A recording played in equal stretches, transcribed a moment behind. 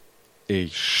A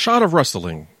Shot of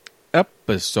Wrestling,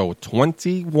 episode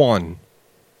 21,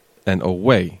 and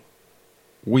away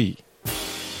we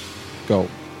go.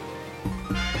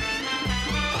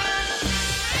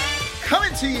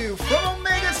 Coming to you from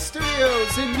Omega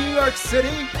Studios in New York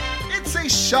City, it's A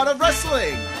Shot of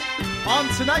Wrestling. On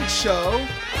tonight's show,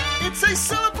 it's a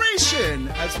celebration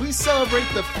as we celebrate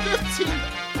the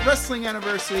 15th wrestling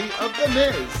anniversary of The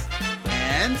Miz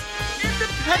and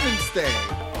Independence Day.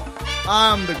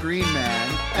 I'm the Green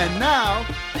Man, and now,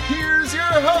 here's your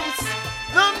host,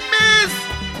 the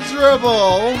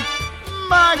Miserable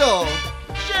Michael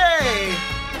J.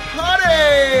 Putty.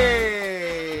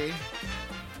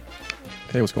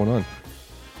 Hey, what's going on?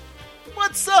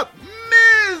 What's up,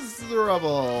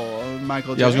 Miserable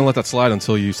Michael J? Yeah, I was going to let that slide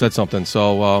until you said something.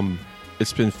 So,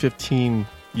 it's been 15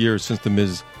 years since The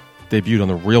Miz debuted on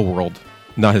the real world,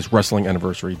 not his wrestling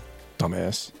anniversary,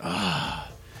 dumbass.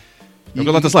 I was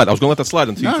going to let that slide. I was going to let that slide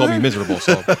until you called me miserable.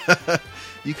 So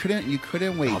You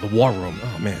couldn't wait. Oh, the War Room.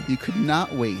 Oh, man. You could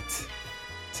not wait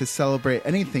to celebrate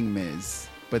anything Miz,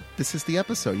 but this is the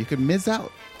episode. You could Miz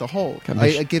out the whole.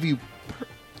 I give you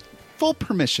full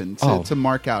permission to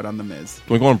mark out on the Miz.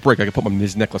 When we go on break, I can put my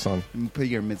Miz necklace on. You can put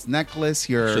your Miz necklace,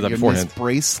 your Miz beforehand.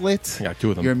 bracelet, I got two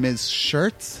of them. your Miz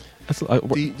shirt.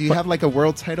 Do you but have like a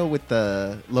world title with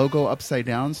the logo upside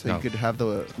down so No. you could have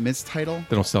the Miz title?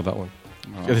 They don't sell that one.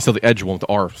 Oh. Yeah, they sell the Edge one with the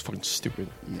R. It's fucking stupid.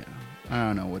 Yeah, I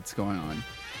don't know what's going on.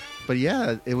 But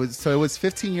yeah, it was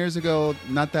 15 years ago.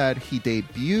 Not that he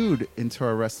debuted into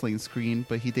our wrestling screen,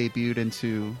 but he debuted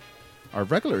into our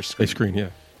regular screen. A screen, yeah.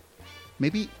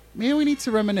 Maybe we need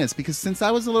to reminisce, because since I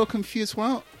was a little confused, why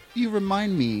don't you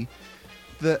remind me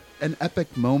an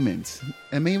epic moment,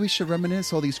 and maybe we should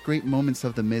reminisce all these great moments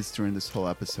of the Miz during this whole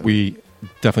episode. We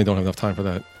definitely don't have enough time for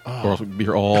that, or else we'd be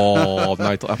here all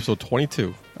night till episode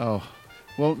 22. Oh,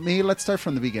 well, maybe let's start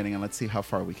from the beginning and let's see how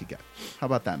far we could get. How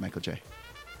about that, Michael J?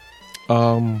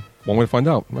 One way to find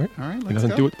out, right? All right, He let's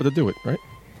doesn't go. do it, but to do it, right?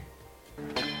 You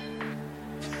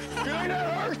think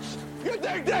that hurts? You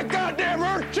think that goddamn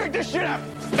hurts? Check this shit out.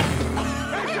 It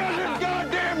doesn't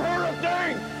goddamn hurt a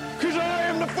thing, because I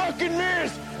am the fucking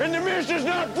Miz, and the Miz does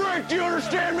not break. Do you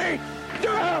understand me?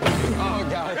 Oh,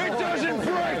 God. It doesn't break.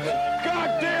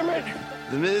 God damn it.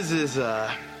 The Miz is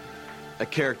a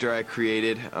character I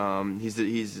created.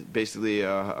 He's basically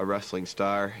a wrestling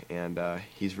star, and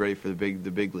he's ready for the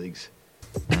big leagues.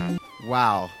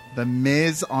 Wow, the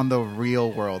Miz on the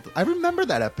Real World. I remember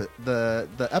that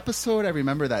the episode. I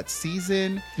remember that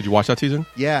season. Did you watch that season?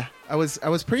 Yeah, I was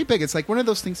pretty big. It's like one of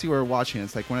those things you were watching.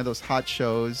 It's like one of those hot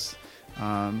shows.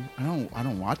 I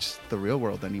don't watch the Real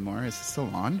World anymore. Is it still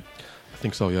on? I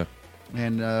think so, yeah.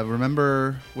 And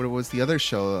remember what was the other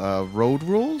show? Road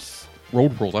Rules.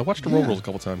 Road Rules. I watched the Road Yeah. Rules a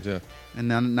couple times, yeah. And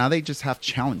now they just have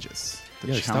challenges.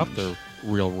 They stopped the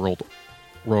Real World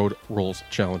Road Rules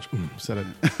Challenge. Said it.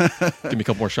 Give me a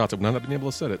couple more shots. I've not been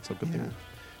able to set it, so good thing.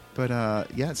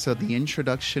 But so the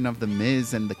introduction of the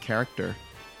Miz and the character.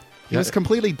 He Yeah. was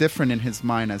completely different in his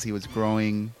mind as he was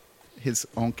growing his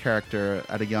own character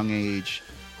at a young age,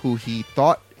 who he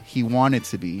thought he wanted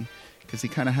to be, because he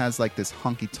kind of has like this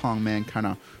honky-tonk man kind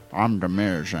of, I'm the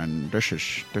Miz and this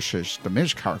is the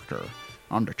Miz character.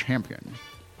 I'm the champion.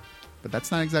 But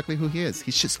that's not exactly who he is.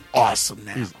 He's just awesome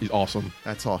now. He's awesome.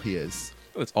 That's all he is.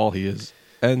 That's all he is.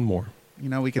 And more. You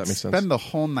know, we could That makes spend sense. the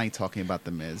whole night talking about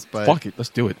the Miz, but Fuck it. Let's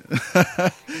do it.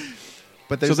 but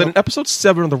So there's then in episode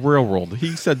 7 of The Real World,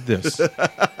 he said this.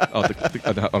 Another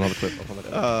clip.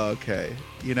 Okay.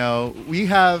 You know, we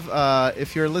have,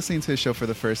 if you're listening to the show for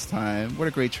the first time, what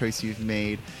a great choice you've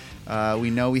made. We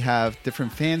know we have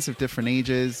different fans of different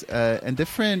ages and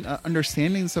different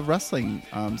understandings of wrestling.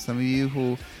 Some of you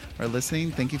who are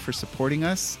listening, thank you for supporting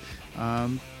us.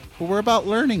 But we're about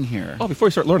learning here. Oh, before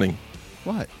you start learning,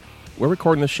 What? we're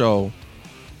recording this show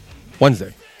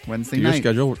Wednesday. Wednesday Your night,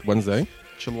 schedule, Wednesday,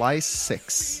 July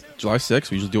 6th, July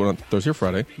 6th. We usually do it on Thursday or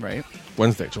Friday. right?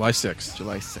 Wednesday, July 6th.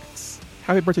 July 6th.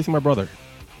 Happy birthday to my brother.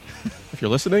 If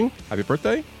you're listening, happy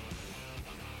birthday.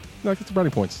 No, get the brownie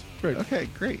points. Great. Okay,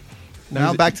 great. Now Now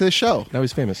he's- back to the show. Now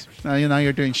he's famous. Now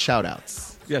you're doing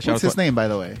shout-outs. Yeah, What's shout-outs. his name, by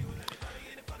the way?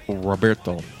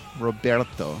 Roberto.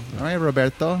 Roberto. All right,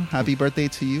 Roberto. Happy birthday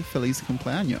to you. Feliz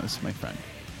cumpleaños, my friend.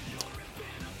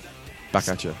 Back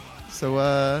at you.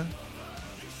 So,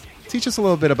 teach us a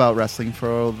little bit about wrestling for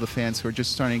all the fans who are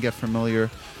just starting to get familiar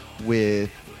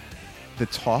with the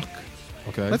talk.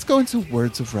 Okay. Let's go into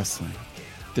words of wrestling.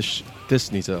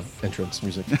 This needs a entrance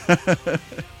music.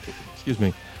 Excuse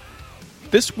me.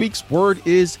 This week's word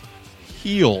is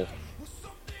heel.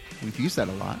 We've used that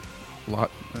a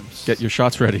lot. Get your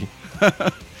shots ready.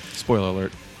 Spoiler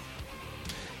alert.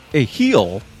 A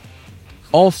heel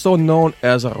also known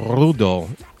as Rudo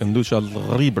in Lucha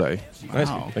Libre. Nice.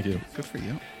 Wow. Thank you. Good for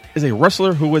you. Is a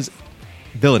wrestler who was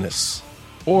villainous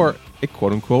or a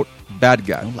quote-unquote bad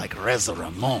guy Like Reza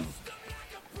Ramon.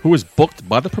 who was booked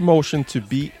by the promotion to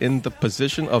be in the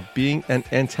position of being an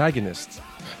antagonist.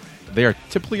 They are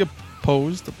typically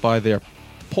opposed by their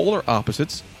polar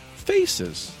opposites,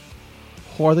 faces,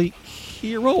 who are the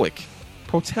heroic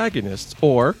protagonists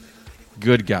or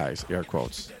good guys, air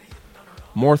quotes.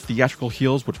 More theatrical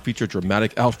heels would feature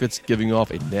dramatic outfits giving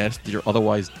off a nasty or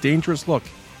otherwise dangerous look.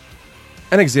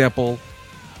 An example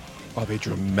of a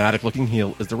dramatic looking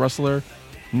heel is the wrestler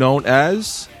known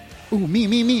as Ooh,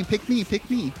 me. Pick me.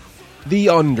 The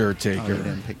Oh, Undertaker. you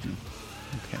didn't pick me.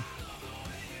 Okay.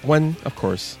 When, of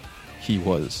course, he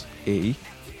was a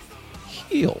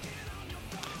heel.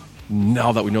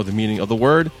 Now that we know the meaning of the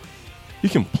word, you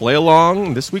can play along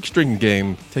in this week's drinking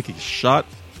game. Take a shot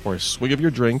or a swig of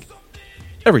your drink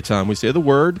every time we say the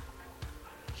word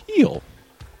heel.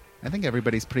 I think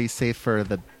everybody's pretty safe for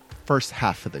the first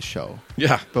half of the show.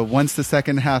 Yeah. But once the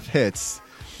second half hits,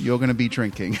 you're going to be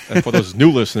drinking. And for those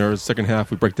new listeners, second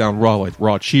half we break down Raw like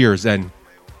Raw cheers and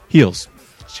heels.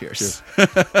 Cheers.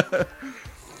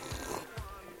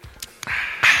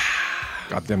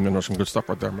 God damn, there's some good stuff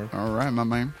right there, man. All right, my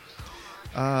man.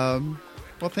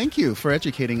 Well, thank you for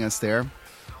educating us there.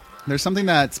 There's something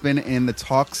that's been in the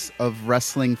talks of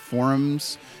wrestling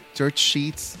forums, dirt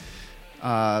sheets,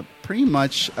 pretty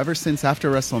much ever since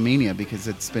after WrestleMania, because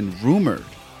it's been rumored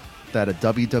that a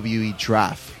WWE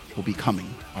draft will be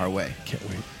coming our way. Can't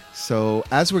wait. So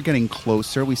as we're getting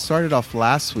closer, we started off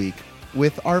last week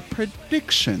with our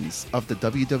predictions of the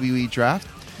WWE draft.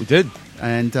 We did.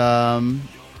 And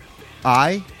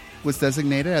I was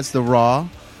designated as the Raw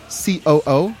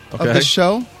COO of Okay. the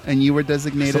show, and you were I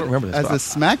designated still don't remember this,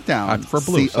 as the but I SmackDown prefer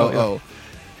blue, COO so,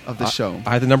 of the show.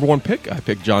 I had the number one pick. I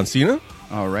picked John Cena.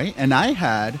 All right. And I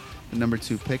had the number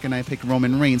 2 pick, and I picked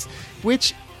Roman Reigns,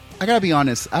 which, I got to be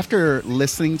honest, after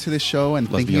listening to the show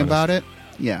and Let's be thinking honest. about it,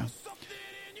 yeah,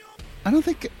 I don't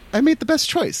think I made the best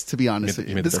choice, to be honest.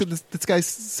 You made the This guy's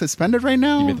suspended right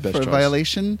now You made the best for a choice.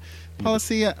 violation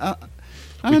policy. I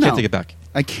We don't know. can't take it back.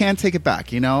 I can't take it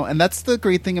back, and that's the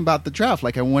great thing about the draft.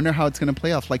 Like, I wonder how it's going to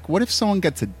play off. Like, what if someone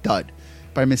gets a dud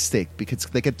by mistake because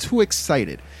they get too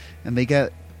excited and they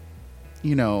get,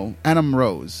 Adam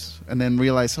Rose and then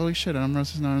realize, holy shit, Adam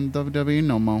Rose is not in WWE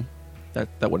no more. That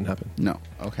wouldn't happen. No.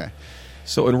 Okay.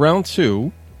 So in round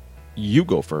 2, you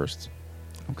go first,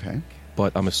 Okay.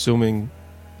 but I'm assuming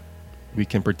we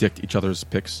can predict each other's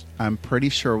picks. I'm pretty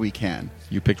sure we can.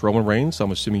 You picked Roman Reigns, so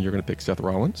I'm assuming you're going to pick Seth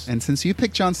Rollins. And since you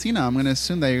picked John Cena, I'm going to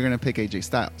assume that you're going to pick AJ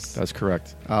Styles. That's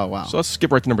correct. Oh, wow. So let's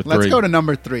skip right to number 3. Let's go to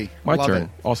number 3. My Love turn. it.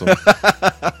 Awesome.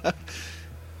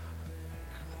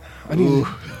 Ooh.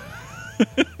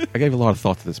 I gave a lot of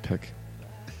thought to this pick.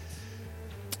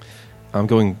 I'm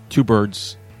going 2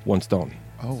 birds, 1 stone.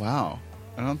 Oh, wow.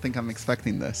 I don't think I'm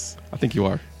expecting this. I think you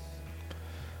are.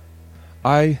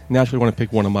 I naturally want to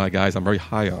pick one of my guys I'm very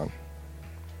high on.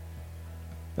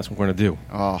 That's what we're going to do.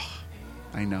 Oh,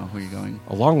 I know who you're going.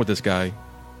 Along with this guy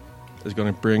is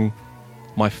going to bring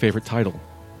my favorite title.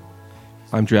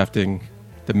 I'm drafting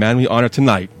the man we honor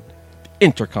tonight, the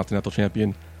Intercontinental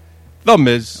Champion, The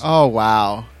Miz. Oh,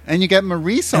 wow. And you get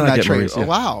Maurice on And I that get trade. Maurice, yeah. Oh,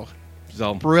 wow.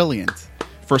 So, Brilliant.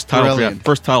 first title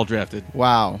Brilliant. drafted.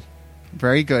 Wow.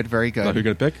 Very good, very Is that who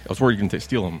you're good. going to pick? I was worried you were going to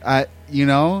steal him.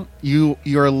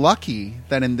 You're lucky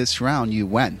that in this round you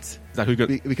went. Is that who,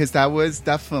 Because that was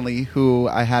definitely who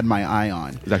I had my eye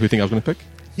on. is that who you think I was going to pick?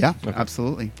 Yeah, Okay.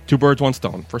 absolutely. 2 birds, 1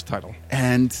 stone. First title.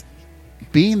 And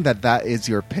being that is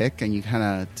your pick and you kind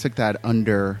of took that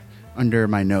under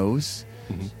my nose,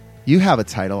 you have a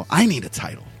title. I need a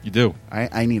title. You do.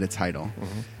 I need a title.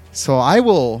 So I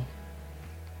will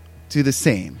do the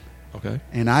same. Okay.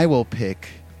 And I will pick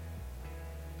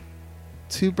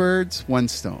 2 birds, 1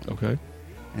 stone. Okay.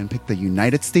 And pick the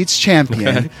United States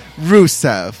champion, Okay.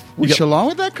 Rusev. Which got- along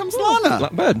with that comes Lana.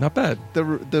 Not bad. Not bad. The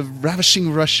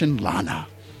ravishing Russian Lana.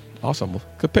 Awesome. Well,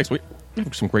 good picks. We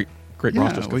have some great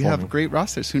rosters. We have great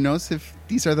rosters. Who knows if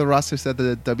these are the rosters that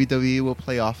the WWE will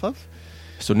play off of?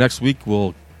 So next week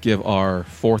we'll give our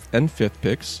 4th and 5th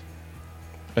picks,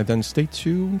 and then stay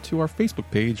tuned to our Facebook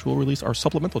page. We'll release our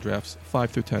supplemental drafts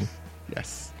 5 through 10.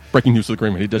 Yes. Breaking news to the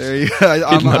Greenman. He does. There you go.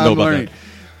 I'm not know about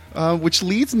learning. Which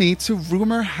leads me to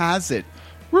Rumor Has It.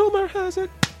 Rumor has it.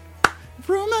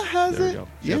 Rumor Has There we It. go.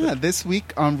 Yeah, Yeah, this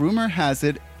week on Rumor Has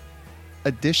It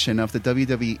edition of the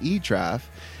WWE draft,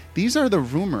 these are the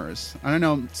rumors. I don't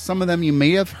know, some of them you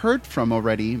may have heard from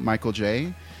already, Michael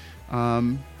J.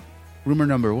 Rumor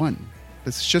number 1.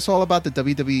 This is just all about the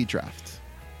WWE draft.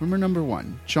 Rumor number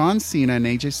 1. John Cena and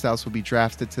AJ Styles will be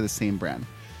drafted to the same brand.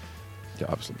 Yeah,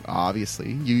 obviously.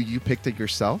 Obviously. You picked it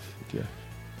yourself. Yeah.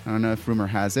 I don't know if rumor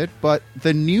has it, but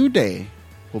the New Day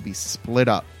will be split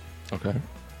up. Okay.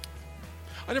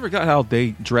 I never got how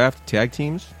they draft tag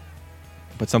teams,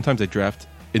 but sometimes they draft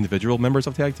individual members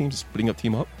of tag teams, splitting up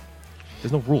team up.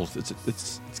 There's no rules.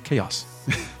 It's chaos.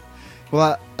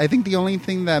 Well, I think the only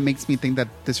thing that makes me think that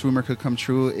this rumor could come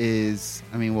true is,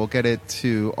 I mean, we'll get it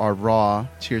to our Raw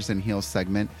Cheers and Heels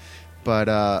segment,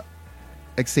 but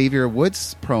Xavier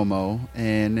Woods promo,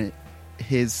 and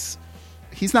he's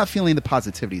not feeling the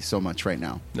positivity so much right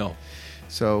now. No.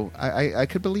 So I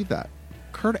could believe that.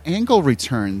 Kurt Angle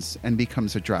returns and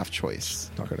becomes a draft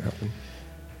choice. Not going to happen.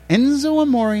 Enzo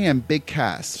Amore and Big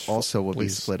Cass also will be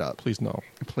split up. Please no.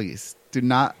 Please.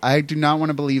 I do not want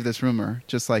to believe this rumor,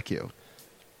 just like you.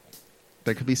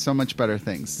 There could be so much better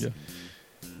things.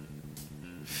 Yeah.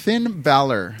 Finn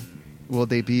Balor will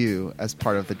debut as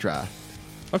part of the draft.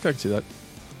 Okay, I can see that.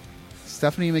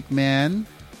 Stephanie McMahon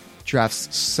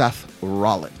drafts Seth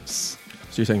Rollins.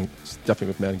 So you're saying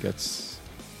Stephanie McMahon gets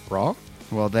Raw?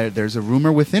 Well, there's a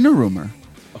rumor within a rumor.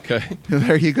 Okay.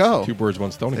 There you go. 2 birds,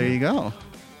 1 stone. There you go.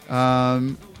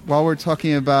 While we're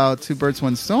talking about 2 birds,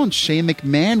 1 stone, Shane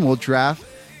McMahon will draft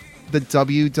the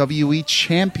WWE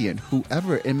champion,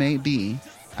 whoever it may be,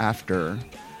 after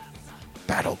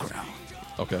Battleground.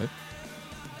 Okay.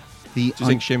 So you're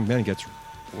saying Shane McMahon gets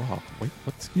Raw? Wait,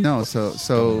 what's... No, so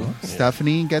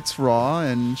Stephanie gets Raw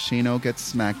and Shano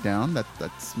gets SmackDown.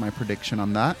 That's my prediction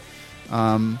on that.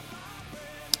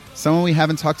 Someone we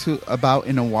haven't talked about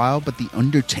in a while, but The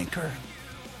Undertaker.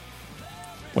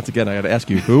 Once again, I got to ask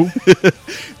you, who?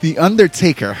 The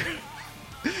Undertaker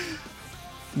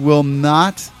will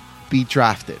not be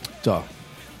drafted. Duh.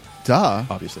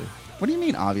 Obviously. What do you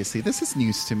mean, obviously? This is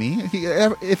news to me.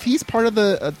 If he's part of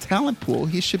the talent pool,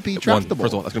 he should be draftable. First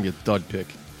of all, that's going to be a dud pick.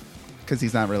 Because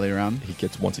he's not really around? He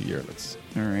gets once a year.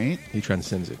 All right. He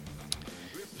transcends it.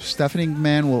 Stephanie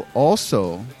McMahon will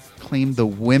also claim the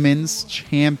women's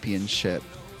championship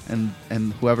and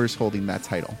whoever's holding that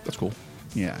title. That's cool.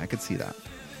 Yeah, I could see that.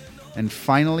 And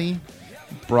finally,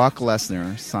 Brock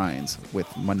Lesnar signs with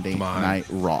Monday Night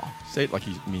Raw. Say it like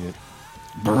you mean it.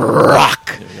 Brock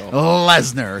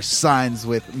Lesnar signs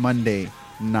with Monday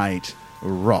Night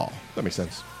Raw. That makes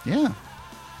sense. Yeah.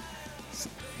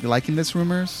 You liking this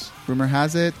rumors? Rumor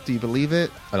has it. Do you believe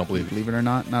it? I don't believe it. Believe it or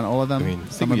not? Not all of them? I mean,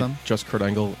 some of them? Just Kurt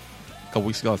Angle a couple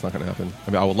weeks ago, it's not going to happen.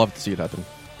 I mean, I would love to see it happen.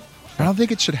 I don't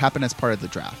think it should happen as part of the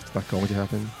draft. It's not going to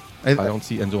happen. I don't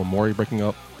see Enzo Amore breaking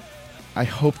up. I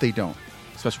hope they don't.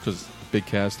 Especially because Big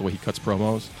Cass, the way he cuts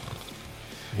promos.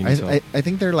 I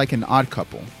think they're like an odd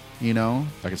couple, you know?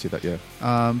 I can see that, yeah.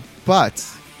 But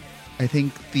I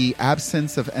think the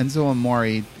absence of Enzo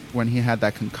Amore when he had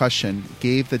that concussion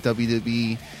gave the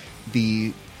WWE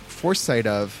the foresight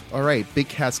of, all right, Big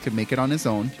Cass could make it on his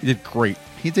own. He did great.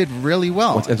 He did really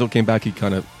well. Once Enzo came back, he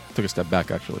kind of took a step back,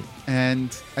 actually.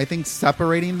 And I think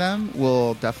separating them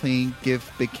will definitely give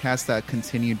Big Cass that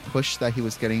continued push that he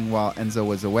was getting while Enzo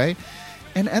was away.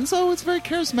 And Enzo is very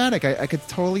charismatic. I could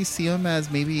totally see him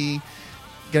as maybe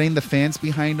getting the fans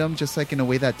behind him, just like in a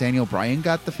way that Daniel Bryan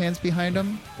got the fans behind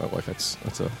him. My wife, that's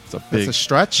a big... That's a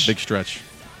stretch? Big stretch.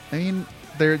 I mean,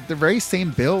 they're the very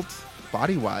same build,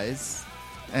 body-wise.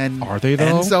 And are they, though?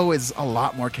 Enzo is a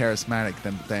lot more charismatic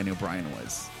than Daniel Bryan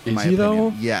was. Is he,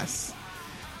 though? Yes.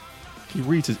 He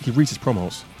reads his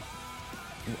promos.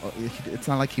 It's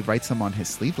not like he writes them on his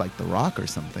sleeve like The Rock or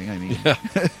something. I mean, yeah.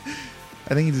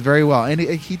 I think he's very well. And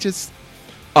he just...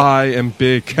 I am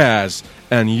Big Cass,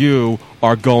 and you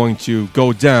are going to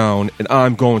go down, and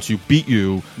I'm going to beat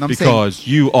you because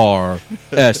you are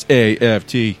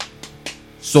S-A-F-T.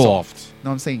 Soft. No,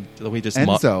 I'm saying the way just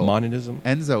Enzo. Monism.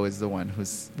 Enzo is the one who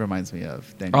reminds me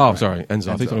of Daniel Oh, Bryan. sorry. Enzo.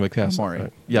 I think talking about Cass.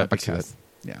 Right. Yeah, Big Cass.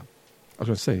 Yeah. I was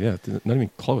going to say, yeah, not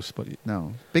even close, but...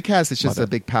 No. Big Cass is just a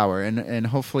big power, and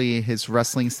hopefully his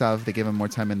wrestling stuff, if they give him more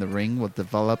time in the ring, will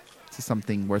develop to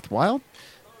something worthwhile.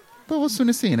 But we'll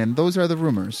soon see. And those are the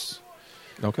rumors.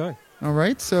 Okay. All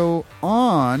right. So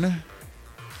on...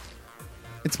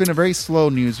 It's been a very slow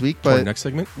news week, but next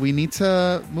segment? We need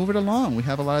to move it along. We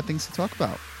have a lot of things to talk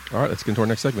about. All right, let's get into our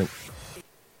next segment.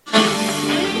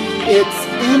 It's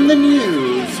In the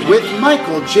News with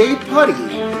Michael J. Putty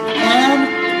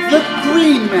and the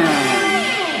Green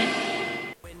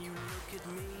Man.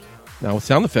 Now with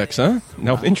sound effects, huh?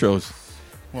 Now with intros.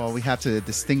 Well, we have to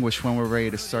distinguish when we're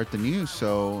ready to start the news,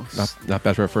 so... Not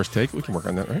bad for our first take. We can work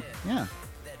on that, right? Yeah.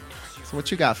 So what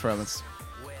you got for us?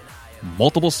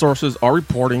 Multiple sources are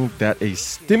reporting that a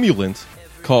stimulant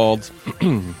called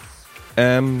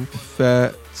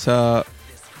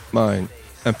amphetamine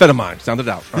amphetamine, sound it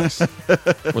out, nice,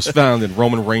 was found in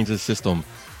Roman Reigns' system.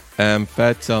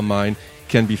 Amphetamine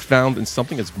can be found in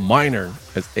something as minor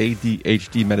as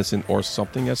ADHD medicine or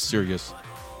something as serious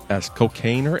as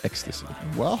cocaine or ecstasy.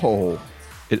 Whoa.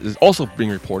 It is also being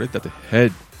reported that the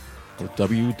head of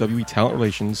WWE Talent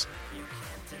Relations,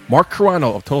 Mark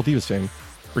Carano of Total Divas fame,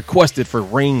 requested for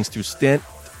Reigns to stand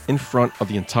in front of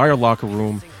the entire locker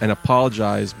room and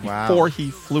apologize before he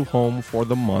flew home for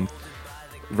the month.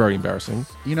 Very embarrassing.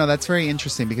 You know, that's very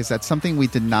interesting because that's something we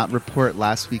did not report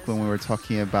last week when we were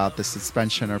talking about the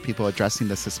suspension or people addressing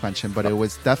the suspension, but it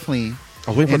was definitely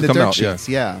in the dirt sheets.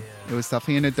 Yeah, it was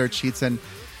definitely in the dirt sheets, and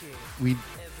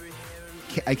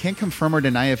I can't confirm or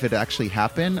deny if it actually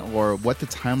happened or what the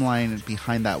timeline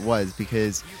behind that was,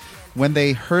 because when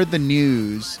they heard the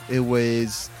news, it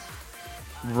was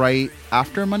right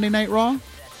after Monday Night Raw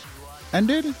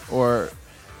ended, or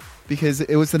because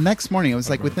it was the next morning. It was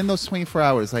like within those 24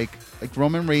 hours, like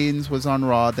Roman Reigns was on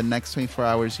Raw. The next 24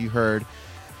 hours, you heard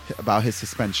about his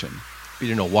suspension. You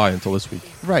didn't know why until this week.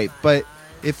 Right, but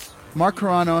if Mark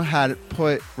Carano had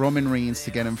put Roman Reigns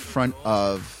to get in front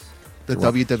of the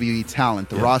WWE talent,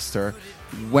 the roster,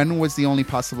 when was the only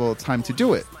possible time to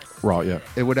do it? Raw, yeah.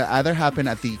 It would have either happened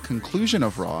at the conclusion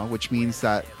of Raw, which means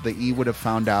that the E would have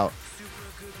found out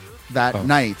that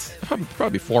night.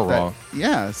 Probably before Raw.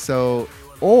 Yeah, so,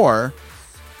 or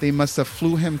they must have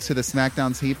flew him to the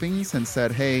SmackDown tapings and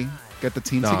said, hey, get the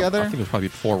team together. I think it was probably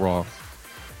before Raw.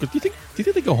 Do you think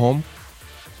they go home?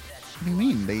 What do you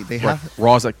mean? They have...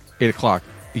 Raw's at 8 o'clock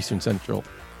Eastern Central,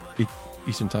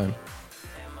 Eastern Time.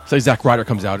 Say Zack Ryder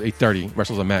comes out at 8:30,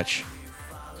 wrestles a match.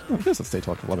 He doesn't stay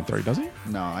till 11:30, does he?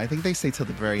 No, I think they stay till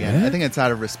the very end. Yeah? I think it's out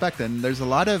of respect. And there's a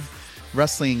lot of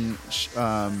wrestling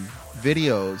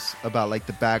videos about like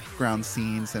the background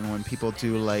scenes and when people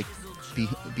do like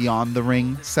beyond the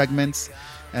ring segments,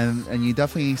 and you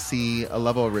definitely see a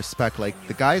level of respect. Like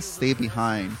the guys stay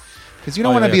behind because you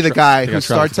don't want to be the guy who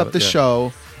starts up the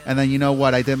show and then, you know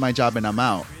what, I did my job and I'm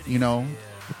out. You know.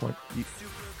 Good point.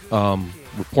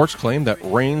 Reports claim that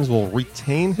Reigns will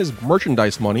retain his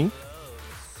merchandise money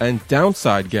and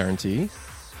downside guarantee.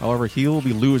 However, he will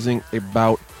be losing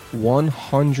about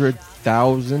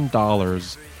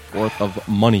 $100,000 worth of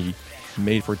money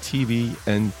made for TV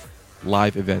and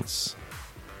live events.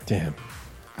 Damn.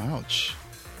 Ouch.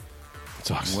 It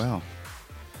sucks. Well,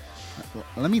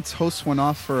 let me toast one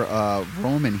off for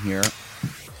Roman here.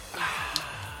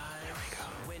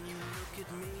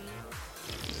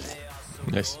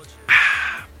 Nice.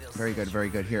 Very good, very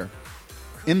good here.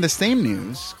 In the same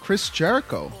news, Chris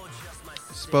Jericho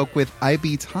spoke with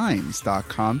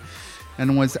IBTimes.com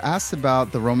and was asked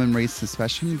about the Roman Reigns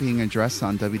suspension being addressed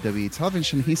on WWE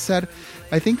television. He said,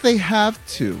 I think they have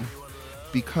to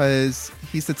because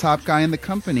he's the top guy in the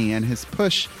company and his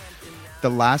push the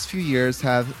last few years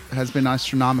has been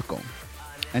astronomical.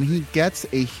 And he gets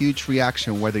a huge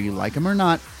reaction whether you like him or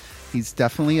not. He's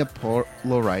definitely a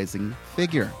polarizing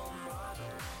figure.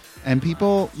 And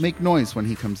people make noise when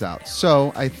he comes out.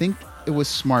 So I think it was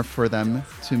smart for them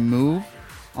to move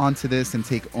onto this and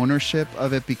take ownership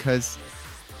of it, because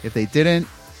if they didn't,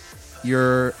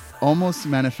 you're almost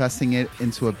manifesting it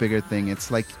into a bigger thing.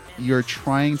 It's like you're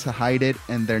trying to hide it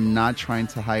and they're not trying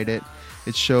to hide it.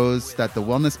 It shows that the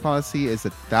wellness policy is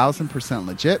 1,000%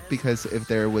 legit, because if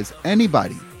there was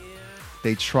anybody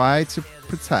they try to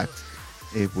protect,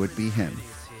 it would be him.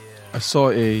 I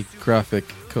saw a graphic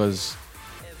because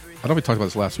I don't know if we talked about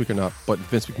this last week or not, but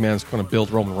Vince McMahon's going to build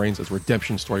Roman Reigns as a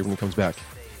redemption story when he comes back.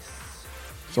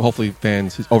 So hopefully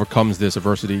fans overcomes this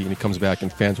adversity and he comes back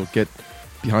and fans will get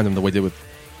behind him the way they did with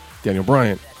Daniel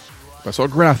Bryan. But I saw a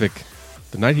graphic.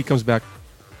 The night he comes back,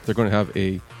 they're going to have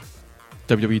a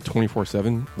WWE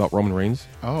 24/7 about Roman Reigns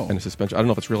and a suspension. I don't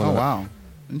know if it's real or not. Oh, wow.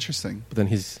 Interesting. But then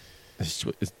he's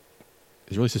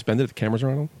really suspended if the cameras are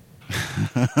on him?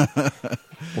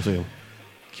 We'll see. I'm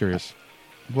curious.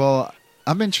 Well,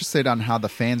 I'm interested on how the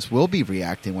fans will be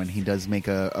reacting when he does make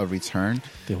a return.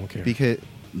 They won't care. Because,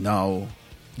 no.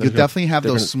 You definitely have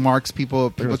those smarks, people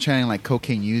chanting like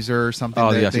cocaine user or something.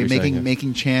 Oh, they're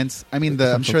making chants. I mean,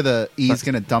 I'm sure the E is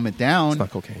going to dumb it down. It's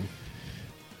not cocaine.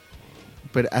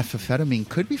 But amphetamine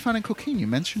could be found in cocaine. You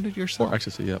mentioned it yourself. Or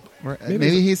ecstasy, yep. Or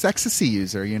maybe he's ecstasy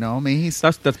user, you know? Maybe he's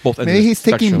that's both. Maybe he's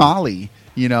taking Molly,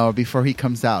 you know, before he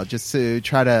comes out, just to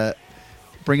try to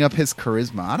bring up his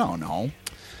charisma. I don't know.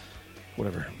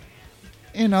 Whatever.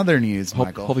 In other news,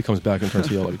 Michael. Hope he comes back and turns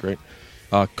heel. That'd be great.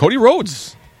 Cody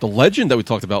Rhodes, the legend that we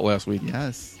talked about last week.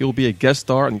 Yes. He will be a guest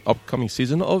star in the upcoming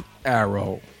season of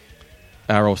Arrow.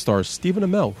 Arrow stars Stephen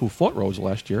Amell, who fought Rhodes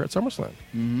last year at SummerSlam.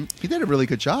 Mm-hmm. He did a really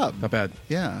good job. Not bad.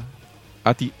 Yeah.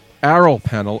 At the Arrow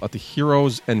panel at the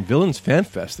Heroes and Villains Fan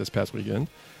Fest this past weekend.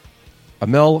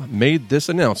 Amel made this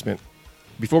announcement.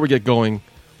 Before we get going,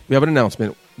 we have an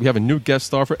announcement. We have a new guest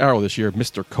star for Arrow this year,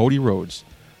 Mr. Cody Rhodes.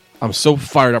 I'm so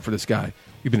fired up for this guy.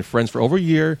 We've been friends for over a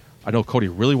year. I know Cody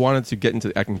really wanted to get into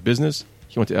the acting business.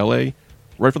 He went to L.A.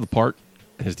 right for the part,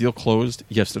 and his deal closed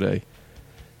yesterday.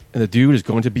 And the dude is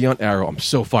going to be on Arrow. I'm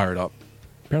so fired up.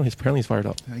 Apparently he's fired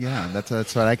up. Yeah,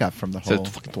 that's what I got from the Said whole. it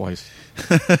fucking twice.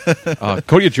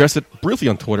 Cody addressed it briefly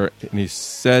on Twitter, and he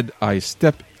said, I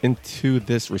step into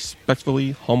this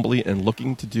respectfully, humbly, and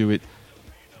looking to do it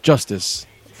justice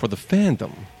for the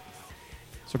fandom.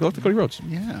 So good luck to Cody Rhodes.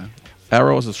 Yeah.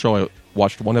 Arrow is a show I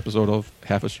watched one episode of,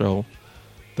 half a show,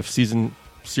 the season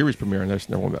series premiere, and I just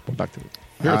never went back to it.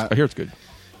 I hear it's good.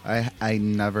 I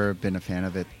never been a fan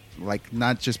of it. Like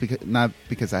not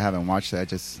because I haven't watched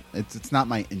it. It's not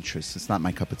my interest. It's not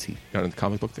my cup of tea. Got into the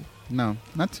comic book thing? No,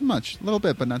 not too much. A little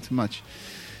bit, but not too much.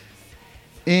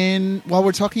 While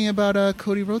we're talking about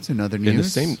Cody Rhodes and other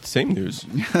news, In the same news.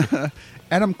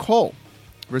 Adam Cole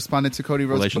responded to Cody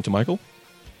Rhodes. Relation to Michael?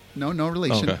 No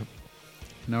relation. Okay.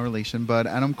 No relation. But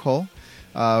Adam Cole,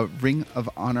 Ring of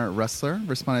Honor wrestler,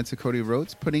 responded to Cody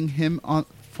Rhodes, putting him on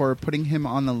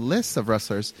the list of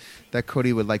wrestlers that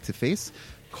Cody would like to face.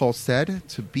 Cole said,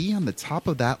 to be on the top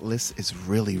of that list is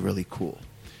really, really cool.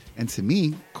 And to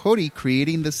me, Cody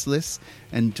creating this list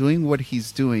and doing what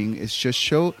he's doing is just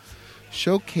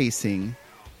showcasing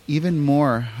even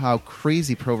more how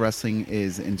crazy pro wrestling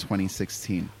is in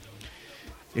 2016.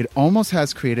 It almost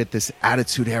has created this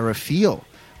Attitude Era feel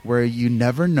where you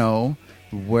never know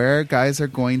where guys are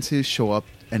going to show up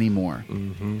anymore.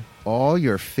 Mm-hmm. All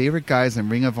your favorite guys in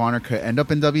Ring of Honor could end up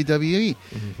in WWE.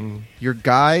 Mm-hmm. Your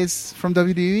guys from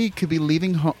WWE could be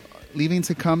leaving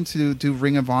to come to do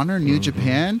Ring of Honor, New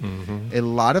Japan. Mm-hmm. A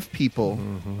lot of people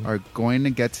are going to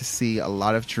get to see a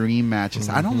lot of dream matches.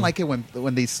 I don't like it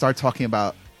when they start talking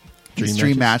about these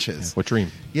dream matches. Yeah. What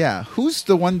dream? Yeah. Who's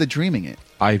the one dreaming it?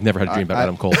 I've never had a dream about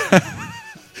Adam Cole.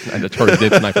 I just heard it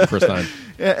did tonight for the first time.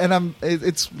 And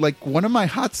it's like one of my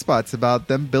hot spots about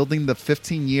them building the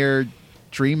 15-year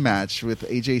dream match with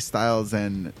AJ Styles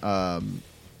and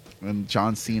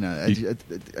John Cena.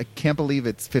 I can't believe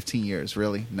it's 15 years,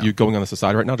 really. No. You going on this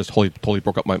aside right now? Just totally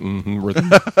broke up my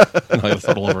rhythm. And I got to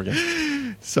start all over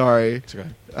again. Sorry. It's okay.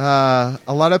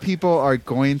 A lot of people are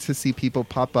going to see people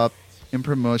pop up in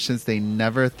promotions they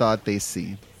never thought they'd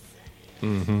see.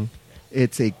 Mm-hmm.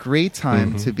 It's a great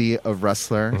time to be a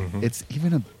wrestler. Mm-hmm. It's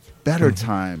even a better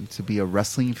time to be a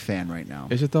wrestling fan right now.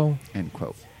 Is it though? End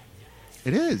quote.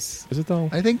 It is. Is it though?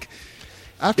 I think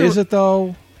after... Is it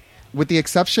though? With the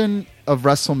exception of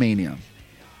WrestleMania,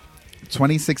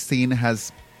 2016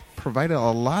 has provided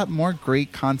a lot more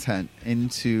great content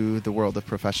into the world of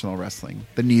professional wrestling.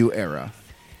 The new era,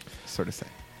 so to say.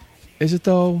 Is it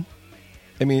though?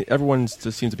 I mean, everyone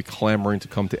just seems to be clamoring to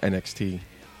come to NXT.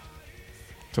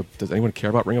 So does anyone care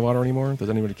about Ring of Honor anymore? Does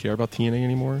anybody care about TNA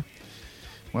anymore?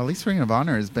 Well, at least Ring of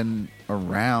Honor has been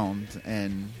around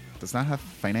and does not have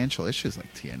financial issues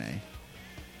like TNA.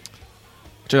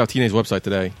 Check out TNA's website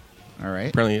today. All right.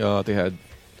 Apparently, they had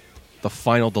the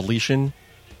final deletion: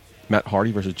 Matt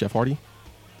Hardy versus Jeff Hardy.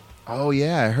 Oh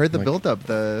yeah, I heard the build-up.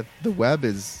 The web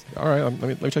is all right.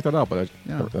 Let me check that out. But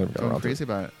going crazy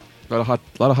about it. A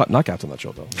lot of hot knockouts on that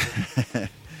show, though.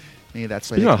 Maybe that's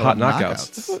why. Speaking of hot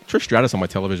knockouts, Trish Stratus on my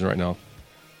television right now.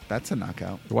 That's a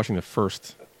knockout. We're watching the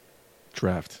first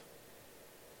draft.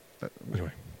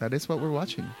 Anyway, that is what we're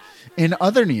watching. In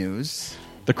other news,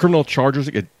 the criminal charges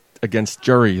against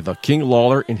Jerry the King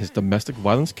Lawler in his domestic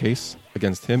violence case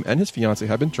against him and his fiancée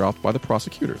have been dropped by the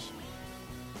prosecutors.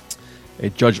 A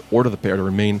judge ordered the pair to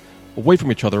remain away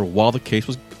from each other while the case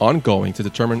was ongoing to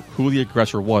determine who the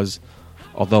aggressor was,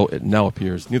 although it now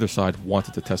appears neither side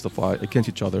wanted to testify against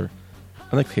each other,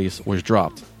 and the case was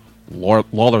dropped.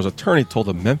 Lawler's attorney told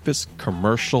the Memphis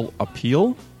Commercial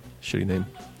Appeal, shitty name,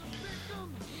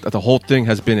 that the whole thing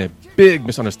has been a big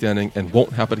misunderstanding and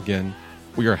won't happen again.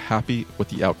 We are happy with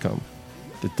the outcome.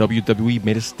 The WWE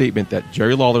made a statement that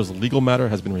Jerry Lawler's legal matter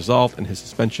has been resolved and his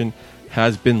suspension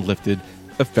has been lifted,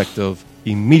 effective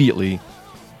immediately.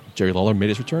 Jerry Lawler made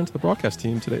his return to the broadcast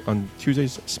team today on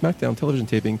Tuesday's SmackDown television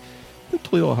taping in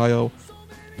Toledo, Ohio.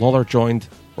 Lawler joined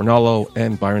Ronaldo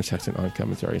and Byron Saxton on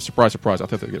commentary. Surprise, surprise. I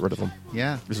thought they'd get rid of him.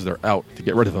 Yeah. This is their out to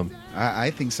get rid of him.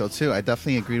 I think so, too. I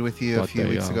definitely agreed with you a few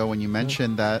weeks ago when you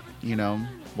mentioned that,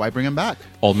 why bring him back?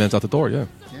 Old man's out the door, yeah.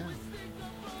 Yeah.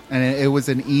 And it was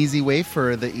an easy way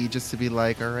for the Aegis to be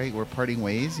like, all right, we're parting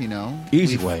ways,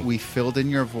 Easy way. We filled in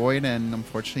your void, and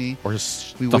unfortunately, or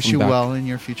just we wish you well in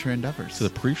your future endeavors. To the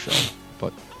pre-show.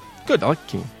 But good, I like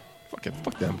King.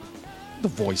 Fuck them. The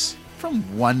Voice. From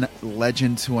one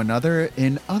legend to another,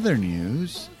 in other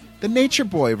news, the Nature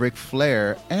Boy Ric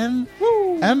Flair and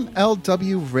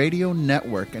MLW Radio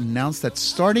Network announced that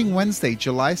starting Wednesday,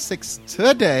 July 6th,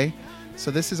 today,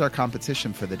 so this is our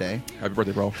competition for the day. Happy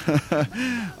birthday, bro.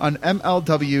 On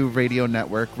MLW Radio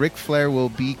Network, Ric Flair will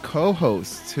be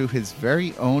co-host to his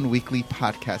very own weekly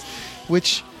podcast,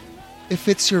 which, if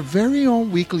it's your very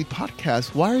own weekly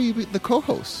podcast, why are you the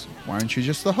co-host? Why aren't you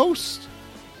just the host?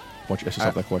 Why don't you ask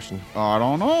yourself that question? I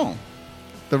don't know.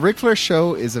 The Ric Flair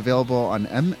Show is available on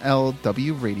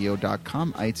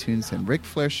MLWradio.com, iTunes, and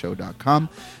RicFlairShow.com.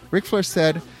 Ric Flair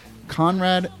said,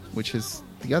 Conrad, which is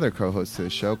the other co-host of the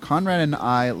show, Conrad and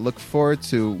I look forward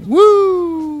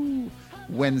to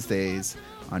Wednesdays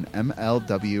on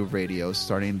MLW Radio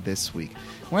starting this week.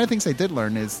 One of the things I did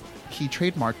learn is he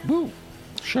trademarked woo.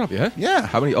 Shut up, yeah? Yeah.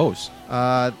 How many O's?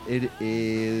 It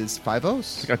is 5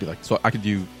 O's. It's got to be like, so I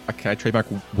can I trademark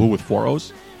woo with 4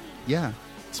 O's? Yeah,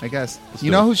 I guess. Let's You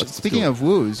do know it. who? Let's Speaking do it. of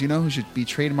woos, you know who should be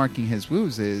trademarking his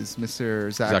woos is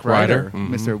Mr. Zack Zack Ryder. Ryder. Mhm.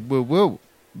 Mr. Woo Woo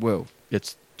Woo.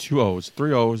 It's 2 O's,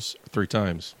 3 O's, 3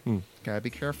 times. Gotta be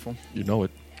careful. You know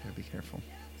it. Gotta be careful.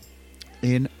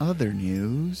 In other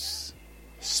news,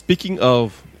 Speaking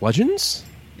of legends,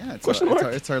 yeah, it's, Question mark?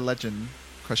 it's our legend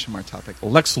question mark topic.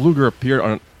 Lex Luger appeared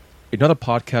on another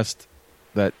podcast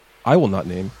that I will not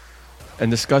name and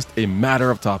discussed a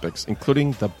matter of topics,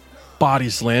 including the Body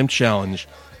Slam Challenge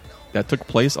that took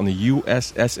place on the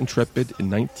USS Intrepid in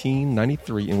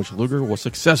 1993, in which Luger was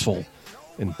successful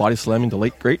in body slamming the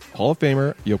late, great Hall of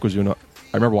Famer Yokozuna.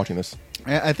 I remember watching this.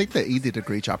 I think that he did a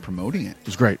great job promoting it. It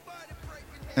was great.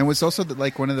 And it was also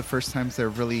like one of the first times they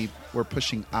really were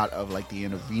pushing out of like the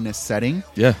arena setting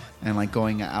Yeah. and like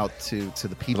going out to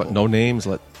the people. Let no names,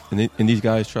 let and these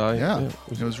guys try. Yeah, it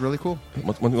it was really cool.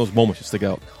 was one of those moments that stick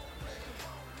out.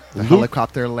 The Luke-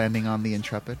 helicopter landing on the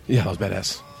Intrepid. Yeah, that was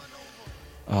badass.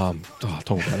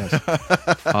 Total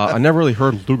badass. I never really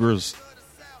heard Luger's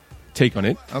take on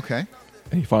it, Okay.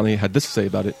 and he finally had this to say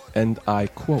about it, and I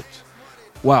quote,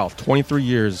 "Wow, 23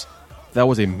 years, that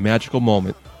was a magical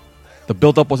moment. The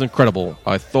build-up was incredible.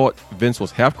 I thought Vince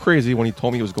was half crazy when he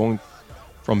told me he was going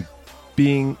from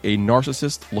being a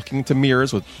narcissist looking into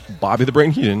mirrors with Bobby the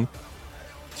Brain Heenan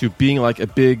to being like a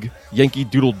big Yankee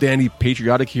Doodle Dandy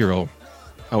patriotic hero.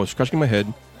 I was scratching my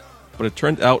head, but it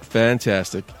turned out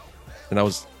fantastic, and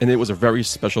it was a very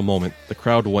special moment. The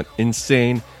crowd went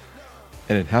insane,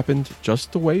 and it happened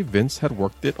just the way Vince had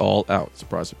worked it all out.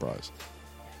 Surprise, surprise.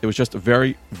 It was just a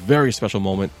very, very special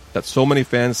moment that so many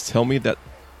fans tell me that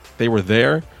they were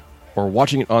there or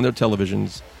watching it on their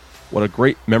televisions. What a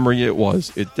great memory it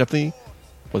was. It definitely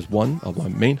was one of my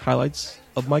main highlights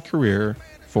of my career,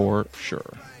 for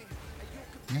sure."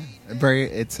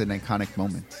 It's an iconic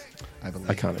moment, I believe.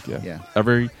 Iconic, yeah. Yeah.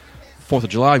 Every 4th of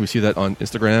July, we see that on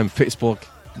Instagram, Facebook.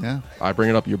 Yeah. I bring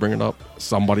it up, you bring it up,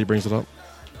 somebody brings it up.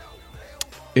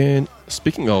 And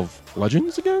speaking of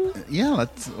legends again, Yeah,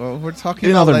 we're talking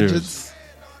In about other legends.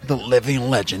 The living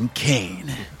legend,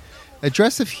 Kane.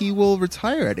 Addressed if he will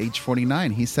retire at age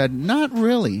 49, he said, "Not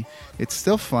really. It's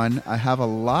still fun. I have a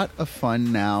lot of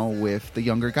fun now with the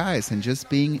younger guys and just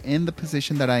being in the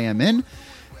position that I am in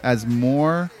as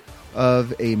more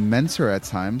of a mentor at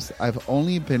times. I've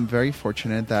only been very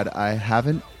fortunate that I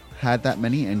haven't had that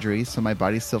many injuries, so my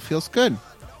body still feels good.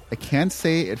 I can't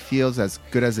say it feels as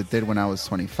good as it did when I was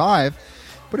 25,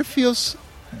 but it feels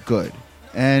good.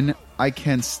 And I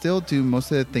can still do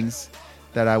most of the things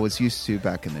that I was used to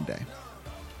back in the day.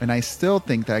 And I still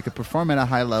think that I could perform at a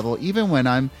high level even when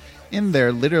I'm in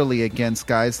there literally against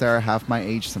guys that are half my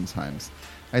age sometimes.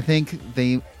 I think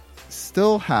they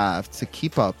still have to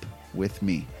keep up with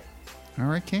me." All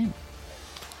right, Kane.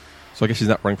 so I guess he's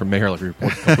not running for mayor like we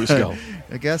reported a couple weeks ago.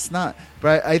 I guess not.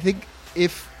 But I think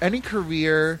if any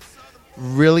career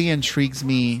really intrigues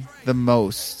me the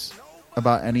most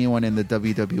about anyone in the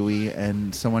WWE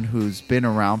and someone who's been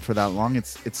around for that long,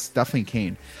 it's definitely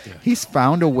Kane. Yeah. He's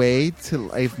found a way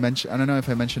to, I don't know if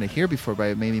I mentioned it here before, but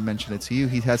I maybe mentioned it to you.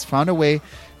 He has found a way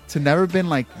to never been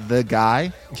like the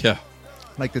guy, Yeah.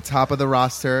 like the top of the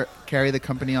roster, carry the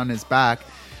company on his back,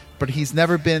 but he's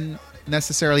never been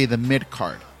necessarily the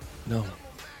mid-card No.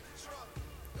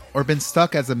 or been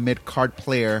stuck as a mid-card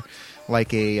player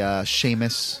like a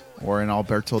Sheamus or an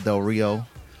Alberto Del Rio.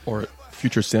 Or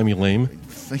future Sammy Lame.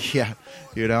 Yeah,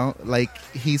 like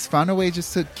he's found a way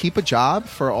just to keep a job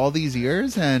for all these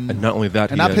years and And not only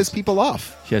that, not piss people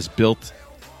off. he has built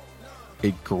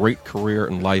a great career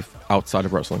in life outside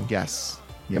of wrestling. Yes.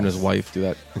 Him and his wife do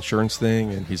that insurance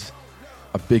thing, and he's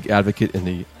a big advocate in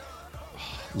the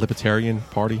Libertarian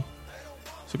Party.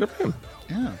 So good for him.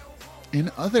 Yeah.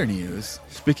 In other news,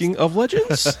 Speaking of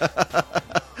legends,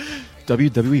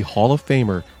 WWE Hall of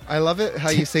Famer. I love it how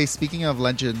you say, speaking of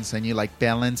legends, and you like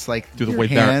balance like Do the your Wade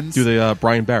Barrett, hands. do the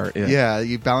Brian Barrett. Yeah. Yeah,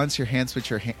 you balance your hands with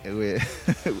your and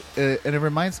it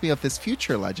reminds me of this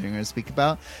future legend you're going to speak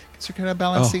about because you're kind of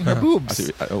balancing her I boobs.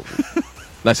 see.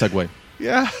 Nice segue.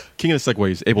 Yeah. King of the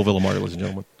segues, Abel Villamar, ladies and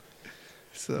gentlemen.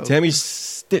 So Tammy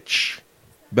Stitch,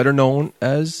 better known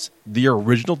as the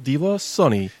original diva,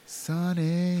 Sunny.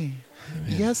 Sunny,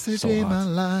 yesterday so hot. my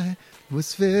life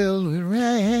was filled with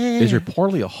rain. Is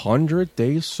reportedly 100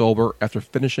 days sober after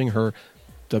finishing her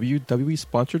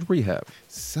WWE-sponsored rehab.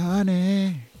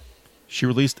 Sunny, She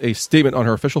released a statement on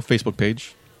her official Facebook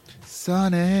page.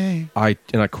 Sunny. I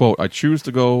quote, "I choose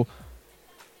to go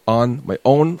on my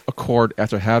own accord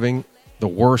after having the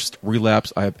worst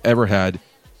relapse I have ever had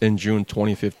in June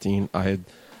 2015. I had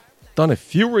done a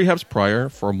few rehabs prior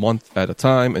for a month at a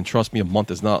time, and trust me, a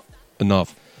month is not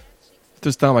enough.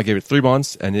 This time I gave it 3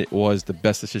 months, and it was the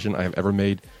best decision I have ever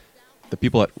made. The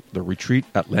people at the retreat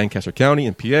at Lancaster County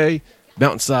in PA,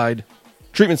 Mountainside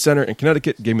Treatment Center in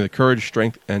Connecticut gave me the courage,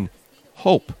 strength, and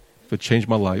hope to change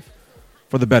my life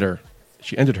for the better."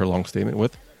 She ended her long statement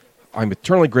with, "I'm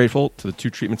eternally grateful to the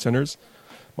 2 treatment centers,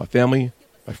 my family,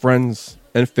 my friends,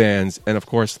 and fans, and of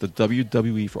course the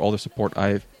WWE for all the support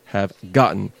I have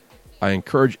gotten. I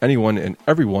encourage anyone and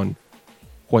everyone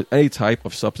who has any type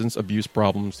of substance abuse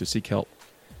problems to seek help.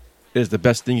 It is the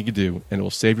best thing you can do, and it will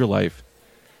save your life.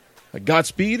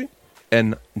 Godspeed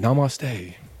and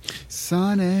namaste."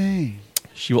 Sunny.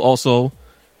 She will also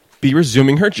be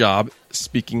resuming her job,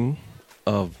 speaking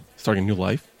of starting a new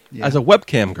life, Yeah. as a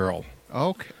webcam girl,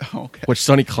 Okay. which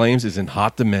Sunny claims is in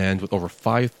hot demand with over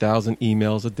 5,000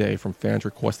 emails a day from fans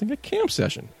requesting a cam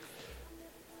session.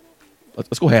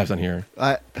 Let's go halves on here.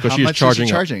 Because How she is much charging is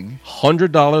she charging?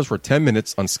 $100 for 10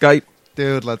 minutes on Skype.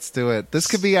 Dude, let's do it. This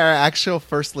could be our actual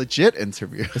first legit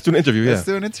interview. Let's do an interview, yeah. Let's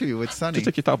do an interview with Sunny. Just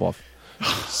take your top off.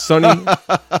 Sunny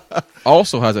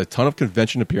also has a ton of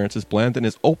convention appearances planned and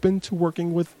is open to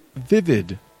working with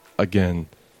Vivid again.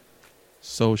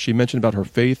 So she mentioned about her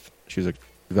faith. She's a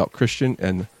devout Christian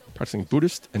and practicing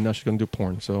Buddhist, and now she's going to do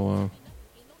porn. So, well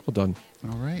done.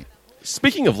 All right.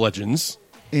 Speaking of legends,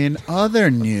 In other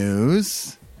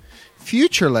news,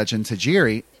 future legend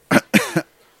Tajiri.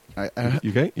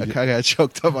 you okay? I got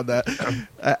choked up on that.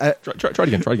 Try it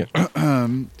again.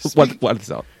 We'll edit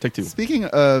this out. Take 2. Speaking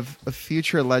of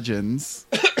future legends,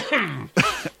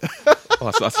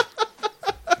 Oh, that's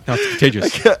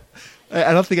contagious.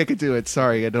 I don't think I could do it.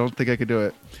 Sorry, I don't think I could do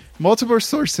it. Multiple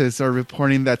sources are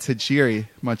reporting that Tajiri,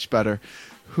 much better,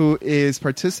 who is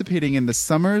participating in this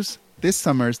summer's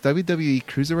WWE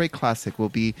Cruiserweight Classic, will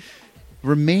be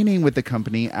remaining with the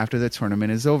company after the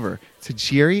tournament is over.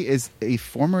 Tajiri is a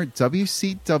former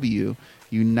WCW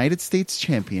United States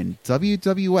champion,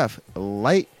 WWF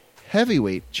light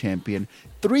heavyweight champion,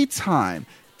 3-time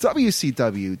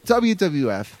WCW,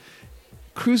 WWF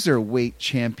Cruiserweight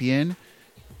champion,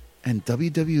 and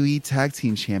WWE Tag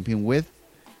Team champion with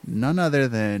none other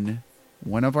than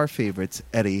one of our favorites,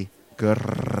 Eddie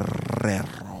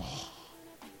Guerrero.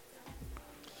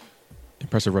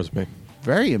 Impressive resume.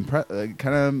 Very impressive.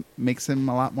 Kind of makes him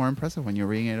a lot more impressive when you're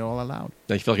reading it all aloud.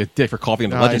 Now you feel like a dick for coughing on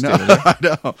the I legends know. table. I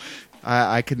know.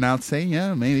 I could now say,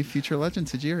 yeah, maybe future legend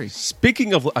Tajiri.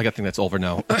 Speaking of, I think that's over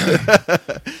now.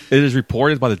 It is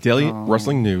reported by the Daily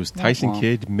Wrestling News Tyson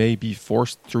Kidd may be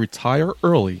forced to retire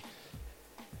early.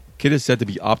 Kidd is said to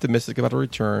be optimistic about a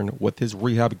return with his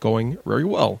rehab going very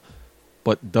well,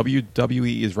 but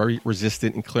WWE is very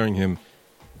resistant in clearing him.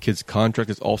 Kidd's contract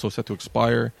is also set to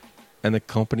expire, and the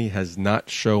company has not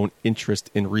shown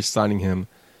interest in re-signing him.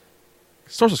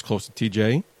 Sources close to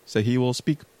TJ say he will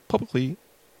speak publicly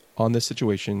on this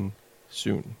situation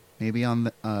soon. Maybe on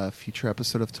the future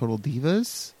episode of Total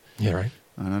Divas? Yeah, right?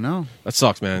 I don't know. That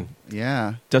sucks, man.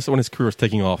 Yeah. That's when his career was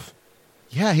taking off.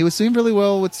 Yeah, he was doing really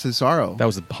well with Cesaro. That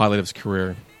was the highlight of his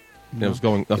career. And it was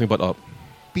going nothing but up.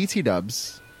 BT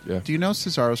Dubs. Yeah. Do you know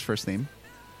Cesaro's first name?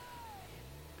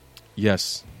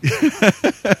 Yes.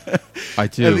 I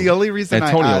do. And the only reason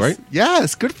Antonio, I asked, right?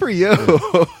 Yes, good for you.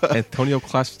 Antonio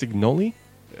Castiglione?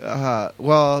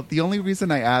 Well, the only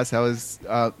reason I asked, I was,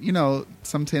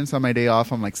 sometimes on my day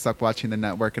off, I'm like stuck watching the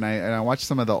network, and I watched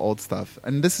some of the old stuff.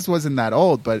 And this wasn't that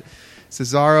old, but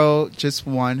Cesaro just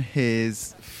won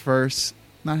his first.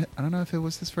 I don't know if it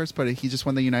was his first, but he just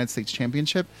won the United States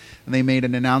Championship, and they made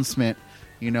an announcement,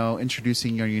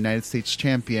 introducing your United States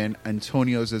champion,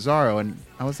 Antonio Cesaro, and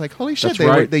I was like, holy shit! That's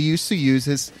right. They used to use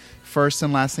his first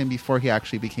and last name before he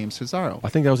actually became Cesaro. I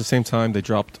think that was the same time they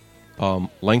dropped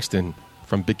Langston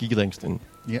from Big E Langston.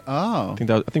 Yeah. Oh, I think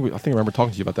I remember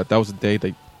talking to you about that. That was the day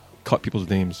they cut people's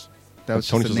names. that was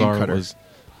Tony just a name Cesaro cutter. was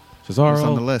Cesaro,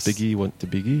 on the list. Big E went to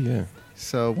Big E, yeah.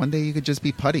 So one day you could just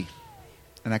be Putty,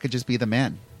 and I could just be the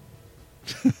man.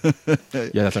 Yeah,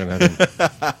 that's not going to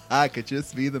happen. I could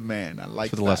just be the man. I like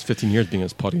For that. the last 15 years being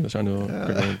as putty, I was trying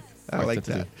to I like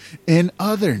that. In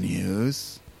other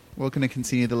news, we're going to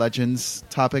continue the Legends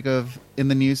topic of in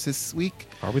the news this week.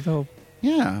 Are we, though?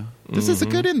 Yeah, this is a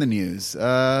good in the news.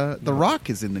 The Rock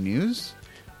is in the news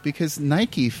because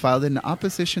Nike filed an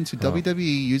opposition to WWE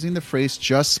using the phrase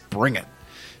 "Just Bring It"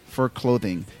 for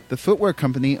clothing. The footwear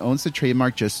company owns the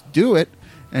trademark "Just Do It"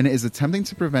 and is attempting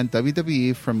to prevent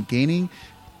WWE from gaining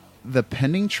the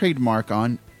pending trademark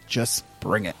on "Just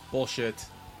Bring It." Bullshit.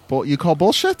 You call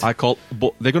bullshit? I call...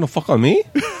 they're going to fuck on me?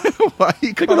 Why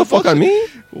you They're call going to fuck on me?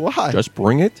 Why? Just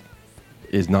Bring It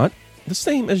is not the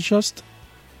same as Just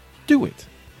Do It.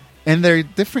 And they're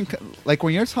different. Like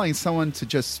when you're telling someone to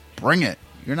just bring it,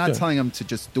 you're not Yeah. telling them to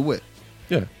just do it.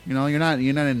 Yeah. You know, you're not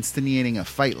instigating a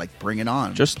fight. Like bring it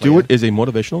on. Just player. Do It is a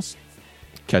motivational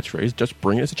catchphrase. Just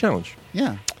Bring It is a challenge.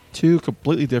 Yeah. Two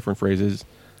completely different phrases.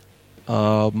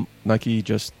 Nike,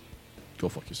 just go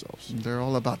fuck yourselves. They're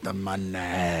all about the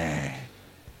money.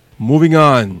 Moving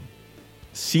on.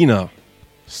 Cena,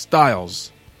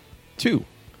 Styles 2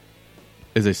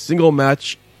 is a single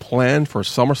match planned for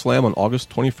SummerSlam on August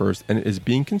 21st, and it is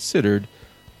being considered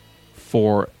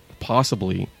for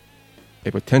possibly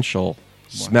a potential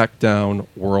SmackDown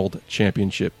World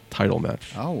Championship title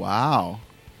match. Oh wow!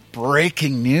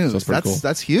 Breaking news. That's pretty cool.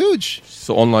 That's huge.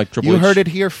 So unlike Triple You H heard it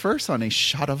here first on A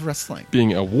Shot of Wrestling.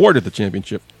 being awarded the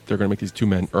championship, they're going to make these two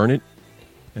men earn it,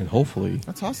 and hopefully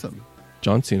That's awesome.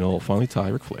 John Cena will finally tie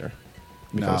Ric Flair,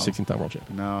 become No. a 16-time world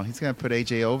champion. No, he's gonna put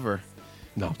AJ over.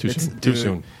 No, too It's- soon. Too dude,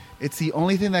 soon. It's the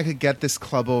only thing that could get this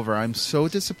club over. I'm so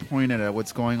disappointed at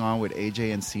what's going on with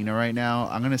AJ and Cena right now.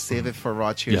 I'm gonna save it for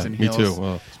Raw Cheers Yeah, and me Heels.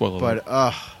 too. Spoiler alert.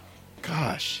 But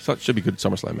gosh. So it should be a good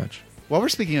SummerSlam match. Well, we're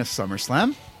speaking of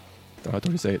SummerSlam. I told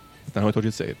you to say it. Not how I told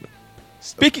you to say it.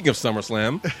 Speaking of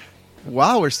SummerSlam,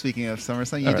 While we're speaking of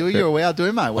SummerSlam, you All right, do it fair. your way, I'll do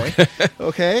it my way.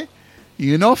 Okay?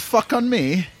 You know, fuck on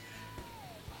me.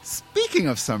 Speaking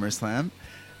of SummerSlam,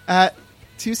 at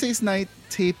Tuesday's night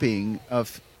taping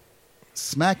of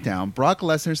SmackDown, Brock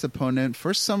Lesnar's opponent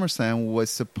for SummerSlam was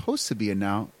supposed to be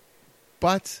announced,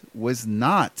 but was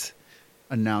not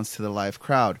announced to the live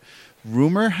crowd.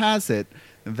 Rumor has it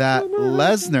that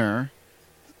Lesnar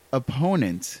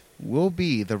opponent will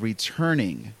be the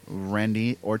returning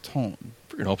Randy Orton.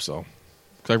 freaking hope so.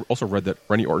 Because I also read that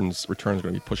Randy Orton's return is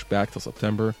going to be pushed back till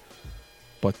September.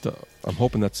 But I'm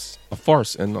hoping that's a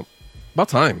farce. And about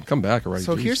time. Come back already.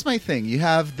 So Jeez. here's my thing. You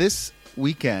have this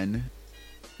weekend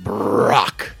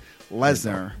Brock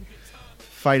Lesnar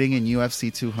fighting in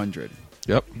UFC 200.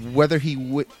 Yep. Whether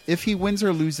if he wins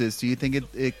or loses, do you think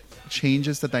it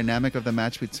changes the dynamic of the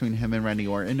match between him and Randy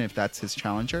Orton if that's his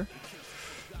challenger?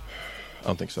 I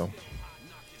don't think so.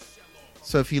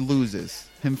 So if he loses,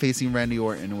 him facing Randy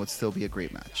Orton would still be a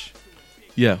great match.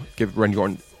 Yeah. Give Randy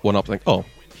Orton one up. Like, oh,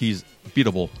 he's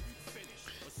beatable.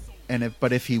 And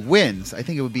if he wins, I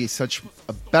think it would be such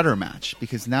a better match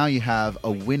because now you have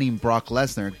a winning Brock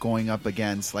Lesnar going up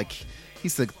against, like,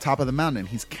 he's the top of the mountain.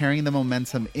 He's carrying the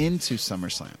momentum into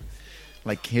SummerSlam.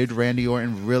 Like, could Randy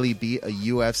Orton really be a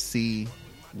UFC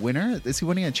winner? Is he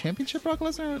winning a championship, Brock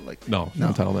Lesnar? Like, No.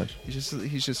 No title match.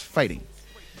 He's just fighting.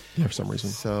 Yeah, for some reason.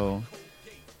 So,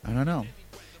 I don't know.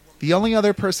 The only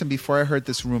other person before I heard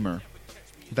this rumor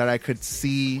that I could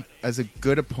see as a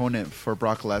good opponent for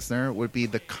Brock Lesnar would be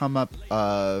the come up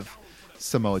of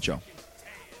Samoa Joe.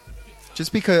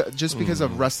 Just because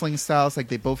of wrestling styles, like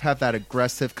they both have that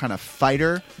aggressive kind of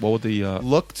fighter What would the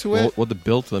look to it. What would the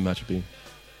build to the match be?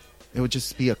 It would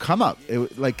just be a come up.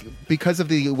 Like because of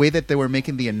the way that they were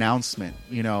making the announcement,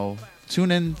 you know,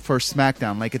 tune in for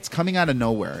SmackDown. Like it's coming out of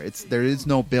nowhere. There is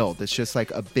no build. It's just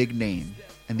like a big name.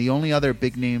 And the only other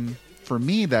big name for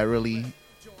me that really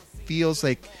feels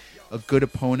like a good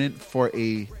opponent for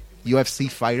a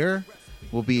UFC fighter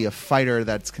will be a fighter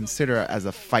that's considered as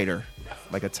a fighter,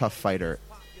 like a tough fighter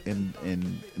in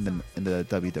the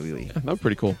WWE. Yeah, that would be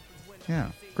pretty cool.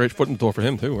 Yeah. Great foot in the door for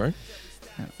him too, right?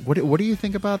 What do you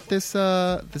think about this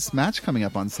this match coming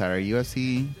up on Saturday,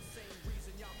 UFC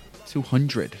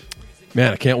 200?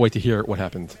 Man, I can't wait to hear what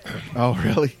happened. Oh,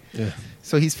 really? Yeah.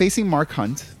 So he's facing Mark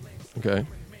Hunt. Okay.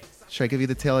 Should I give you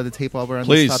the tail of the tape while we're on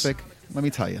Please. this topic? Let me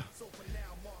tell you.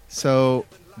 So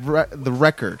the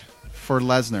record for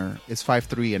Lesnar is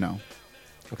 5-3-0.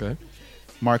 Okay.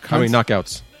 Mark How Hunt. many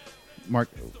knockouts?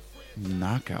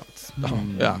 Knockouts? Oh,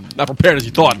 yeah. Not prepared as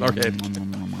you thought. Okay.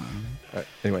 All right.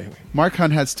 Anyway. Mark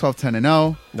Hunt has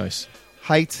 12-10-0. Nice.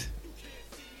 Height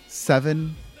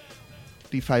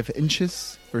 75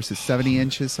 inches versus 70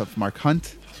 inches of Mark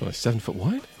Hunt. So like 7 foot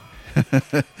wide?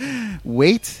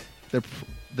 Weight, they're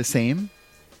the same.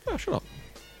 Oh, shut up.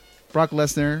 Brock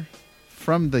Lesnar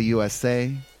from the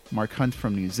USA. Mark Hunt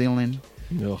from New Zealand.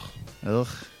 Ugh. Ugh.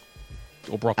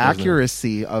 Oh, Brock Lesnar.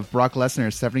 Accuracy of Brock Lesnar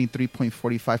is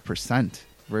 73.45%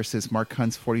 versus Mark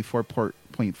Hunt's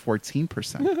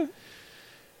 44.14%.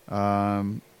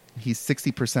 He's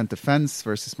 60% defense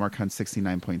versus Mark Hunt's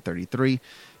 69.33%.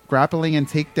 Grappling and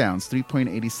takedowns,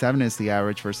 3.87 is the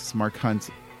average versus Mark Hunt's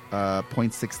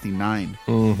 0.69.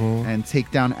 And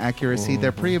takedown accuracy,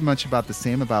 they're pretty much about the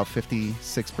same, about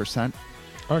 56%.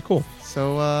 All right, cool.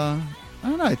 So, I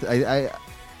don't know. I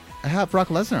have Brock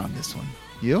Lesnar on this one.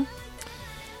 You?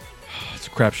 It's a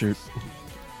crapshoot.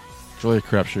 It's really a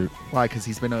crapshoot. Why? Because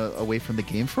he's been away from the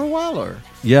game for a while, or?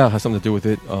 Yeah, it has something to do with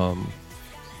it. I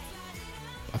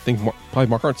think probably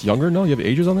Mark Hunt's younger. No, you have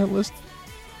ages on that list.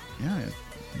 Yeah.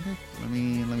 Let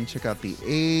me check out the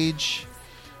age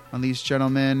on these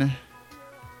gentlemen.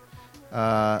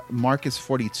 Mark is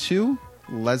 42.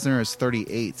 Lesnar is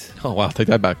 38. Oh wow, take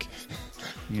that back.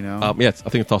 You know. Yeah, I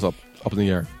think it's toss up in the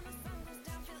air.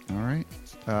 All right.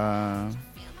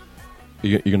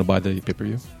 You gonna buy the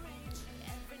pay-per-view?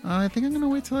 I think I'm gonna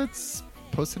wait till it's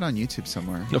posted on YouTube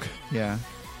somewhere. Okay. Yeah.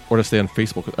 Or to stay on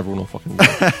Facebook because everyone will fucking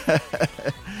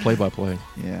play by play.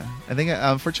 Yeah. I think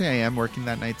unfortunately I am working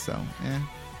that night, so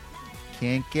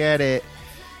can't get it.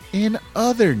 In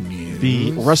other news,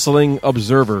 The Wrestling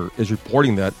Observer is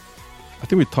reporting that, I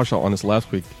think we touched on this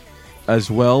last week, as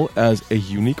well as a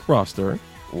unique roster,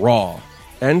 Raw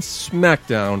and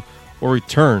SmackDown will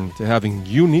return to having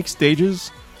unique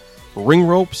stages, ring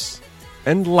ropes,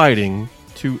 and lighting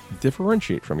to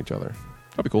differentiate from each other.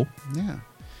 That'd be cool. Yeah.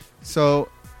 So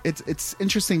it's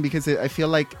interesting because I feel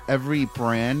like every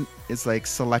brand is like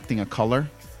selecting a color.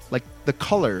 Like the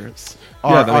colors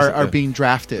are being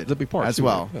drafted That's a big part, as too,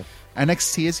 well. yeah.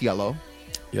 NXT is yellow.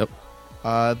 Yep.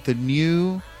 The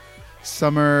new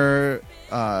Summer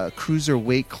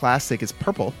Cruiserweight Classic is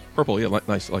purple. Purple, yeah,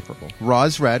 nice. I like purple. Raw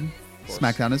is red. course.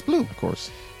 SmackDown is blue. Of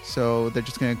course. So they're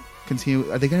just going to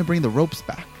continue. Are they going to bring the ropes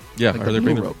back? Yeah, Like or the they're blue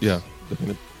bringing ropes? they're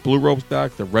bringing the blue ropes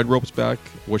back, the red ropes back,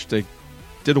 which they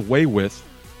did away with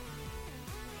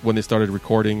when they started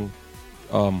recording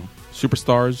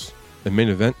Superstars and Main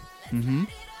Event. Mm-hmm.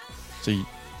 So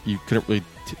you couldn't really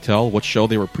tell what show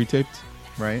they were pre-taped.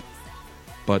 Right.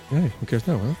 But hey, who cares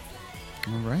now, huh?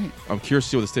 All right. I'm curious to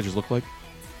see what the stages look like.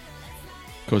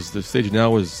 Because the stage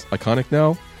now is iconic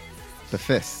now. The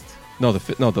fist. No,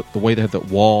 the way they had the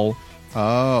wall.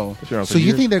 Oh. It's been around So for you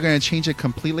years. think they're going to change it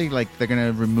completely? Like they're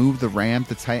going to remove the ramp,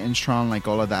 the Titantron, like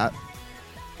all of that?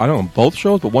 I don't know, both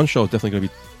shows, but one show is definitely going to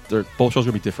be... Both shows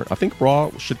are going to be different. I think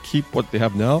Raw should keep what they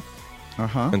have now.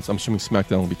 Uh-huh. And I'm assuming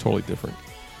SmackDown will be totally different.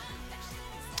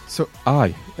 So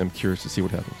I am curious to see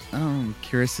what happens. I'm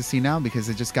curious to see now because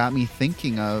it just got me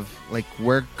thinking of like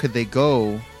where could they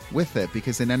go with it?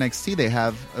 Because in NXT they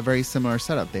have a very similar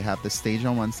setup. They have the stage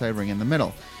on one side, ring in the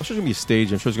middle. I'm sure there's going to be a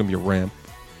stage. I'm sure there's going to be a ramp.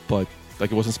 But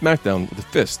like it was in SmackDown with the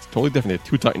fist. Totally different. They had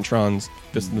two Titantrons,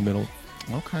 fist in the middle.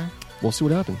 Okay. We'll see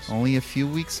what happens. Only a few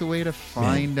weeks away to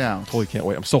find out. Totally can't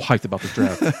wait. I'm so hyped about this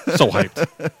draft. So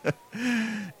hyped.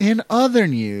 In other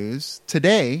news,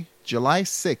 today, July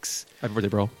 6th, Happy birthday,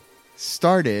 bro.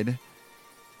 started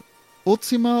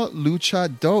Ultima Lucha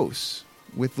 2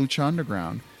 with Lucha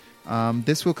Underground.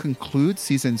 This will conclude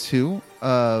season 2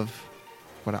 of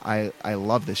what I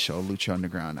love this show, Lucha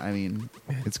Underground. I mean,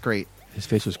 it's great. His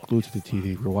face was glued to the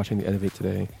TV. We were watching the end of it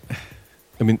today.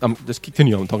 I mean, just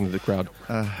continue on talking to the crowd.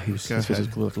 His face was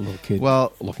glued like a little kid.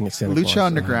 Well, looking at Santa Lucha Claus.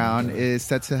 Underground is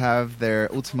set to have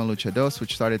their Ultima Lucha 2,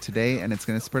 which started today, and it's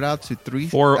going to spread out to 3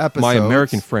 For episodes. my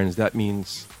American friends, that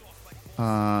means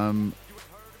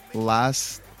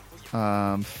Last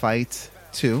Fight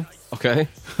 2. okay.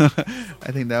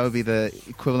 I think that would be the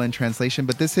equivalent translation.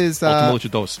 But this is Ultima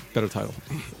Lucha 2, better title.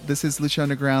 this is Lucha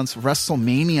Underground's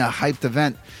WrestleMania hyped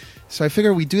event. So I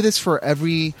figure we do this for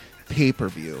every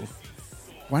pay-per-view.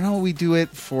 Why don't we do it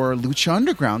for Lucha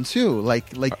Underground too?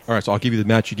 Like All right, so I'll give you the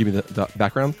match. You give me the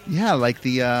background. yeah, like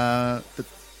the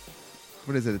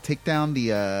what is it? The takedown,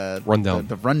 the Rundown.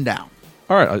 the rundown.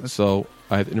 All right, so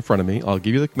I have it in front of me. I'll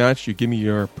give you the match. You give me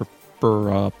your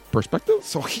perspective.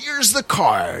 So here's the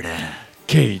card.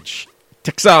 Cage,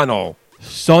 Texano,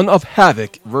 Son of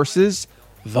Havoc versus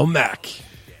The Mac.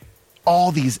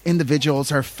 All these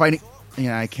individuals are fighting.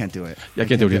 Yeah, I can't do it. Yeah, I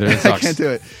can't do it either. It I sucks. can't do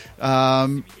it.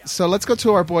 So let's go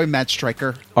to our boy Matt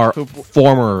Striker. Our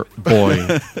former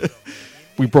boy.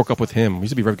 We broke up with him. We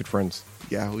used to be very good friends.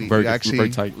 Yeah, we Very- actually very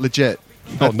tight. legit.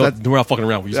 No, we're not fucking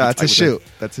around. We used to Yeah, be that's a tight with him. shoot.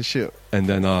 That's a shoot. And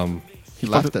then He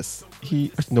left us.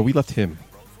 We left him.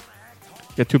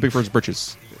 He got too big for his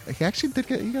britches. He actually did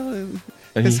get.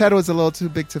 And His head was a little too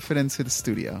big to fit into the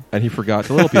studio. And he forgot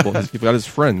the little people. He forgot his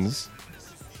friends.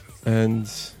 And,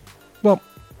 well,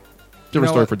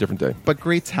 different story for a different day. But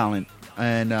great talent.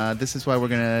 And this is why we're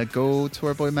going to go to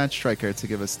our boy Matt Stryker to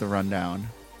give us the rundown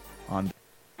on.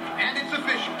 And it's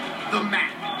official. The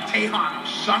Matt, Tejano,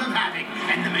 Son of Havoc,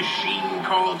 and the machine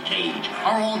called Cage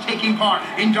are all taking part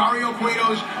in Dario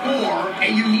Cueto's or a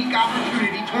unique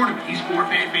opportunity tournament. These four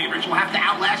fan favorites will have to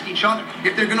outlast each other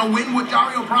if they're going to win what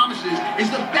Dario promises is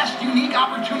the best unique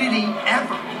opportunity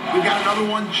ever. We've got another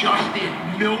one just in.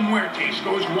 Mil Muertes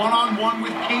goes one-on-one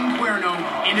with King Cuerno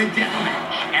in a death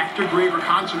match after graver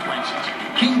consequences.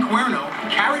 King Cuerno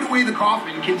carried away the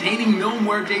coffin containing Mil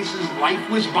Muertes'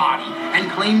 lifeless body and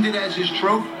claimed it as his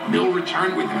trophy. Mil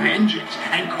returned with vengeance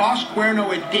and cost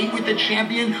Cuerno a date with the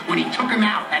champion when he took him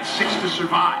out at 6 to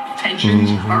survive. Tensions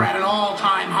are at an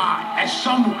all-time high as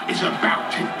someone is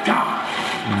about to die.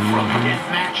 From death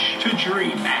match to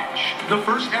dream match, the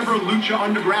first ever Lucha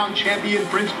Underground champion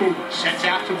Prince Puma sets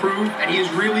out to prove that he is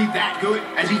really that good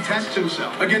as he tests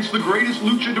himself against the greatest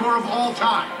luchador of all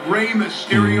time, Rey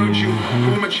Mysterio Jr.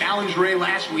 Puma challenged Rey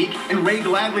last week, and Rey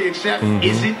gladly accepted.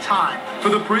 Is it time for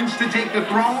the Prince to take the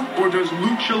throne, or does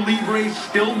Lucha Libre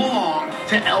still belong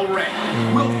to El Rey?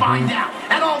 We'll find out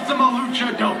at Ultima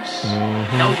Lucha Dos.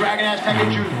 El Dragon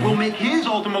Azteca Jr. will make his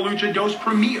Ultima Lucha Dos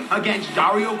premiere against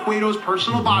Dario Cueto's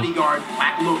personal bodyguard,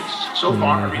 Black Lotus. So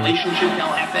far, her relationship with El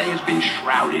Jefe has been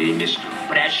shrouded in mystery.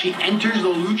 But as she enters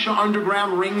the Lucha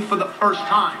Underground ring for the first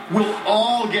time, we'll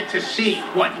all get to see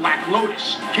what Black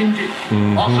Lotus can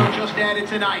do. Also just added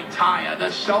tonight, Taya,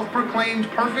 the self-proclaimed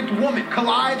perfect woman,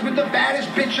 collides with the baddest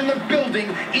bitch in the building,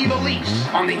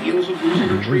 Ivelisse. On the heels of losing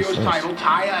her trio's title,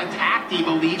 Taya attacked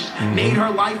Ivelisse, made her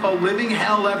life a living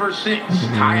hell ever since.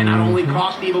 Taya not only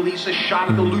cost Ivelisse a shot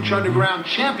at the Lucha Underground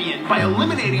champion by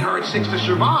eliminating her at 6 to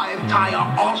survive,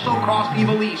 Taya also cost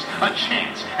Ivelisse a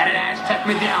chance at an Aztec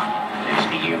medallion. And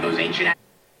speaking of those ancient...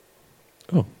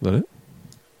 Oh, is that it?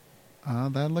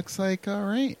 That looks like all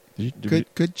right.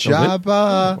 Good job,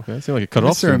 okay. It seemed like it cut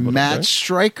off. Mr. Matt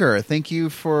Stryker. Thank you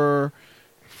for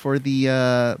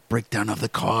the breakdown of the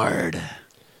card.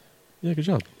 Yeah, good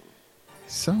job.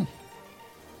 So,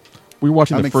 we were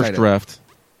watching I'm the first excited. draft,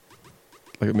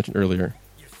 like I mentioned earlier,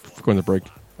 before going to break.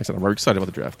 I said I'm very excited about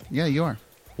the draft. Yeah, you are.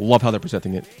 Love how they're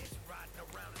presenting it.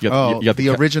 You got the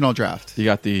original draft. You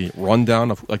got the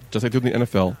rundown of just like they do in the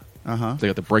NFL. They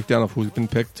got the breakdown of who's been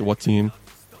picked to what team.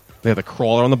 They have the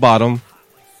crawler on the bottom.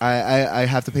 I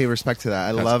have to pay respect to that.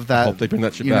 I love that. I hope they bring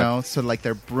that shit you back. know, so like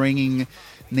they're bringing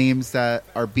names that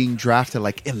are being drafted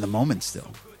like in the moment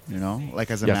still. You know, like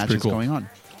as a Yeah, it's match pretty is cool. going on.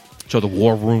 Show the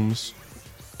war rooms.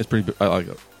 It's pretty. I like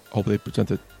it. Hope they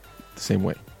present it the same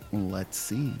way. Let's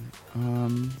see.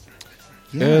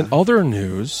 Yeah. And other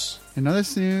news. In other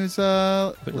news,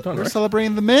 we're done, we're right?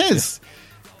 celebrating The Miz.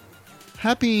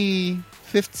 Happy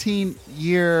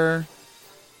 15-year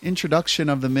introduction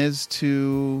of The Miz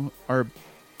to our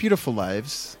beautiful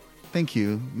lives. Thank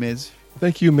you, Miz.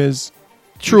 Thank you, Miz.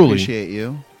 We Truly, appreciate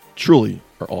you. truly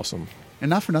are awesome. And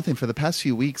not for nothing, for the past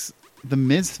few weeks, The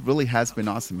Miz really has been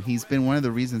awesome. He's been one of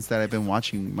the reasons that I've been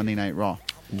watching Monday Night Raw.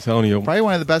 I'm telling you. Probably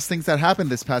one of the best things that happened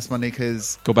this past Monday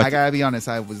because Go back I gotta be honest,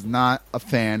 I was not a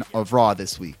fan of Raw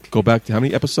this week Go back to how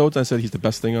many episodes I said he's the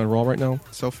best thing on Raw right now?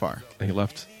 so far. And he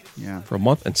left Yeah. for a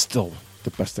month and still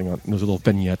the best thing on those little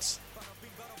vignettes.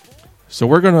 So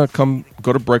we're going to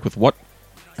go to break with what?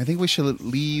 I think we should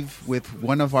leave with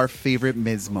one of our favorite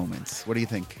Miz moments. What do you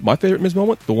think? My favorite Miz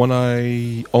moment? The one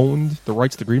I owned the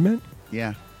rights to Green Man?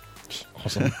 Yeah.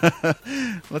 Awesome.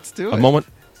 Let's do it. A moment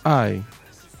I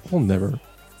will never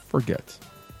forget.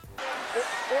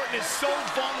 Orton is so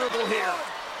vulnerable here.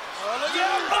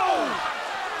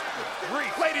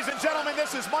 Ladies and gentlemen,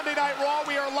 this is Monday Night Raw.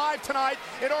 We are live tonight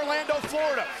in Orlando,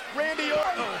 Florida. Randy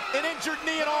Orton, an injured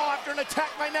knee and all after an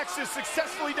attack by Nexus,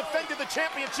 successfully defended the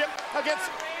championship against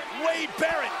Wade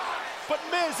Barrett. But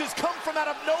Miz has come from out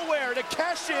of nowhere to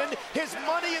cash in his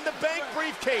Money in the Bank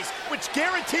briefcase, which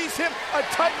guarantees him a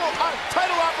title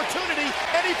opportunity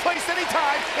any place,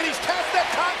 anytime, and he's cashed that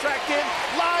contract in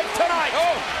live tonight.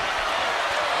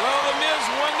 Well, The Miz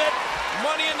won that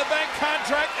Money in the Bank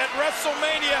contract at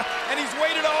WrestleMania, and he's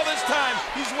waited all this time.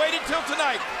 He's waited till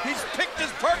tonight. He's picked his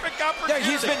perfect opportunity. Yeah,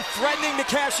 he's been threatening to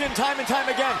cash in time and time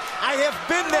again. I have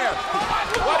been there.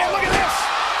 Look at this.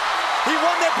 He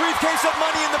won that briefcase of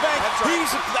Money in the Bank. That's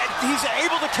right. He's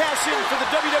able to cash in for the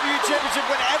WWE Championship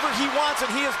whenever he wants,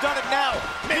 and he has done it now.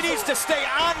 He needs to stay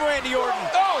on Randy Orton.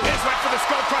 Miz went for the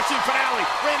skull-crushing finale.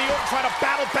 Randy Orton trying to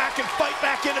battle back and fight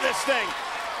back into this thing.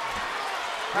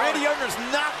 Randy Orton is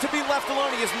not to be left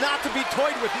alone. He is not to be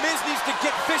toyed with. Miz needs to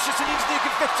get vicious, and he needs to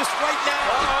get vicious right now.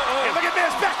 And look at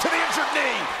Miz back to the injured knee.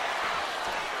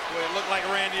 It looked like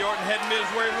Randy Orton had Miz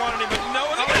where he wanted him, but no.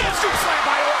 Look at this slam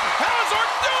by Orton. How is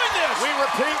Orton doing this? We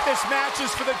repeat, this match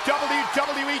is for the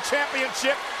WWE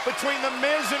Championship between The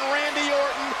Miz and Randy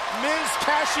Orton. Miz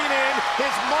cashing in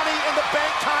his Money in the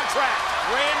Bank contract.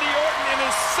 Randy Orton in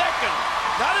his second,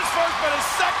 not his first, but his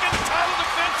second title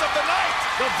defense of the night.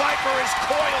 The Viper is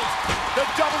coiled. The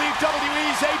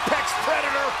WWE's Apex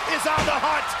Predator is on the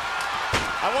hunt.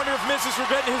 I wonder if Miz is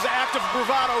regretting his act of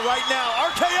bravado right now.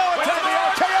 RKO attempt. The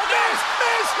RKO. Miz!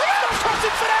 No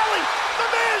touching finale. The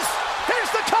Miz.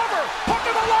 Here's the cover. Hook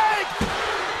to the leg.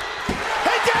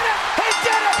 He did it.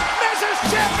 Miz is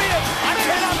champion. I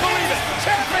cannot believe it.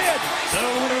 Champion. The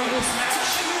winner of this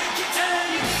match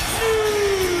and new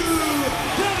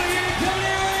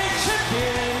WWE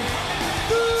Champion,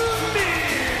 The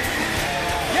Miz.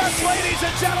 Yes, ladies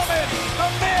and gentlemen, The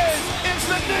Miz is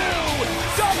the new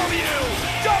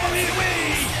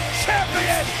WWE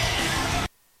Champion.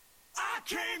 I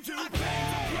came to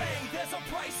play, there's a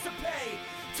price to pay.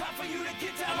 Time for you to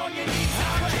get down on your knees.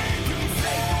 I came to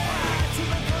say goodbye to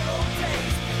the good old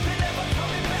days. They're never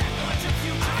coming back, not your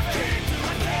future. I came to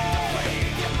play,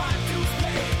 get my dues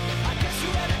paid. I guess you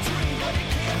had a dream, but it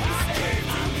can't be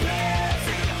saved. I came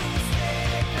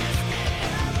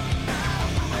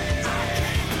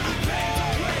to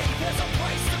play, there's a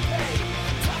price to pay.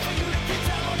 Time for you to get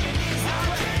down on your knees. I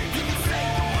came to say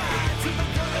goodbye to the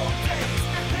good old days.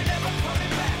 They're never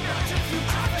coming back, not your future.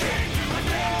 I came to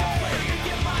play,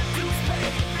 get my dues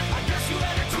paid. I guess you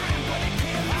had a dream, but it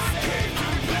can't be saved. I came to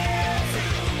play.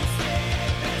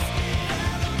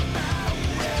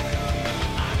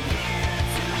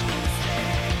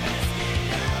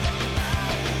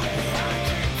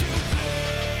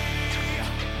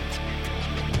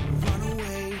 Run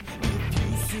away if you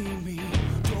see me.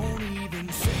 Don't even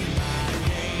say my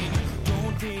name.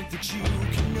 Don't think that you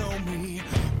can know me.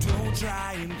 Don't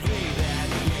try and play that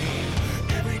game.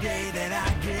 Every day that I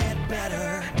get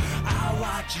better, I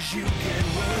watch as you get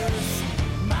worse.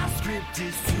 My script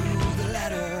is to the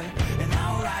letter, and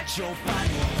I'll write your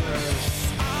final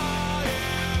verse. I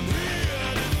am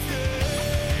here to stay,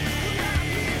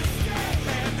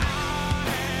 and I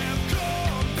have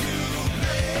come to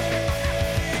play.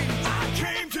 I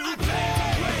came to play.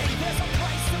 There's a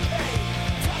price to pay.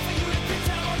 Time for you to get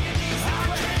down on your knees. I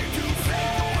came to say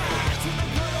goodbye to the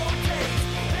good old days.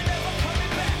 They're never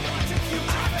coming back, not your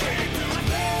future. I came to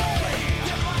play,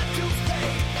 get my dues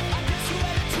paid. I guess you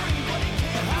had a dream, but it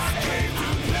can't be saved. I came to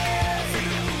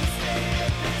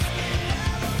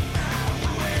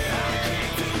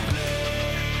play.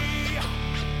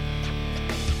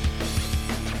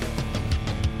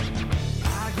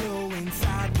 I go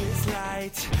inside this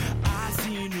light. I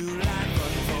see new life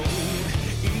unfold.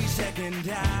 Each second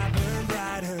I burn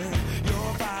brighter. Your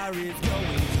fire is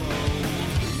going cold.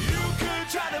 You could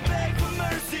try to beg for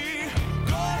mercy.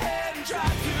 Go ahead and try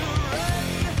to run.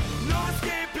 No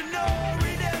escaping, no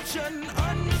redemption.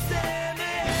 Understand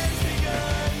it has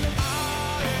begun. I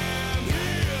am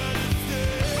here to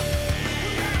stay,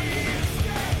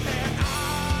 and I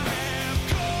have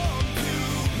come to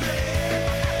play.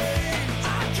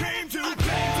 I came to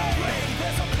play.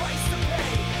 There's a price to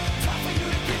pay. Time for you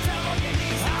to get down on your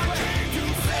knees. I came to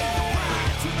say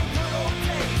goodbye to the good old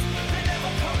days. They're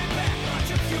never coming back, not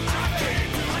your future. I came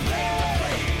to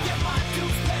play, get my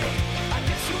dues paid. I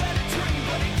guess you had a dream,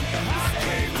 but it can't be saved. I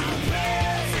came to play.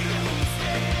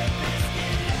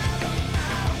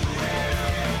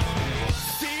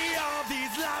 See all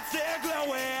these lights, they're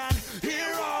glowing.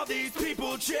 Hear all these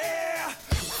people cheer.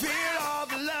 Feel all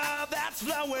the love that's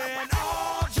flowing.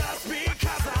 All just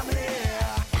because I'm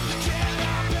here. Get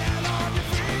up and on your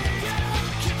feet.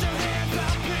 Get your hands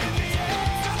up in the air.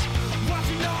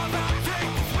 Watching all our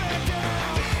take the spread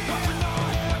down. Watching all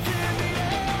hands in the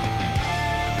air.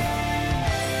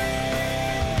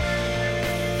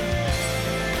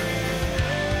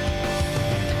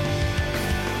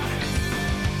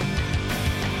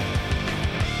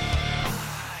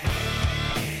 I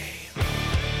came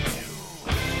to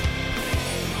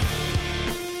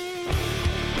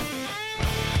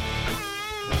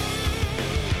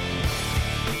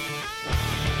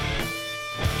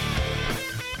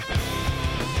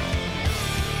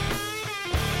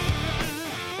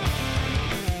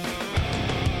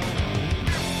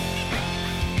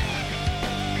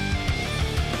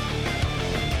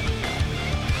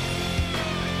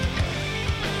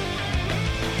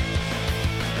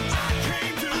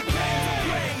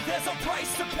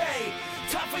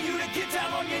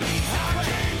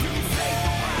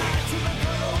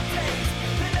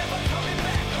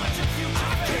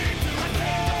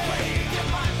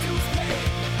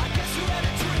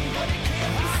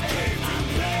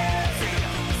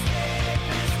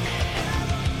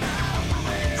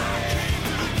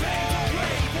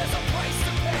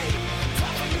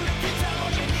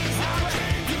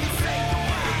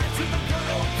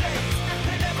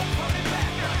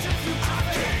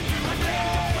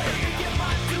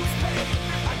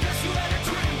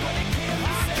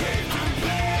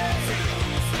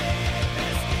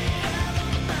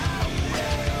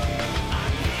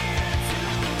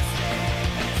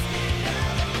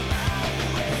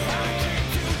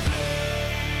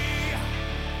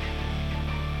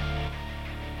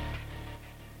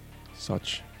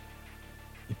such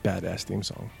a badass theme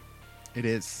song. It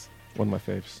is. One of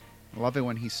my faves. I love it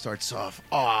when he starts off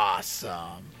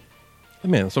awesome.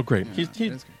 Man, it's so great. Yeah, it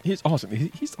is great. He's awesome.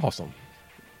 He's awesome.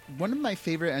 One of my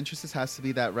favorite entrances has to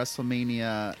be that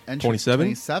WrestleMania entrance. 27?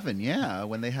 27, yeah.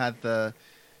 When they had the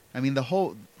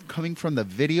whole, coming from the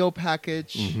video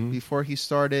package before he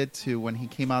started to when he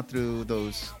came out through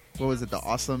those, what was it, the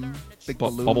awesome big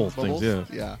balloon bubbles bubbles? things,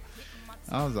 yeah. Yeah.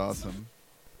 That was awesome.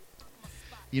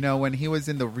 You know, when he was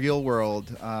in the real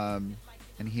world, and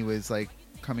he was like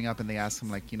coming up and they asked him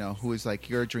like, you know, who is like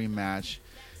your dream match?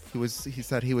 He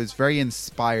said he was very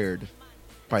inspired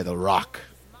by The Rock.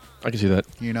 I can see that.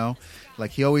 You know,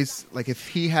 like he always, like if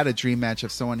he had a dream match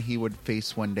of someone he would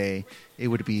face one day, it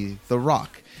would be The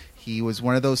Rock. He was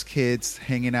one of those kids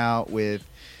hanging out with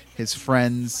his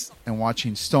friends and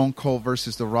watching Stone Cold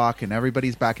versus The Rock, and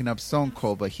everybody's backing up Stone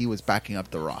Cold, but he was backing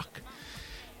up The Rock.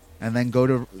 And then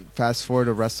fast forward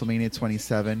to WrestleMania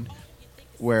 27,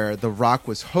 where The Rock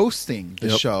was hosting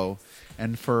the show,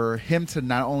 and for him to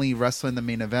not only wrestle in the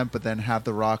main event, but then have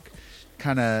The Rock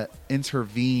kind of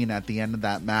intervene at the end of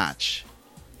that match.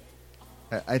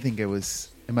 I think it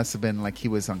must have been like he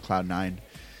was on cloud nine.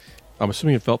 I'm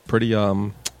assuming it felt pretty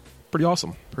awesome.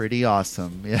 Pretty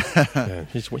awesome, yeah. Yeah,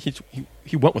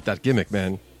 he went with that gimmick,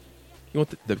 man. He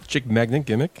went the chick magnet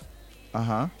gimmick.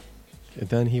 Uh-huh. And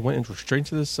then he went straight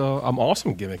into this I'm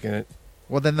awesome gimmick in it.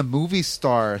 Well, then the movie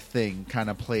star thing kind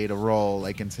of played a role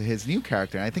like into his new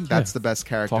character. And I think that's the best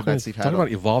character that they've had. Talking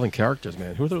about evolving characters,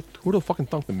 man. Who the fucking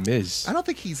thunk the Miz? I don't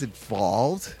think he's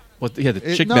evolved. Well, yeah,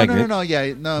 the chick no, magnet. No,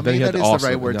 yeah. No, Then maybe that is awesome, the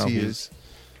right word and to now use.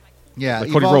 Yeah,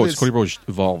 like Cody evolve Rhodes. is- Cody Rhodes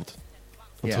evolved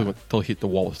until Yeah. he hit the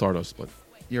wall with Stardust. But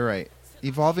You're right.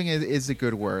 Evolving is a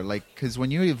good word. Like, because when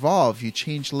you evolve, you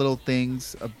change little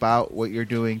things about what you're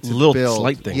doing to little build.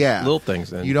 slight things, Yeah. little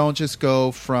things. And, You don't just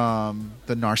go from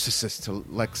the narcissist to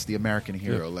the American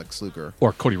hero, Lex Luger.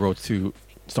 or Cody Rhodes to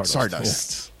Stardust.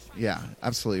 Stardust. Yeah,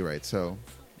 absolutely right. So,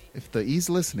 if the E's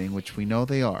listening, which we know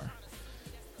they are,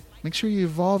 make sure you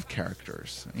evolve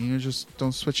characters and you just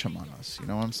don't switch them on us. You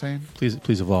know what I'm saying? Yeah.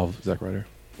 Please evolve, Zack Ryder.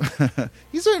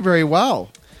 He's doing very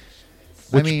well.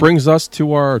 Which brings us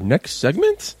to our next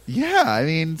segment Yeah, I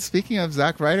mean, speaking of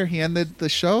Zack Ryder, he ended the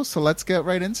show, so let's get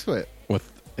right into it. with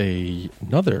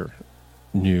another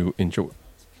new intro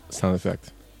sound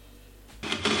effect.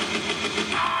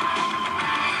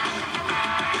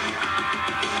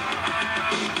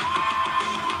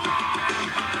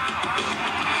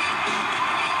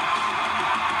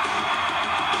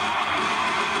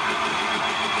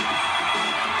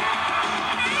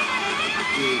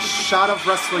 The Shot of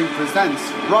Wrestling presents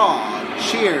Raw,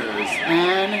 Cheers,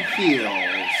 and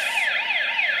Heels.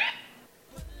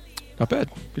 Not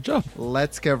bad. Good job.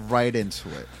 Let's get right into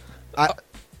it.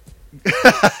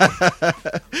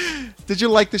 Did you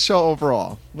like the show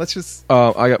overall? Let's just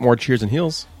I got more cheers and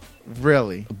heels,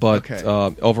 really. but Okay.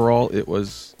 overall, it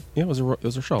was a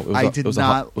show. It was I a, did it was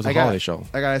not. It was a holiday show.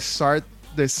 I gotta start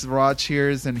this Raw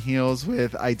Cheers and Heels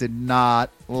with I did not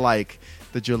like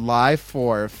the July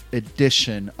 4th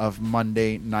edition of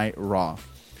Monday Night Raw.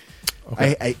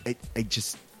 Okay. I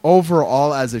just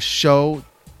overall as a show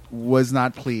was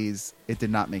not pleased. It did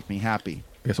not make me happy.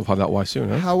 I guess we'll find out why soon.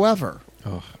 Huh? However,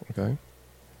 Oh, okay.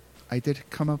 I did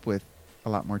come up with a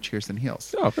lot more cheers than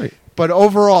heels. Oh, great. But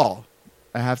overall,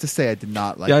 I have to say I did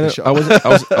not like Yeah, the show.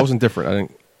 I was indifferent. I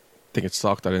didn't think it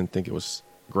sucked. I didn't think it was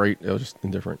great. It was just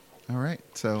indifferent. All right,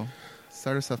 so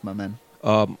start us off, my man.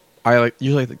 I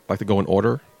usually like to go in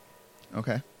order.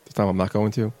 Okay. This time I'm not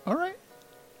going to. All right.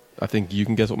 I think you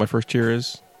can guess what my first cheer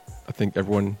is. I think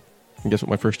everyone can guess what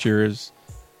my first cheer is.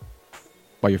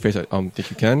 By your face, I think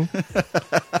you can.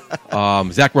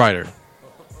 Zack Ryder.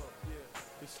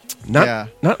 Not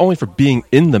only for being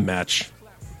in the match,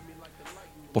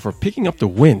 but for picking up the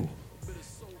win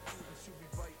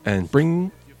and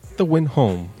bringing the win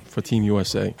home for Team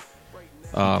USA.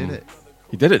 Did it.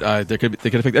 He did it. They could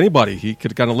have picked anybody. He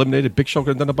could have gotten eliminated. Big Show could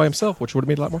have done it by himself, which would have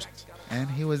made a lot more sense. And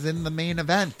he was in the main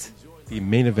event. The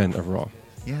main event of Raw.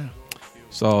 Yeah.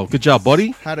 So good job,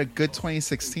 buddy. Had a good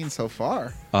 2016 so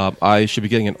far. I should be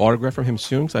getting an autograph from him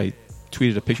soon. So I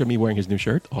tweeted a picture of me wearing his new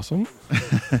shirt. Awesome.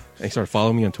 And he started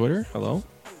following me on Twitter. Hello.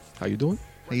 How you doing?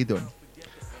 How you doing?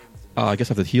 I guess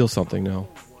I have to heal something now.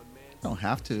 Don't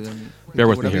have to. I mean, Bear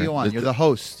with me whatever here. you want. You're the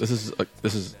host. This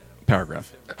is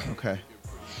paragraph. Okay.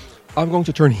 I'm going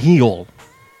to turn heel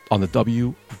on the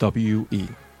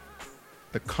WWE.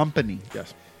 The company.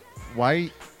 Yes.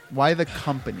 Why the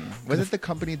company? What did the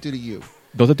company do to you?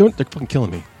 Those are doing. They're fucking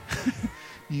killing me.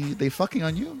 They fucking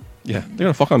on you? Yeah, they're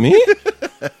gonna fuck on me.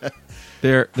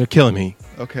 They're killing me.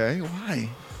 Okay. Why?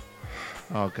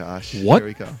 Oh gosh. What? Here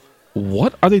we go.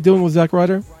 what are they doing with Zack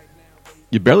Ryder?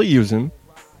 You barely use him.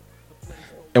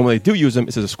 And when they do use him,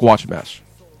 it's as a squash match.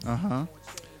 Uh-huh.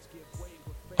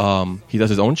 He does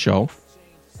his own show.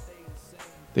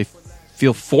 They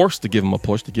feel forced to give him a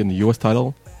push to give him the U.S.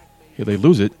 title. Here they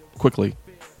lose it quickly.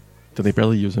 Then they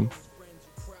barely use him.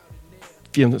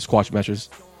 Feed him the squash matches.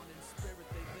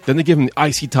 Then they give him the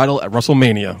IC title at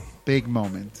WrestleMania. Big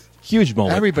moment. Huge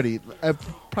moment. Everybody,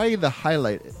 probably the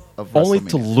highlight of Only WrestleMania.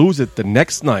 to lose it the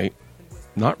next night.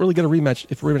 Not really get a rematch.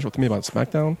 If a rematch with me on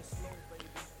SmackDown.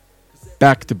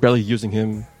 Back to barely using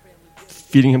him.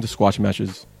 Feeding him to squash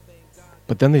matches.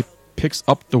 But then they picks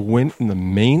up the win in the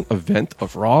main event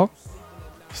of Raw.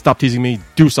 Stop teasing me.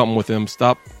 Do something with him.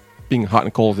 Stop being hot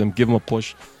and cold with him. Give him a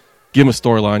push. Give him a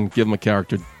storyline. Give him a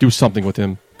character. Do something with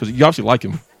him. Because you obviously like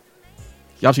him.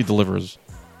 He obviously delivers.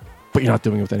 But you're not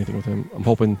doing anything with him. I'm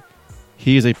hoping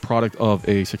he is a product of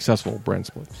a successful brand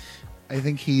split. I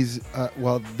think he's,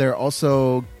 they're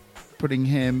also putting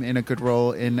him in a good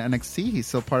role in NXT. He's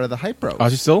still part of the Hype Bros. Oh,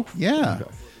 is he still? Yeah.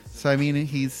 Okay. So, I mean,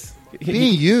 he's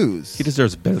being used. He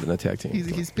deserves better than a tag team.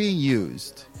 He's being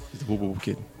used. He's a woo-woo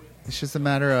kid. It's just a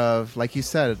matter of, like you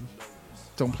said,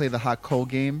 don't play the hot cold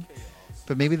game.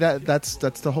 But maybe that's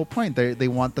the whole point. They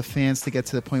want the fans to get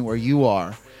to the point where you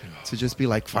are, to just be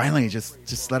like, finally,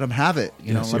 just let them have it.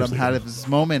 Let them have this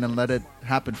moment and let it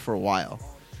happen for a while.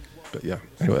 But yeah,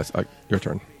 anyway, that's your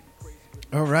turn.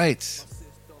 All right.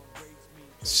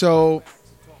 So,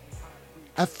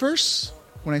 at first,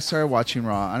 when I started watching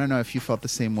Raw, I don't know if you felt the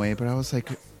same way, but I was like,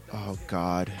 oh,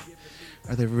 God.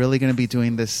 Are they really going to be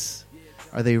doing this?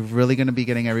 Are they really going to be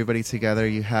getting everybody together?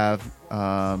 You have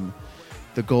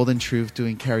the Golden Truth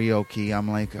doing karaoke.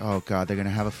 I'm like, oh, God, they're going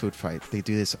to have a food fight. They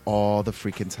do this all the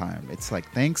freaking time. It's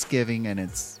like Thanksgiving and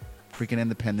it's freaking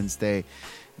Independence Day.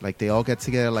 Like, they all get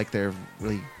together like they're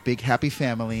really big, happy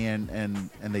family, and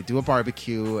they do a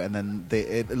barbecue, and then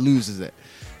it loses it.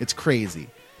 It's crazy.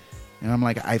 And I'm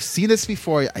like, I've seen this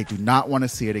before. I do not want to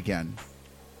see it again.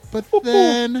 But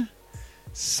then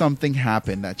something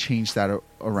happened that changed that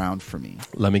around for me.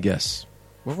 Let me guess.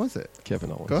 What was it?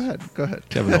 Kevin Owens. Go ahead.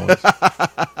 Kevin Owens.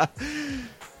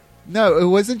 No, it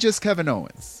wasn't just Kevin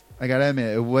Owens. I got to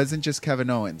admit, it wasn't just Kevin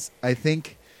Owens. I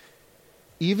think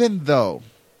even though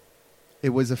it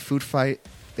was a food fight,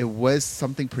 it was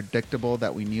something predictable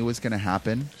that we knew was going to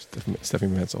happen.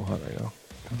 Stephanie McMahon's so hot right now.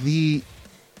 The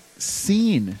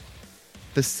scene,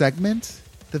 the segment,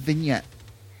 the vignette,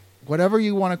 whatever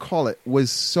you want to call it,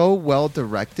 was so well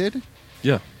directed.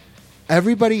 Yeah.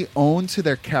 Everybody owned to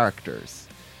their characters.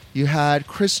 You had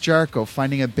Chris Jericho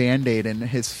finding a Band-Aid in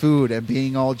his food and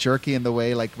being all jerky in the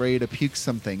way, like ready to puke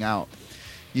something out.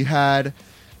 You had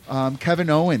Kevin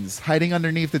Owens hiding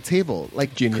underneath the table,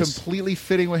 like Genius. completely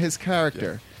fitting with his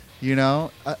character. Yeah.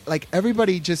 Like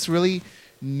everybody just really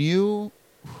knew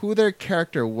who their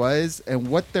character was and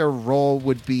what their role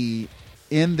would be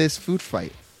in this food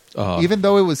fight. Even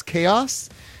though it was chaos,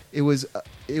 it was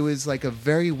like a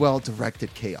very well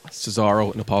directed chaos.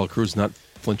 Cesaro and Apollo Crews not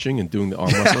flinching and doing the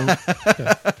arm wrestling.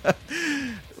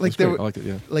 Like I liked it.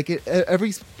 Yeah. Like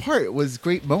every part was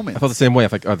great moments. I felt the same way. I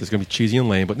thought, this is going to be cheesy and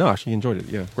lame, but no, I actually enjoyed it.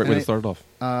 Yeah, great way to start it off.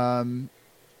 But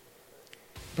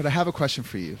I have a question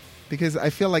for you, because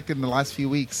I feel like in the last few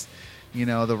weeks,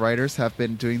 the writers have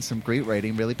been doing some great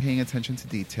writing, really paying attention to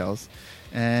details.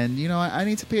 And, I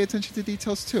need to pay attention to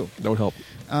details too. That would help.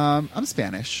 I'm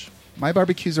Spanish. My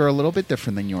barbecues are a little bit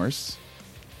different than yours.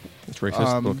 It's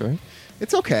racist. Okay.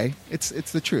 It's okay.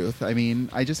 It's the truth. I mean,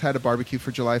 I just had a barbecue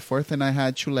for July 4th, and I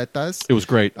had chuletas. It was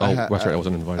great. That's right. I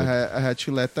wasn't invited. I had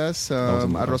chuletas,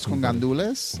 arroz con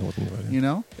gandules. I wasn't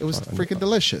invited. It was freaking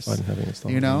delicious. I didn't have any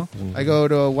stuff. I go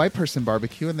to a white person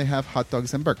barbecue, and they have hot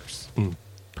dogs and burgers.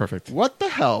 Perfect. What the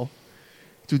hell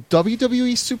do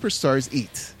WWE superstars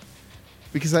eat?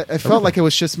 Because I felt like it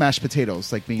was just mashed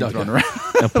potatoes, like being thrown around.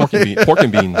 And pork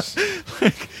and beans.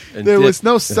 And there was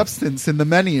no substance in the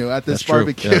menu at this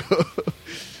barbecue. Yeah.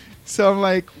 So I'm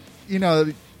like,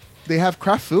 they have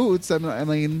craft foods. I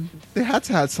mean, they had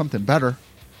to have something better.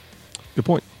 Good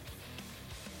point.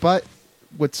 But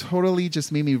what totally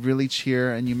just made me really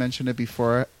cheer, and you mentioned it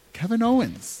before, Kevin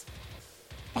Owens.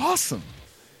 Awesome.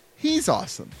 He's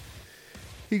awesome.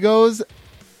 He goes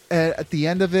at the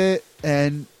end of it,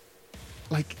 and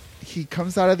like he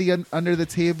comes out of under the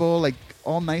table, like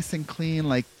all nice and clean,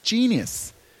 like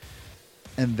genius.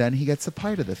 And then he gets a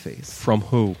pie to the face. From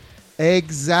who?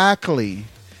 Exactly.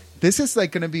 This is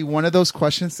like going to be one of those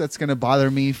questions that's going to bother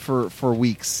me for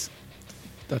weeks.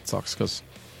 That sucks because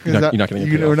you're not going to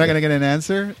get we're not going to get an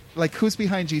answer. Like, who's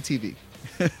behind GTV?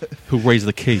 Who raised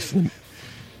the case?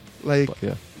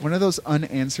 One of those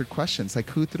unanswered questions. Like,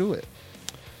 who threw it?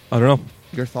 I don't know.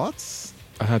 Your thoughts?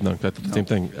 I had none. That's the No. same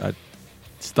thing. I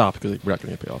stopped because we're not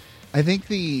going to get paid off. I think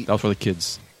the That was for the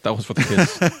kids. That was for the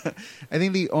kids. I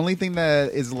think the only thing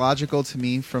that is logical to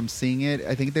me from seeing it,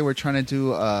 I think they were trying to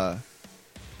do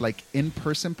like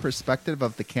in-person perspective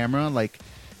of the camera. Like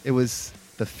it was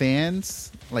the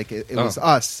fans, like it was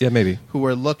us Yeah, maybe. who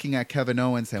were looking at Kevin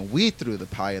Owens and we threw the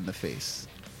pie in the face.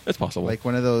 It's possible. Like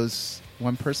one of those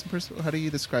one-person, how do you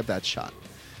describe that shot?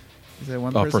 Is it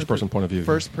one person? First-person point of view.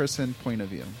 First-person point of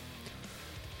view.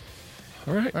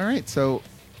 All right. All right, so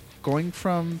going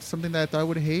from something that I thought I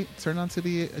would hate turned out to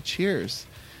be a cheers.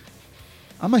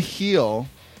 I'm a heel.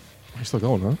 You're still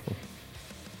going, huh?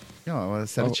 No, I want to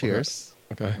set a okay. cheers.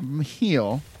 Okay. I'm a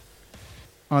heel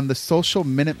on the Social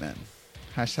Minutemen.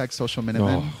 Hashtag Social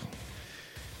Minutemen. Oh.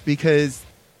 Because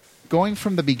going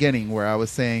from the beginning where I was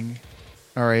saying,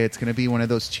 all right, it's going to be one of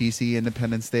those cheesy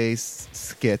Independence Day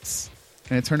skits.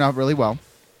 And it turned out really well.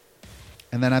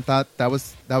 And then I thought that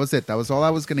was it. That was all I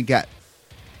was going to get.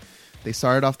 They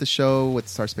started off the show with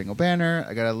Star Spangled Banner.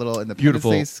 I got a little Independence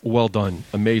Beautiful. Day. Well done.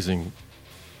 Amazing.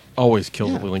 Always kills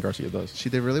Yeah. what Lilian Garcia does. She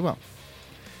did really well.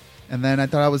 And then I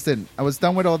thought I was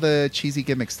done with all the cheesy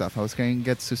gimmick stuff. I was going to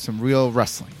get to some real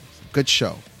wrestling. Good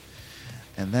show.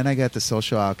 And then I got the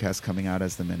Social Outcasts coming out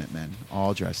as the Minutemen,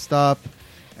 all dressed up.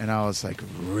 And I was like,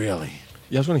 really?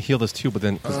 Yeah, I was going to heal this too, but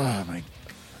then 'cause Oh, my.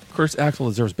 Curtis Axel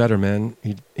deserves better, man.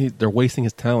 They're wasting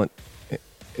his talent.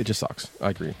 It just sucks.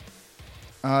 I agree.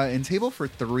 In Table for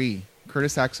 3,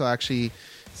 Curtis Axel actually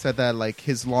said that like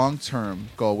his long-term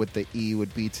goal with the E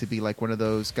would be to be like one of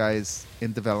those guys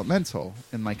in developmental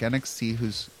in like NXT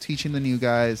who's teaching the new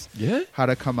guys Yeah? how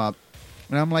to come up.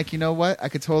 And I'm like, you know what? I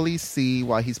could totally see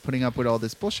why he's putting up with all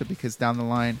this bullshit because down the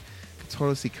line, I could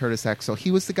totally see Curtis Axel.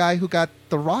 He was the guy who got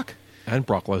The Rock And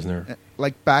Brock Lesnar.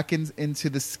 like back into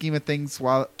the scheme of things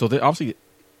while So they're obviously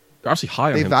high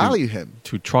on they him. value him.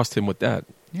 To trust him with that.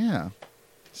 Yeah.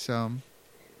 So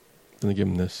Then they give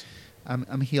him this.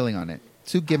 I'm healing on it.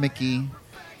 Too gimmicky.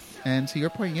 And to your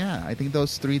point, yeah, I think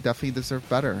those three definitely deserve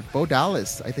better. Bo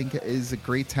Dallas, I think, is a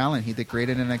great talent. He did great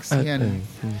in NXT, and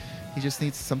he just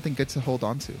needs something good to hold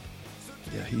on to.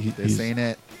 Yeah, This ain't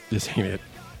it. This ain't it.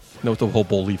 No, the whole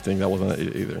Bull Leaf thing, that wasn't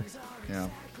it either. Yeah.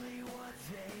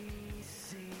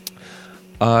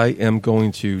 I am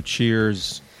going to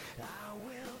cheers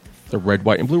the red,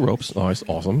 white, and blue ropes. Nice,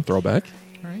 awesome, throwback.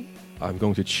 All right. I'm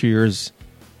going to cheers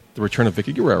the return of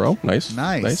Vicky Guerrero. Nice.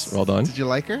 Nice. Well done. Did you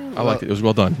like her? I liked it. It was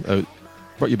well done.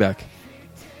 Brought you back.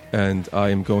 And I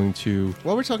am going to...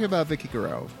 While we're talking about Vicky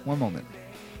Guerrero, one moment.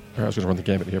 I was going to run the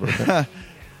gambit here, but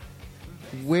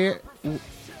okay.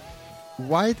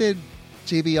 Why did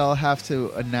JBL have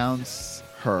to announce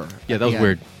her? Yeah, at that was the end?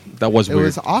 weird. That was It weird.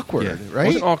 was awkward, Yeah. right? It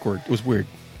wasn't awkward. It was weird.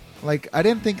 Like, I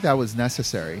didn't think that was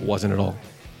necessary. It wasn't at all.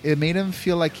 It made him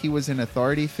feel like he was an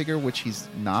authority figure, which he's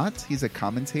not. He's a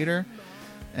commentator.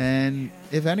 And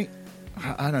if any...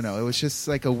 I don't know. It was just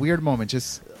like a weird moment.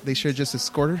 Just they should have just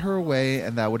escorted her away,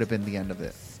 and that would have been the end of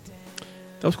it.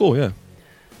 That was cool, yeah.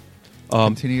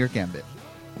 Continue your gambit.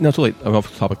 No, too late. I'm off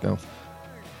the topic now.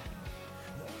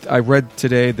 I read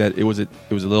today that it was a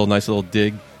little nice little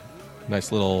dig,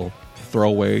 nice little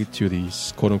throwaway to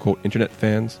these quote unquote internet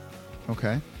fans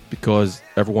Okay. because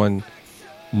everyone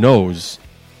knows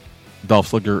Dolph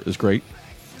Ziggler is great,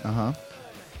 Uh-huh.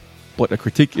 but a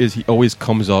critique is he always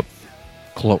comes up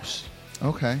close.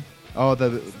 Okay. Oh,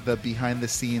 the behind the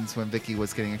scenes when Vicky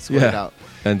was getting escorted Yeah. out.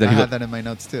 And then I he had go- that in my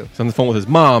notes too. He's on the phone with his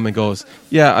mom and goes,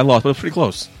 "Yeah, I lost, but it was pretty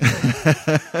close."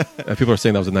 And people are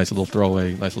saying that was a nice little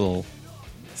throwaway, nice little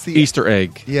See, Easter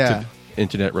egg Yeah. to the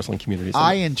internet wrestling community. So,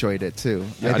 I enjoyed it too.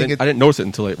 yeah, I think didn't notice it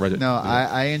until I read it. No, Yeah.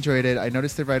 I enjoyed it. I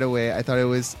noticed it right away. I thought it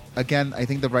was, again, I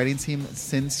think the writing team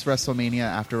since WrestleMania,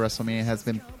 after WrestleMania, has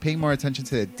been paying more attention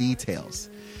to the details.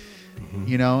 Mm-hmm.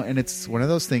 You know, and it's one of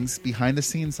those things behind the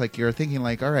scenes, like you're thinking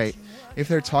like, all right, if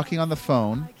they're talking on the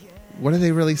phone, what are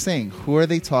they really saying? Who are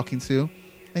they talking to?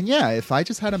 And yeah, if I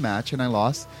just had a match and I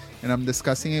lost and I'm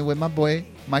discussing it with my boy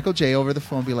Michael J over the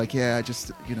phone, be like, yeah, I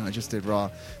just did Raw.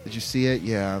 Did you see it?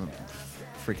 Yeah,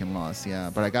 freaking lost. Yeah,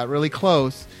 but I got really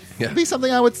close. Yeah. It'd be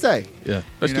something I would say. Yeah,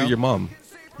 let's You know? do your mom.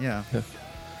 Yeah.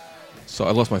 So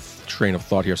I lost my train of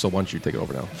thought here. So why don't you take it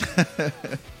over now?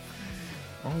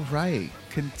 All right.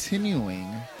 Continuing.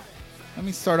 Let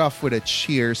me start off with a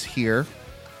cheers here.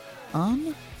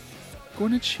 I'm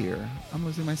going to cheer. I'm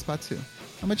losing my spot too.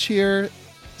 I'm going to cheer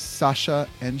Sasha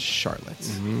and Charlotte.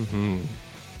 Mm-hmm.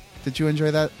 Did you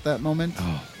enjoy that moment?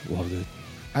 Oh, loved it.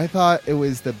 I thought it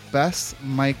was the best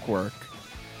mic work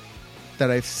that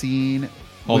I've seen.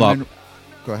 Hold up.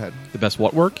 Go ahead. The best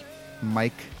what work?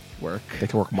 Mic work. They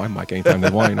can work my mic anytime they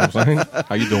want. You know what I'm saying?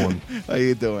 How you doing? How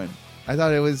you doing? I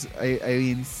thought it was, I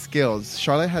mean, skills.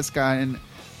 Charlotte has gotten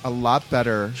a lot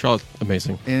better Charlotte's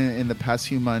amazing. in the past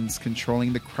few months,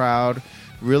 controlling the crowd,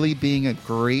 really being a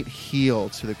great heel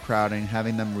to the crowd and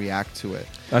having them react to it.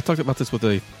 I talked about this with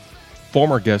a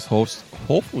former guest host,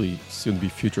 hopefully soon to be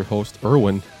future host,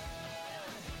 Erwin.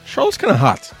 Charlotte's kind of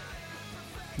hot,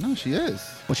 No, she is.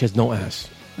 but she has no ass.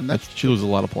 And that's She loses a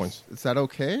lot of points. Is that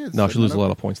okay? No, she loses a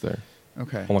lot of points there.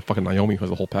 Okay. Unlike fucking Naomi, who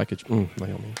has a whole package.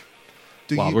 Naomi.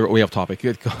 Do Wow, you, we have topic.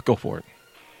 Go for it.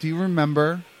 do you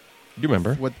remember You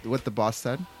remember? what the boss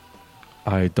said?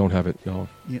 I don't have it. No.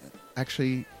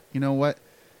 Actually, you know what?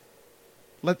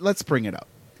 Let's bring it up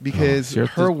because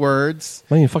serious? her words,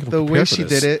 I'm not even fucking the way prepared for she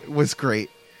this. did it was great.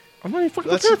 I'm not even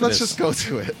fucking Let's prepared for let's this. just go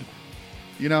to it.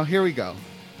 Here we go.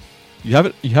 You have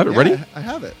it. You have it Yeah, ready. I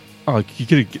have it. Oh, you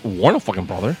could have warned a fucking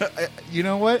brother. You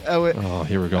know what? Oh,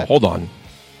 here we go. Hold on.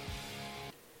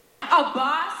 A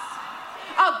boss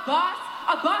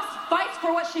fights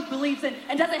for what she believes in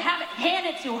and doesn't have it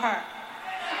handed to her.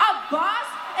 A boss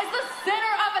is the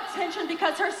center of attention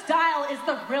because her style is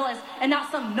the realest and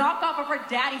not some knockoff of her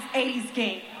daddy's 80s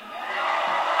game.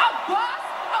 A boss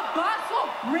will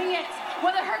bring it,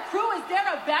 whether her crew is there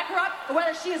to back her up or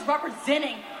whether she is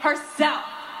representing herself.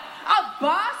 A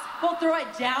boss will throw it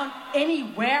down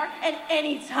anywhere and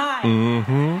anytime.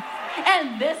 Mm-hmm.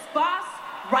 And this boss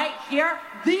right here,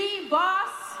 the boss,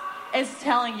 is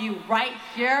telling you right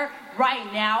here,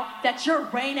 right now, that your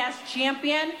reign as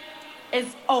champion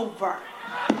is over.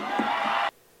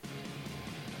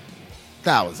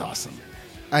 That was awesome.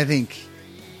 I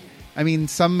mean,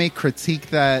 some may critique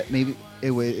that maybe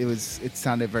it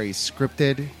sounded very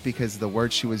scripted because the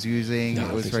words she was using, No, I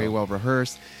it was think very so. well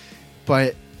rehearsed.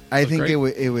 But I think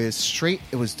great. it was straight,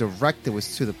 it was direct, it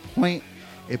was to the point.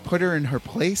 It put her in her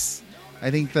place.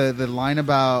 I think the line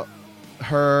about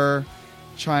her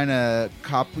trying to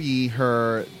copy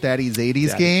her daddy's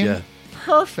 80s game, yeah.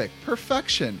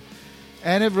 perfection.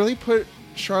 And it really put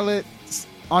Charlotte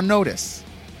on notice.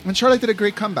 And Charlotte did a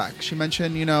great comeback. She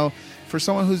mentioned, for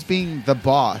someone who's being the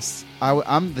boss,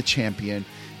 I'm the champion.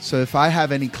 So if I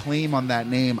have any claim on that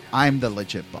name, I'm the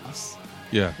legit boss.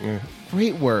 Yeah.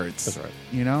 Great words. That's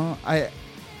right.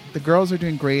 The girls are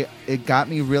doing great. It got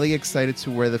me really excited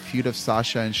to where the feud of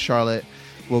Sasha and Charlotte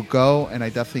will go, and I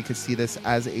definitely could see this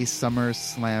as a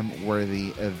SummerSlam worthy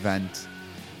event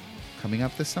coming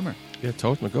up this summer. Yeah,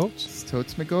 Toads my goats. It's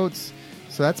Totes my goats.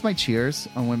 So that's my cheers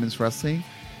on women's wrestling.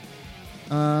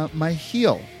 My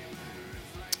heel.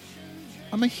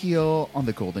 I'm a heel on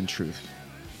the Golden Truth.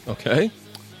 Okay.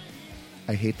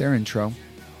 I hate their intro.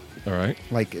 All right.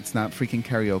 Like, it's not freaking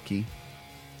karaoke.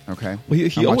 Okay? Well, he I'm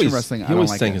watching always wrestling. I he don't always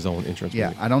like sang it. his own entrance. Yeah,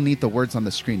 movie. I don't need the words on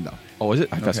the screen, though. Oh, is it?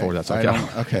 I fast forward that. So I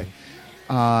don't- okay.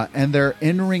 And their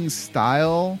in-ring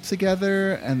style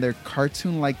together and their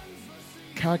cartoon-like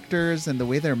characters and the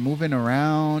way they're moving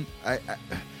around.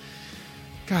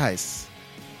 Guys,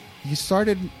 you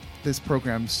started this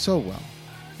program so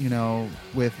well,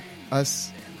 with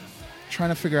us trying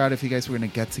to figure out if you guys were going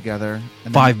to get together.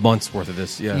 And 5 months worth of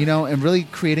this. Yeah. and really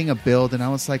creating a build. And I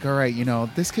was like, all right,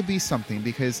 this could be something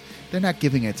because they're not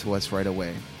giving it to us right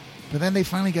away. But then they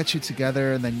finally get you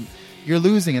together and then you're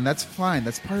losing, and that's fine.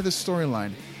 That's part of the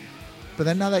storyline. But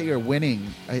then now that you're winning,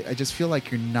 I just feel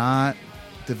like you're not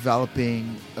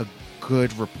developing a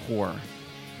good rapport.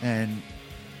 And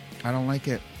I don't like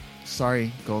it.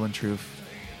 Sorry, Golden Truth.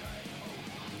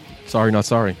 Sorry, not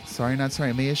sorry. Sorry, not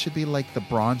sorry. Maybe it should be like the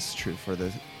Bronze Truth or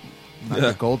not Yeah.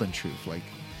 the Golden Truth. Like,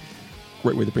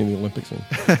 Great way to bring the Olympics in.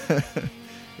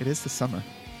 it is the summer.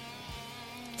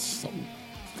 It's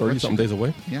 30-something days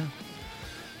away. Yeah.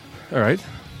 All right.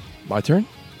 My turn.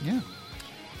 Yeah.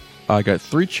 I got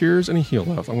 3 cheers and a heel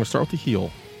left. I'm going to start with the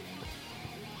heel.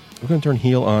 I'm going to turn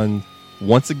heel on,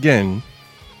 once again,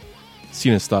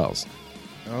 Cena Styles.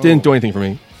 Oh. Didn't do anything for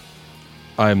me.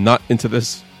 I am not into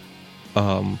this.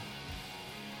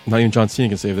 Not even John Cena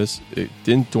can save this. It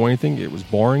didn't do anything. It was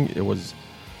boring. It was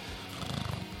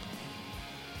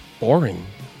boring.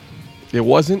 It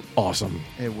wasn't awesome.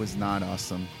 It was not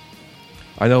awesome.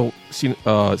 I know Cena,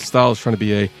 Styles trying to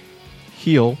be a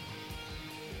heel,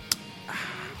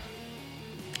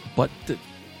 but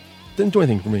didn't do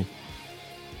anything for me.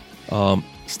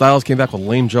 Styles came back with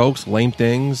lame jokes, lame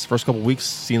things. First couple weeks,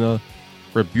 Cena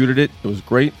rebutted it. It was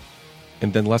great.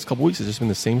 And then the last couple weeks, it's just been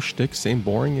the same shtick, same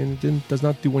boring, and it does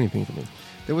not do anything for me.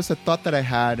 There was a thought that I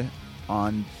had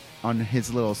on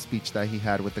his little speech that he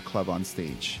had with the club on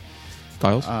stage.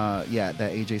 Styles? Yeah,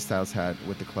 that AJ Styles had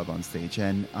with the club on stage.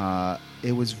 And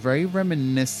it was very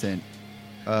reminiscent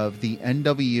of the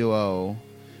NWO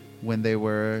when they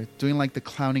were doing like the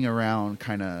clowning around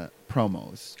kind of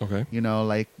promos. Okay.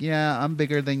 Like, yeah, I'm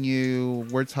bigger than you.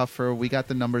 We're tougher. We got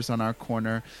the numbers on our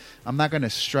corner. I'm not going to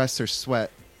stress or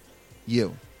sweat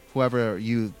whoever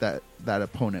that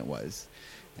opponent was.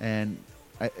 And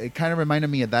it kind of reminded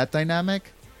me of that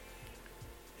dynamic.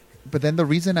 But then the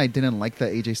reason I didn't like the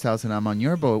AJ Styles and I'm on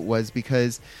your boat was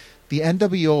because the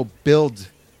NWO built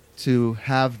to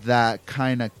have that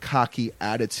kind of cocky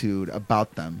attitude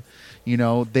about them. You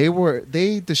know,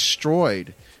 they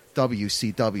destroyed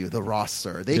WCW, the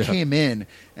roster. They came in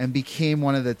and became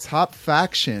one of the top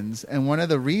factions and one of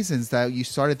the reasons that you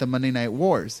started the Monday Night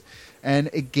Wars. And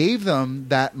it gave them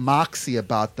that moxie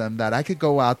about them that I could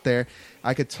go out there,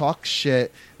 I could talk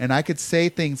shit, and I could say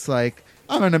things like,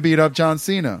 I'm going to beat up John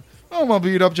Cena. I'm going to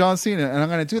beat up John Cena. And I'm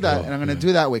going to do that. And I'm going to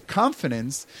do that with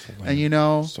confidence. So lame. And, you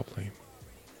know, So lame.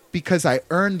 because I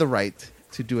earned the right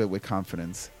to do it with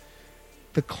confidence.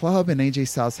 The club and AJ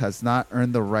Styles has not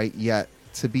earned the right yet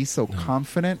to be so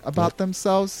confident about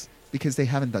themselves because they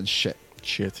haven't done shit.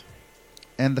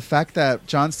 And the fact that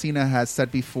John Cena has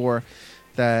said before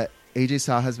that AJ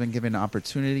Styles has been given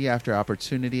opportunity after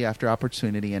opportunity after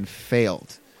opportunity and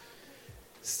failed.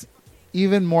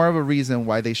 Even more of a reason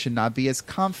why they should not be as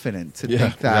confident to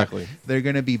think that they're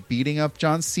going to be beating up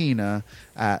John Cena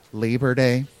at Labor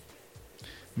Day,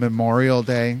 Memorial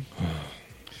Day,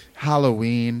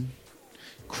 Halloween,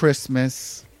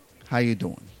 Christmas. How you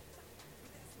doing?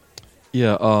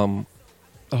 Yeah,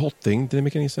 the whole thing didn't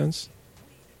make any sense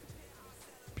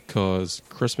because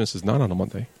Christmas is not on a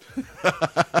Monday.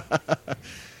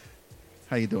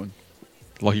 How you doing?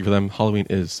 Lucky for them, Halloween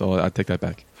is, so I take that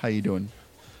back. How you doing?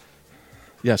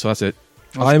 Yeah, so that's it.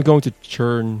 I'm going to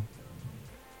cheers.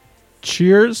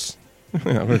 I'm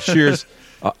going to cheers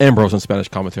Ambrose on Spanish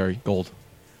commentary, gold.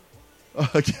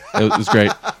 It was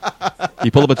great. He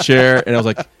pulled up a chair, and I was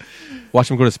like, watch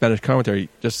him go to Spanish commentary,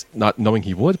 just not knowing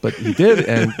he would, but he did,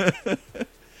 and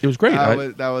it was great.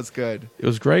 That was good. It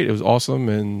was great. It was awesome,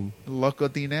 and Loco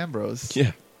Dean Ambrose.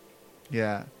 Yeah.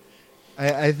 Yeah.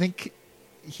 I think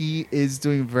he is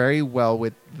doing very well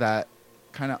with that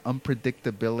kind of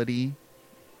unpredictability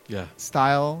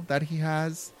style that he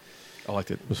has. I liked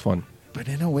it. It was fun. But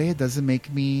in a way, it doesn't make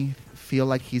me feel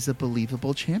like he's a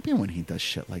believable champion when he does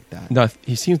shit like that. No,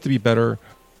 he seems to be better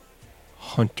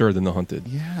hunter than the hunted.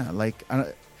 Yeah, like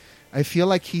I feel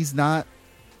like he's not.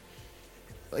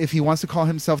 If he wants to call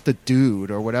himself the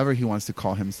dude or whatever he wants to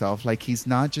call himself, like he's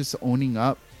not just owning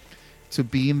up to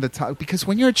being the top. Because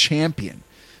when you're a champion,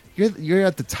 you're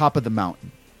at the top of the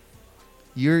mountain.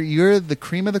 You're the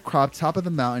cream of the crop, top of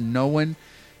the mountain. No one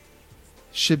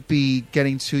should be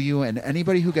getting to you, and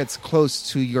anybody who gets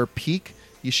close to your peak,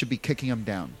 you should be kicking them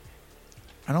down.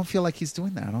 I don't feel like he's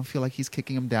doing that. I don't feel like he's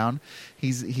kicking him down.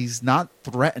 He's not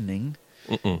threatening.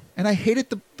 And I hated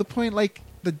the point, like,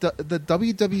 the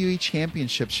WWE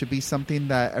Championship should be something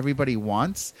that everybody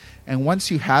wants, and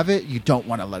once you have it, you don't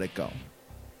want to let it go.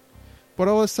 But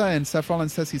all of a sudden, Seth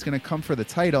Rollins says he's going to come for the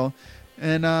title,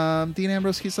 and Dean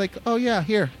Ambrose, he's like, oh yeah,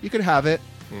 here, you could have it.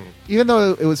 Even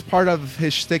though it was part of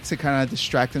his shtick to kind of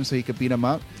distract him so he could beat him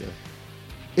up. Yeah.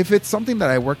 If it's something that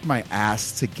I worked my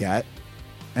ass to get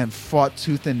and fought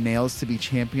tooth and nails to be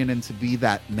champion and to be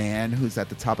that man who's at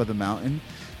the top of the mountain,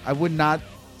 I would not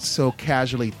so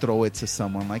casually throw it to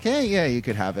someone like, hey, yeah, you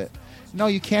could have it. No,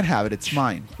 you can't have it. It's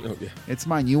mine. Oh, yeah. It's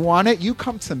mine. You want it? You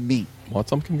come to me. Want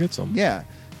some? Can get some. Yeah.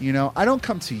 You know, I don't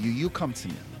come to you. You come to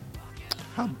me.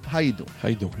 How you doing? How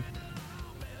you doing?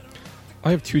 I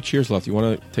have 2 cheers left. You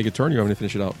want to take a turn or you want me to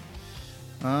finish it out?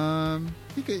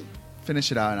 You could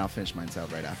finish it out and I'll finish mine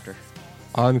out right after.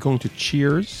 I'm going to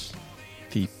cheers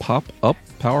the pop-up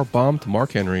power bomb to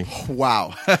Mark Henry.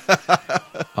 Wow.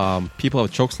 People have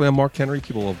chokeslam Mark Henry.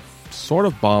 People have sort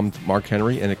of bombed Mark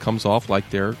Henry, and it comes off like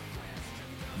they're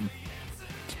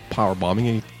power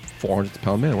bombing a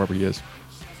 400-pound man, wherever he is.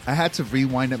 I had to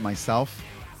rewind it myself,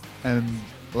 and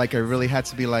like I really had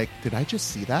to be like, did I just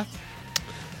see that?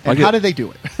 And how did they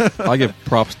do it? I give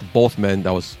props to both men.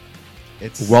 That was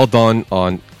well done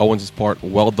on Owens' part,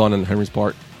 well done on Henry's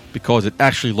part, because it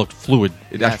actually looked fluid.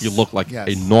 It actually looked like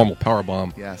a normal power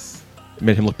bomb. Yes. It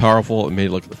made him look powerful. It made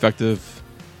it look effective.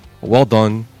 Well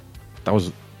done. That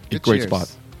was a great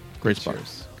spot. Great spot.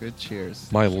 Cheers. Good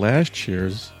cheers. My last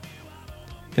cheers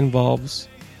involves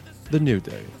the New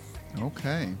Day.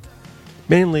 Okay.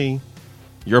 Mainly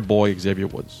your boy Xavier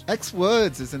Woods. X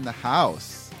Woods is in the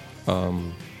house.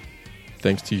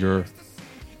 Thanks to your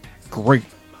great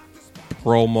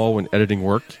promo and editing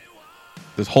work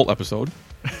this whole episode.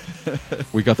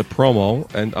 We got the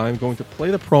promo, and I'm going to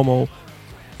play the promo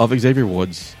of Xavier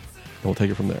Woods, and we'll take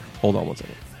it from there. Hold on one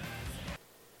second.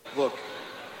 Look,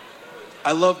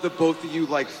 I love the both of you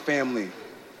like family.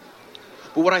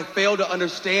 But what I fail to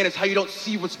understand is how you don't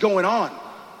see what's going on.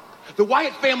 The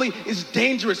Wyatt family is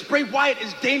dangerous. Bray Wyatt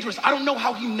is dangerous. I don't know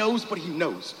how he knows, but he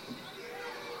knows.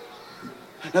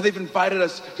 Now they've invited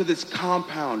us to this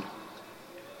compound.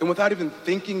 And without even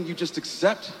thinking, you just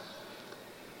accept.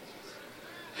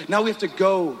 Now we have to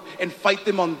go and fight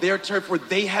them on their turf where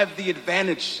they have the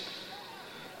advantage.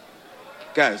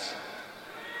 Guys,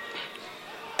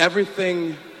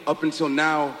 everything up until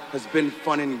now has been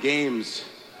fun and games.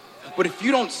 But if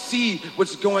you don't see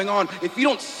what's going on, if you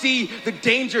don't see the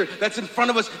danger that's in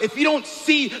front of us, if you don't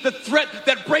see the threat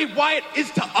that Bray Wyatt is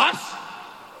to us,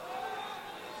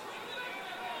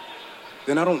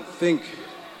 then I don't think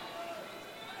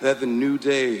that the New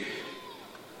Day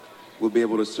will be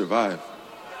able to survive.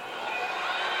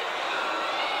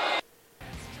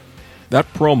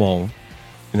 That promo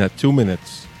in that 2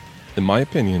 minutes, in my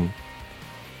opinion,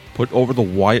 put over the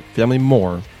Wyatt family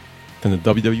more than the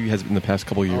WWE has in the past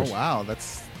couple of years. Oh, wow.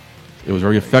 It was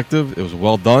very effective. It was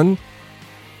well done.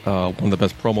 One of the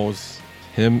best promos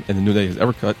him and the New Day has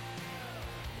ever cut.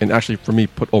 And actually, for me,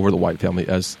 put over the Wyatt family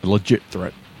as a legit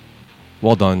threat.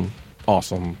 Well done.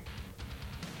 Awesome.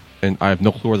 And I have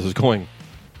no clue where this is going.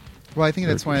 Well, I think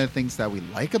that's one of the things that we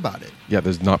like about it. Yeah,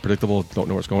 there's not predictable. Don't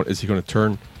know where it's going. Is he going to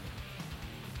turn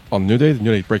on the New Day? The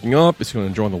New Day breaking up. Is he going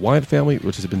to join the Wyatt family,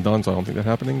 which has been done, so I don't think that's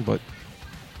happening. But,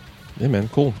 yeah, man,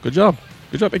 cool. Good job.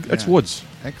 Good job, X-Woods.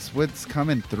 X-Woods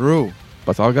coming through.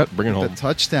 That's all I got. Bring it home. The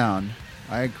touchdown.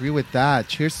 I agree with that.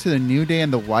 Cheers to the New Day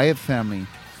and the Wyatt family.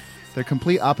 They're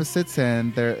complete opposites,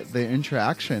 and their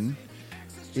interaction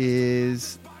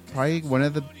is probably one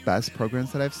of the best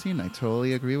programs that I've seen. I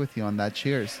totally agree with you on that.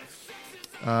 Cheers.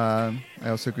 I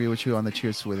also agree with you on the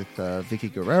cheers with Vicky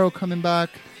Guerrero coming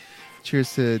back.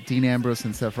 Cheers to Dean Ambrose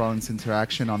and Seth Rollins'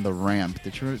 interaction on the ramp.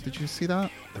 Did you see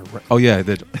that? Oh yeah, I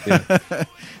did. Yeah. That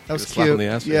was cute.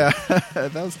 Yeah,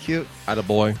 that was cute.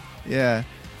 Attaboy. Yeah.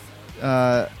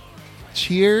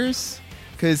 Cheers,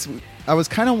 because I was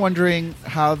kind of wondering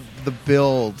how the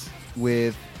build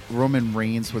with Roman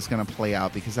Reigns was going to play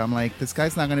out, because I'm like, this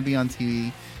guy's not going to be on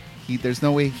TV. There's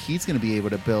no way he's going to be able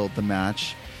to build the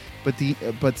match.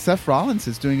 But Seth Rollins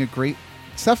is doing a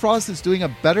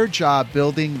better job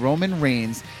building Roman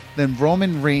Reigns than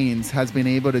Roman Reigns has been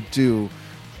able to do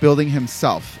building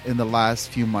himself in the last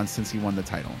few months since he won the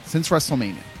title, since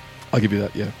WrestleMania. I'll give you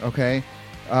that, yeah. Okay.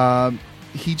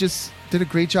 He just did a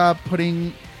great job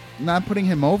not putting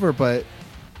him over, but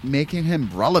making him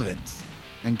relevant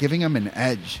and giving him an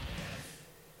edge.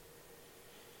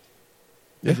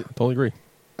 Yeah, totally agree.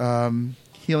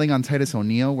 Healing on Titus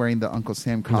O'Neil wearing the Uncle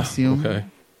Sam costume Okay.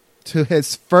 to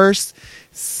his first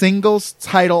singles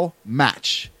title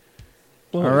match.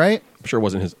 Well, all right? I'm sure it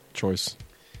wasn't his choice.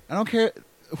 I don't care.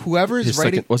 Whoever is His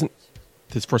writing... second, wasn't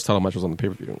his first title match was on the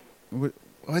pay-per-view. Well,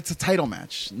 it's a title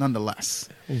match, nonetheless.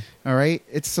 All right?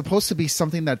 It's supposed to be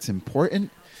something that's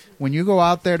important. When you go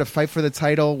out there to fight for the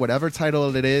title, whatever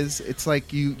title it is, it's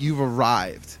like you've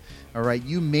arrived. All right?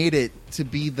 You made it to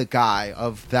be the guy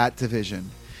of that division.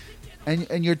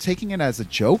 And you're taking it as a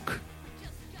joke.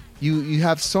 You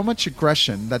have so much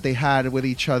aggression that they had with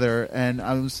each other, and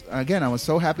I was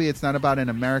so happy it's not about an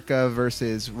America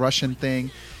versus Russian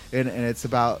thing, and it's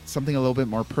about something a little bit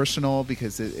more personal,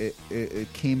 because it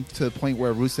came to the point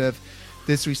where Rusev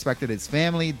disrespected his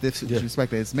family,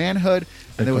 disrespected his manhood,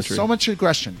 and there was so much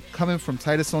aggression coming from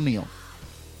Titus O'Neil.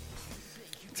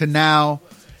 To now,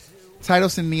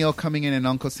 Titus O'Neil coming in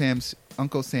Uncle Sam's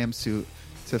suit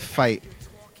to fight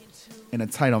in a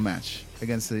title match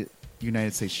against the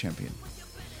United States champion.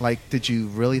 Like, did you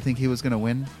really think he was going to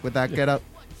win with that getup?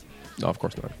 No, of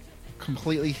course not.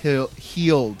 Completely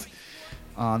healed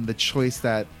on the choice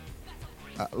that,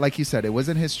 like you said, it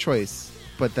wasn't his choice,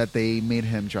 but that they made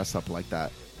him dress up like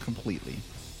that completely.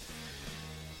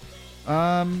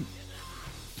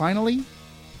 Finally,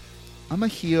 I'm a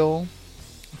heel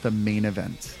the main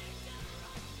event.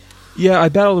 Yeah, I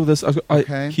battled with this.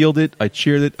 I healed it. I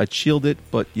cheered it. I chilled it.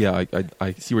 But yeah,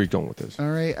 I see where you're going with this. All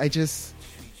right.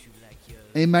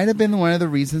 It might have been one of the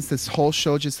reasons this whole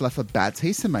show just left a bad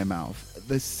taste in my mouth.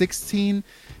 The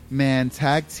 16-man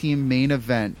tag team main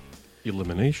event.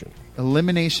 Elimination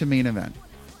main event.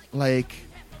 Like,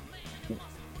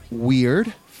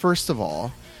 weird, first of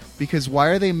all, because why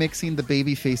are they mixing the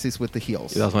baby faces with the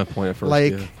heels? Yeah, that was my point at first.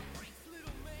 Like, yeah.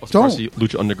 don't.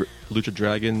 Lucha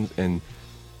Dragons and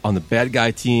on the bad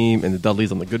guy team and the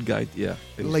Dudleys on the good guy. Yeah.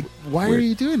 Like, why are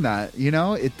you doing that? You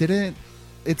know,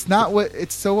 it's not what,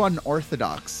 it's so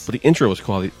unorthodox. But the intro was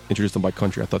cool. They introduced them by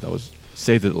country. I thought that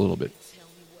saved it a little bit.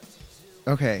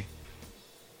 Okay.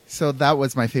 So that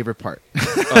was my favorite part.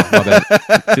 Oh, my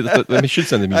bad. See, should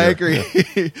send them. I agree.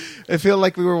 Yeah. I feel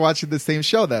like we were watching the same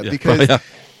show then, because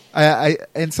I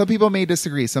and some people may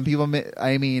disagree. Some people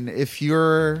if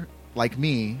you're like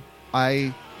me,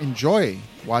 I enjoy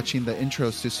watching the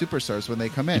intros to superstars when they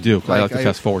come in. You do. I like the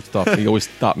fast forward stuff. You always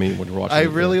stop me when you're watching. I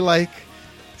really like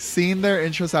seeing their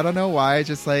intros. I don't know why. I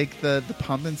just like the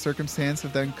pomp and circumstance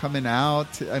of them coming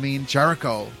out. I mean,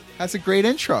 Jericho has a great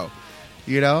intro,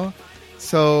 you know?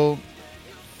 So,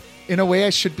 in a way, I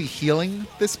should be healing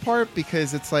this part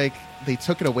because it's like they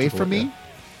took it away from me.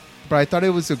 But I thought it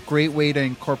was a great way to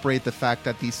incorporate the fact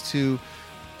that these two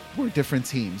were different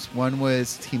teams. One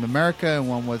was Team America and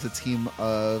one was a team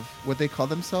of what they call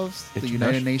themselves? The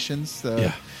United Nations?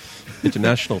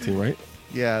 International team, right?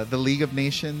 Yeah, the League of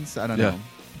Nations. I don't know.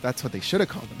 That's what they should have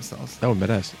called themselves. That would be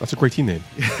badass. That's a great team name.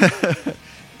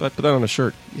 Put that on a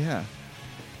shirt. Yeah.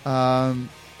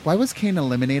 Why was Kane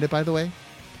eliminated, by the way?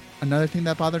 Another thing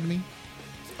that bothered me?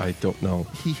 I don't know.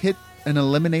 He hit an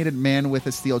eliminated man with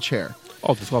a steel chair.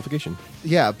 Oh, disqualification.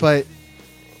 Yeah, but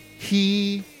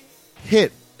he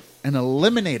hit an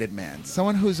eliminated man,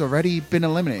 someone who's already been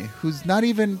eliminated, who's not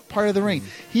even part of the ring.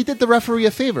 He did the referee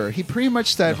a favor. He pretty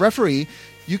much said, referee,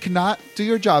 you cannot do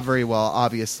your job very well,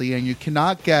 obviously, and you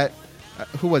cannot get...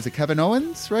 who was it? Kevin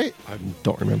Owens, right? I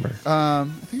don't remember. I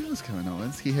think it was Kevin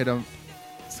Owens. He hit him.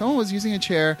 Someone was using a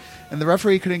chair, and the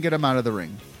referee couldn't get him out of the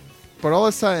ring. But all of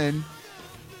a sudden,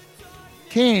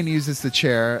 Kane uses the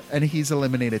chair, and he's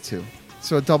eliminated too.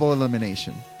 So a double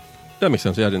elimination. That makes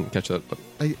sense. Yeah, I didn't catch that, but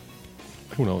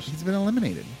who knows? He's been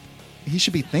eliminated. He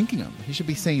should be thanking him. He should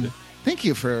be saying, thank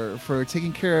you for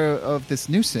taking care of this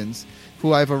nuisance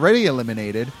who I've already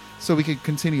eliminated so we could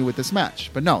continue with this match.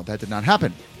 But no, that did not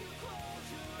happen.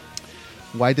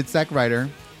 Why did Zack Ryder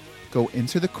go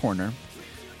into the corner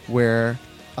where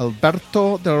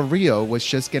Alberto Del Rio was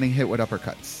just getting hit with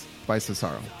uppercuts by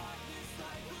Cesaro?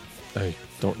 I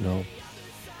don't know.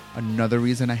 Another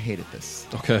reason I hated this.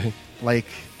 Okay. Like,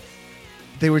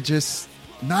 they were just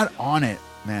not on it,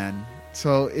 man.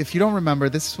 So if you don't remember,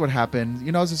 this is what happened.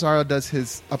 You know, Cesaro does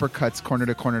his uppercuts corner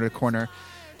to corner to corner.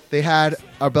 They had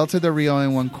Alberto Del Rio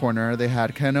in one corner. They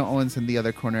had Kevin Owens in the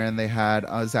other corner. And they had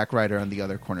Zack Ryder in the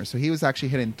other corner. So he was actually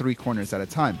hitting 3 corners at a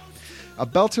time.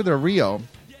 Alberto Del Rio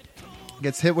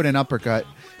gets hit with an uppercut,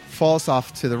 falls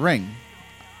off to the ring,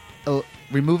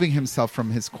 removing himself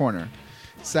from his corner.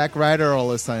 Zack Ryder all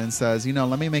of a sudden says,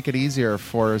 let me make it easier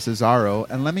for Cesaro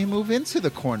and let me move into the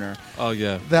corner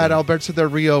that Alberto Del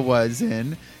Rio was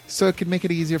in so it could make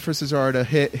it easier for Cesaro to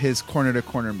hit his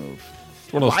corner-to-corner move.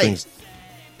 It's one of those things.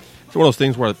 It's one of those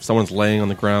things where someone's laying on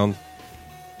the ground,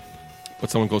 but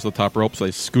someone goes to the top rope, so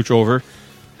they scooch over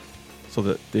so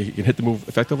that they can hit the move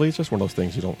effectively. It's just one of those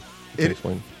things you can't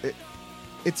explain.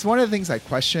 It's one of the things I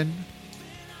question.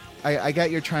 I get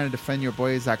you're trying to defend your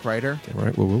boy Zack Ryder. Yeah,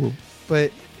 right. Woo.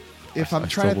 But if I'm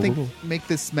trying to make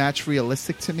this match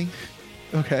realistic to me,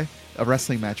 okay, a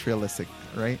wrestling match realistic,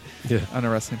 right? Yeah. On a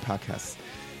wrestling podcast.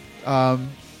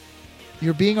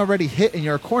 You're being already hit in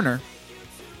your corner.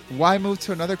 Why move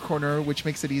to another corner, which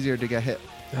makes it easier to get hit?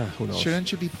 Who knows?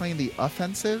 Shouldn't you be playing the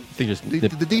offensive? I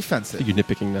think the defensive. I think you're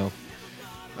nitpicking now.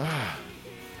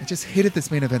 I just hated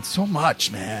this main event so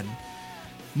much, man.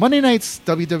 Monday night's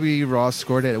WWE Raw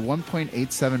scored at a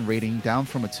 1.87 rating, down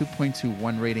from a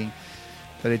 2.21 rating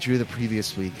that it drew the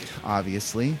previous week,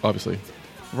 obviously.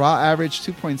 Raw averaged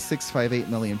 2.658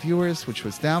 million viewers, which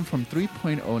was down from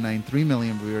 3.093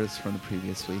 million viewers from the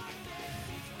previous week.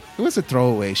 It was a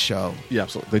throwaway show. Yeah,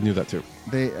 absolutely. They knew that too.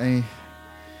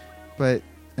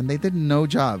 And they did no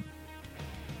job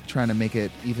trying to make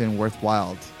it even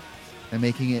worthwhile and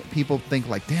making it people think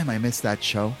like, damn, I missed that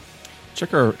show.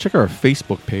 Check our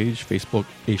Facebook page, Facebook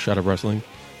A Shot of Wrestling.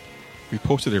 We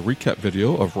posted a recap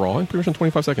video of Raw in pretty much in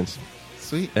 25 seconds.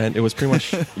 Sweet. And it was pretty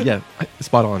much,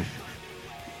 spot on.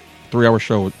 3-hour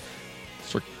show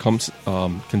comes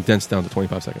condensed down to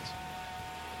 25 seconds.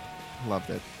 Loved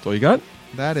it. That's all you got?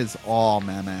 That is all,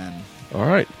 my man. All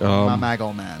right. My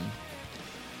Maggle man.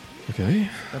 Okay.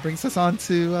 That brings us on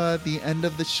to the end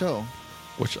of the show.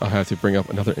 Which I have to bring up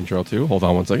another intro too. Hold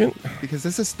on one second. Because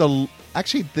this is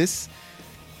this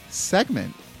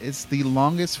segment is the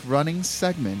longest running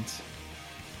segment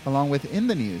along with In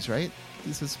the News, right?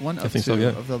 This is one of two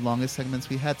of the longest segments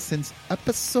we had since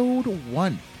episode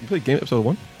 1. You played game episode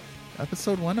 1?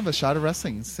 Episode 1 of A Shot of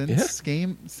Wrestling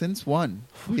since 1.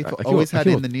 We've always had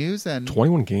In the News and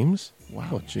 21 games. Wow,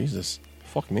 oh, Jesus,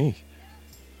 fuck me.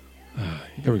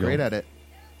 Here we go. Great at it.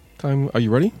 Time. Are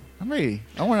you ready? I'm ready.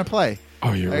 I want to play.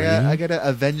 Are you ready? I got to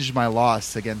avenge my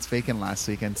loss against Bacon last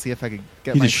week and see if I could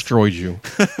get. He destroyed you.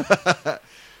 Oh,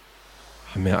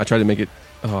 man, I tried to make it.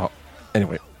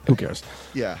 Anyway, who cares?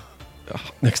 Yeah.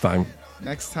 Next time.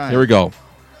 Next time. Here we go.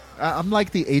 I'm like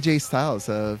the AJ Styles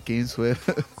of games with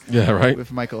Yeah, right?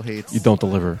 with Michael Hayes. You don't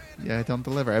deliver. Yeah, I don't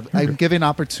deliver. I'm given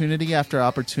opportunity after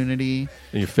opportunity.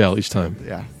 And you fail each time.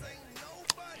 Yeah.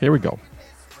 Here we go.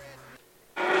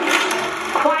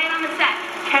 Quiet on the set.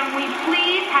 Can we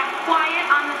please have quiet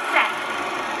on the set?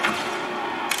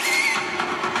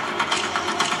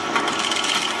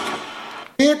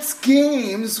 It's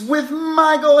games with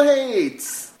Michael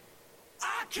Hates.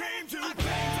 I came to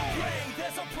play.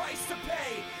 There's a price to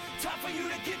pay. Time for you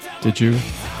to get down. Did you?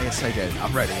 Yes, I did.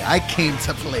 I'm ready. I came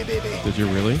to play, baby. Did you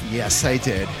really? Yes, I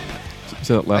did. You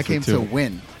said that last I came week, too. to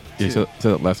win. Yeah, you too.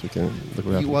 said that last weekend. Look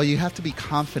what happened. Well, you have to be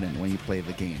confident when you play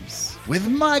the games with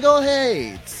Michael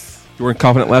Hates. You weren't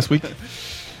confident last week? I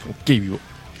gave you a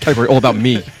category all about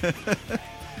me. I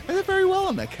did very well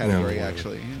in that category, No.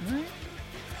 actually. Right?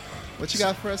 What you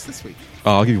got for us this week?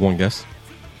 I'll give you one guess.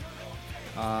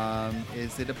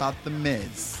 Is it about The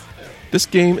Miz? This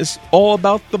game is all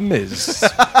about The Miz.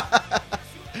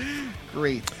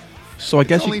 Great. So I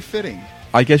guess It's only you fitting.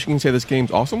 can say this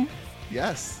game's awesome.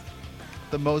 Yes.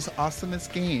 The most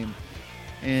awesomest game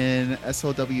in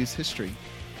SOW's history.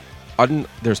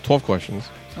 There's 12 questions.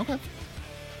 Okay.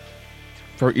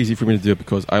 Very easy for me to do it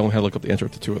because I only had to look up the answer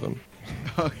to 2 of them.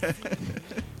 Okay.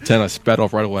 10 I spat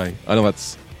off right away. I know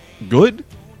that's good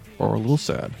or a little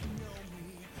sad.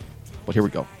 But here we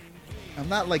go. I'm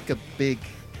not like a big...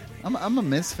 I'm a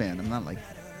Miz fan. I'm not like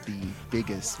the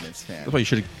biggest Miz fan. That's why you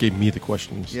should have gave me the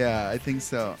questions. Yeah, I think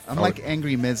so. I'm I like would-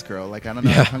 angry Miz girl. Like, I don't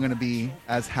know Yeah. if I'm going to be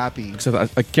as happy. Except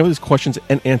I came with these questions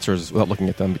and answers without looking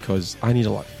at them because I need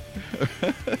a life.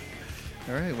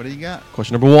 All right, what do you got?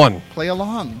 Question number 1. Play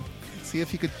along. See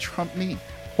if you could trump me.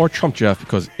 Or Trump Jeff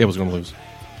because it was going to lose.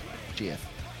 GF.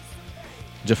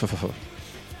 Jeff.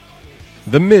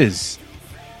 The Miz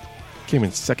came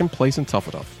in second place in Tough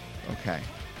Enough. Okay.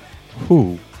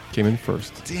 Who came in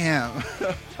first? Damn.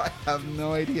 I have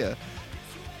no idea.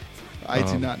 I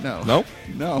do not know. No?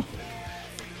 No.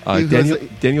 He was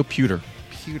Daniel Puder.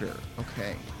 Pewter.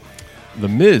 Okay. The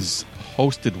Miz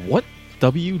hosted what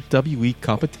WWE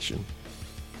competition?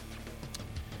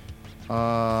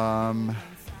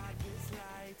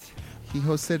 He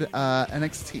hosted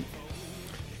NXT.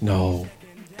 No.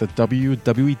 The WWE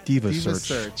Diva Diva Search.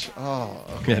 Search. Oh,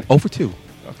 okay. Man, 0 for 2.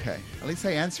 Okay. At least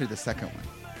I answered the second one.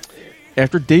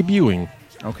 After debuting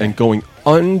Okay. and going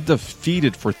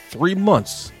undefeated for 3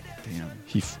 months, Damn.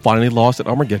 he finally lost at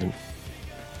Armageddon.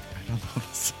 I don't know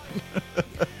this.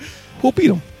 Who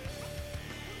beat him?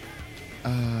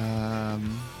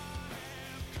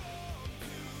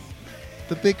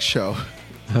 The Big Show.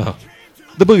 The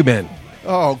Boogeyman.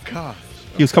 Oh, gosh.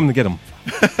 He was coming to get him.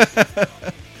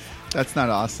 That's not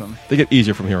awesome. They get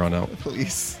easier from here on out.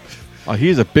 Please. He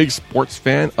is a big sports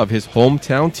fan of his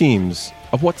hometown teams.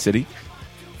 Of what city?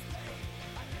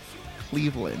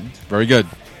 Cleveland. Very good.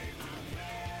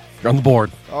 You're on the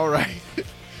board. All right.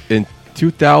 In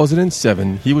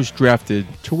 2007, he was drafted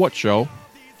to what show?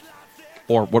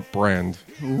 Or what brand?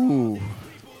 Ooh.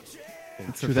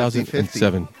 It's a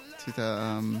 2007.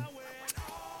 50-50.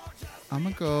 I'm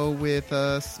going to go with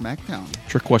SmackDown.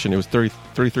 Trick question. It was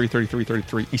 33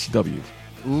 ECW.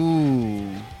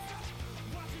 Ooh.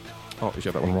 Oh, you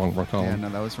got that one wrong. Wrong column. Yeah, no,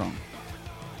 that was wrong.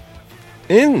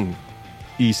 In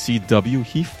ECW,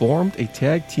 he formed a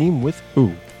tag team with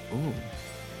who? Ooh.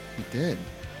 He did.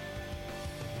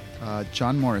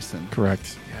 John Morrison.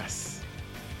 Correct. Yes.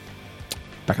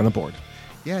 Back on the board.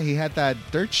 Yeah, he had that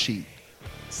dirt sheet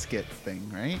skit thing,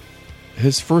 right?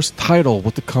 His first title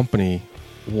with the company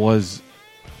was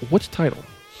which title?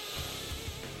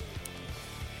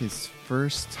 His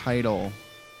first title,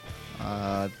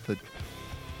 the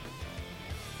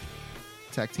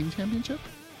Tag Team Championship?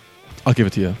 I'll give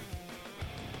it to you.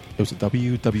 It was the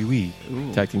WWE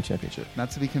Ooh. Tag Team Championship.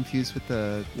 Not to be confused with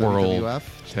the World WWF.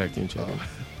 Tag Team Champion. Oh.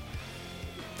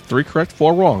 3 correct,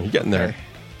 4 wrong. You're getting there. Okay.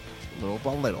 Little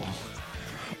by little.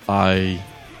 I'm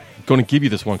going to give you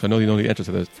this one because I know you know the answer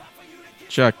to this.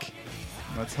 Check.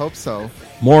 Let's hope so.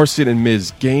 Morrison and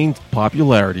Miz gained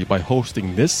popularity by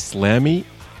hosting this Slammy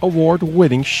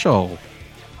award-winning show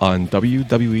on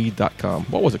WWE.com.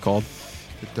 What was it called?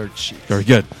 The dirt sheet. Very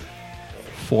good.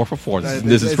 4 for 4.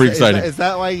 This is pretty exciting. Is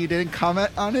that why you didn't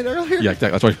comment on it earlier? Yeah,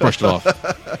 exactly. That's why I brushed it off.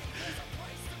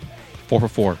 4 for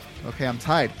 4. Okay, I'm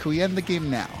tied. Can we end the game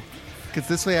now? Because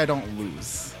this way I don't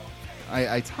lose.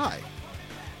 I tie.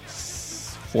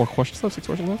 4 questions left? 6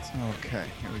 questions left? Okay,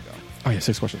 here we go. Oh, yeah,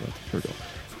 6 questions left. Here we go.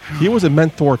 He was a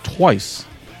mentor twice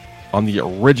on the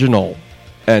original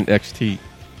NXT.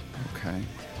 Okay.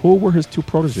 Who were his 2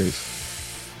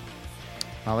 proteges?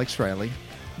 Alex Riley.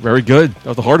 Very good. That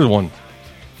was the hardest one.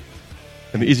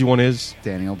 And the easy one is?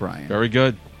 Daniel Bryan. Very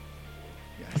good.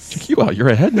 Yes. Check you out. You're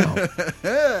ahead now.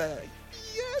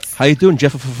 Yes. How you doing,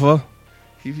 Jeff?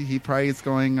 He probably is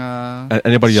going.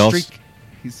 Anybody else?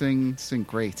 He's doing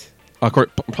great.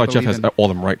 Probably Jeff has all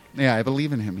of them right. Yeah, I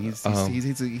believe in him.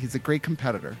 He's a great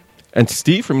competitor. And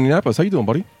Steve from Indianapolis, how you doing,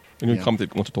 buddy? You Yeah.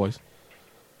 commented once or twice.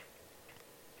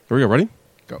 Here we go. Ready?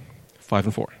 Go. 5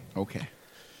 and 4. Okay.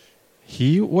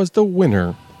 He was the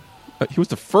winner. He was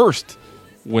the first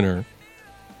winner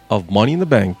of Money in the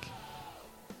Bank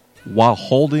while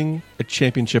holding a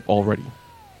championship already.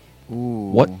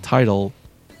 Ooh. What title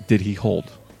did he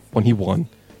hold when he won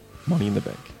Money in the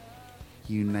Bank?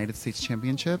 United States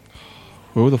Championship?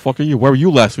 Who the fuck are you? Where were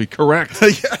you last week? Correct.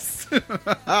 Yes.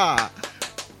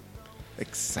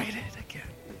 Excited again.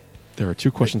 There are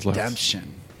 2 questions left.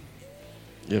 Redemption.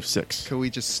 You have 6. Could we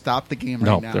just stop the game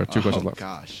No, right now? there are 2 questions left. Oh,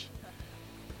 gosh.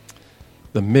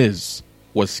 The Miz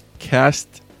was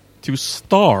cast to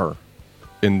star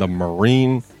in the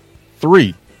Marine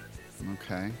 3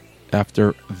 Okay.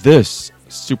 after this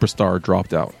superstar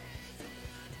dropped out.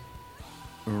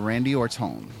 Randy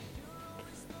Orton.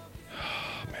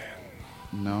 Oh,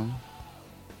 man. No.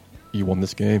 You won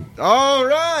this game. All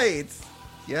right.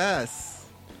 Yes.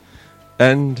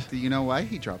 And Do you know why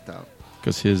he dropped out?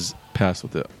 because his pass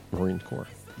with the Marine Corps.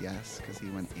 Yes, because he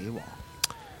went AWOL.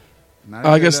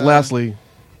 I guess lastly,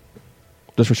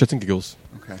 just for shits and giggles,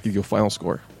 Okay. give you a final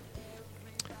score.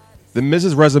 The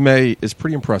Miz's resume is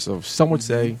pretty impressive. Some would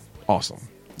say awesome.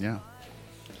 Yeah.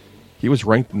 He was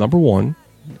ranked number 1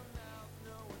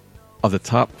 of the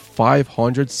top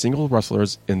 500 single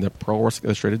wrestlers in the Pro Wrestling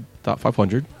Illustrated Top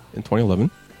 500 in 2011.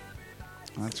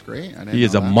 That's great. I didn't He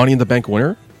is know a that. Money in the Bank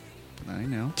winner, I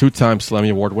know. 2-time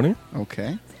Slammy Award winner.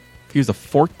 Okay. He was the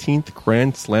 14th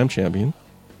Grand Slam champion,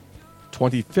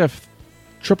 25th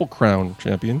Triple Crown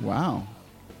champion. Wow.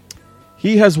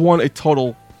 He has won a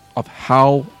total of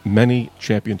how many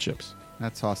championships?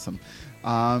 That's awesome.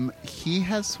 He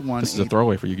has won This is a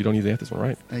throwaway for you. You don't need to answer this one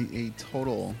right. a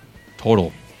total.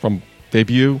 Total from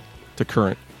debut to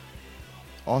current.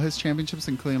 All his championships,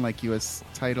 including like U.S.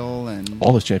 title and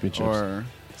All his championships. or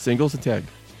Singles and tag.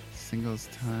 singles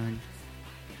tag.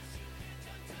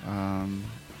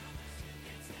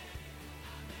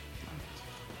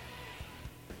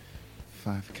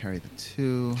 5 carry the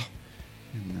 2,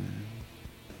 and then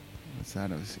what's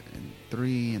that? It was in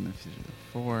 3, and then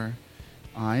 4.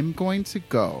 I'm going to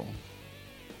go.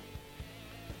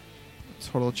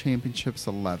 Total championships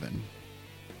 11.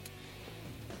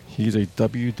 He's a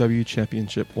WWE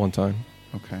championship 1 time.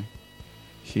 Okay.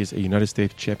 He's a United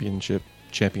States championship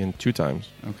champion 2 times.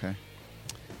 Okay.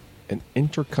 An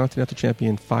Intercontinental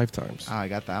champion 5 times. I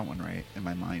got that one right in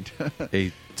my mind.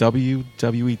 A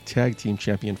WWE Tag Team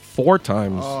Champion 4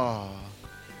 times. Oh.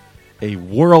 A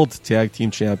World Tag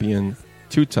Team Champion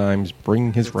 2 times,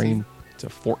 bringing his reign to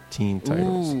 14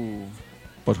 titles. Ooh.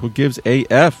 But who gives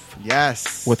AF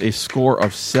Yes. with a score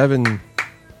of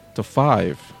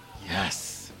 7-5?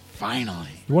 Yes. Finally.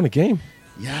 You won a game.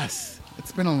 Yes.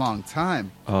 It's been a long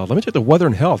time. Let me check the weather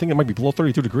in hell. I think it might be below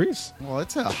 32 degrees. Well,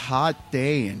 it's a hot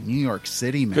day in New York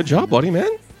City, man. Good job, buddy,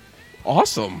 man.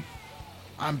 Awesome.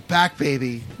 I'm back,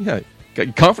 baby. Yeah, got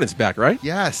your confidence back, right?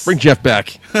 Yes. Bring Jeff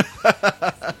back.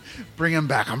 Bring him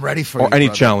back. I'm ready for Or you, any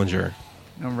brother. challenger.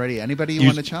 I'm ready. Anybody You-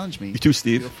 want to challenge me? You too,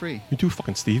 Steve. Feel free. You too,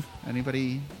 fucking Steve.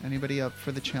 Anybody up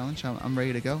for the challenge? I'm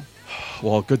ready to go.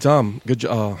 Well, good time. Good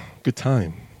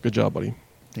time. Good job, buddy.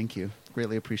 Thank you.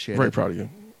 Greatly appreciate Very it. proud of you.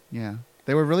 Yeah.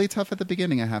 They were really tough at the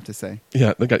beginning, I have to say.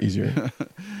 Yeah, they got easier.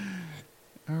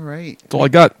 All right. That's all I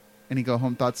got. Any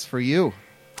go-home thoughts for you?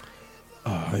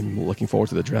 I'm looking forward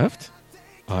to the draft.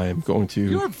 I'm going to.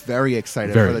 You're very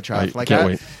excited Very. for the draft. I can't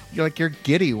wait. You're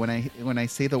giddy when I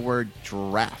say the word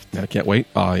draft. I can't wait.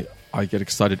 I get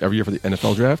excited every year for the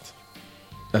NFL draft.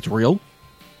 That's real.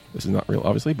 This is not real,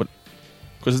 obviously, but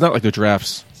because it's not like the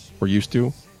drafts we're used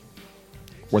to,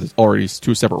 where there's already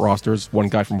 2 separate rosters. One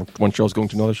guy from one show is going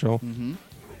to another show. Mm-hmm.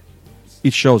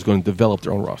 Each show is going to develop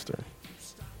their own roster.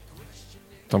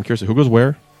 So I'm curious who goes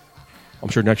where. I'm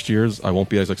sure next year's I won't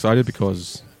be as excited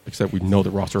because, except we know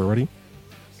the roster already.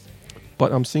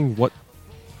 But I'm seeing what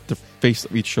the face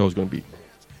of each show is going to be.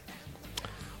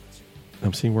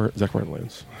 I'm seeing where Zack Ryder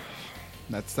lands.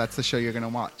 That's the show you're gonna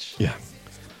watch. Yeah,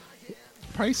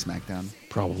 Probably SmackDown.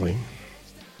 probably.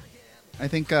 I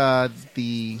think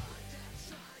the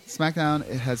SmackDown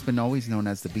has been always known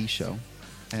as the B show,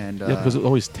 and Yeah, because it's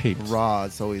always taped. Raw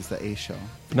is always the A show.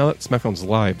 But now that SmackDown's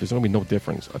live, there's going to be no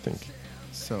difference, I think.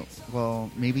 So,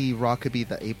 well, maybe Raw could be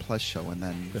the A plus show, and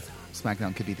then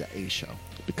SmackDown could be the A show.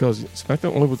 Because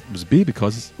SmackDown only was B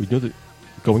because we knew that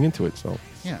going into it. So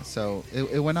Yeah, so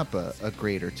it went up a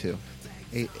grade or 2.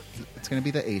 it's going to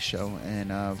be the A show, and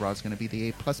Raw's going to be the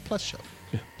A++ show.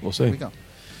 Yeah, we'll see. There we go.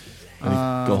 Any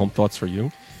go-home thoughts for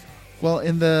you? Well,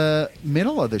 in the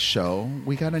middle of the show,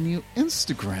 we got a new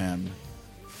Instagram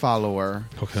follower.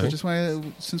 Okay. So just want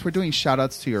to, since we're doing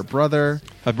shout-outs to your brother.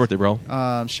 Happy birthday, bro.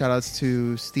 Shout-outs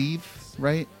to Steve,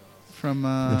 right? From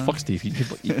Yeah, fuck Steve. He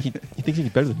thinks he's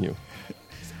better than you.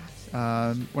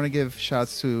 Want to give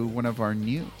shout-outs to one of our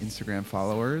new Instagram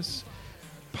followers,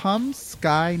 Pum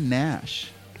Sky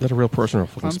Nash. Is that a real person or a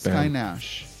fucking Pum Sky spam?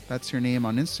 Nash. That's your name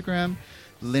on Instagram.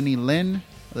 Linny Lynn,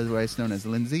 otherwise known as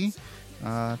Lindsay.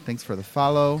 Thanks for the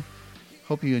follow.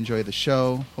 Hope you enjoy the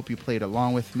show. Hope you played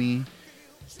along with me.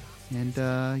 And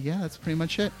yeah, that's pretty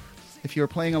much it. If you're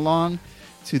playing along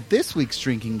to this week's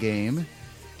drinking game,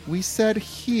 we said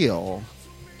heel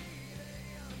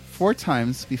 4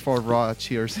 times before Raw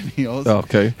Cheers and Heels. Oh,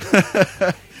 okay.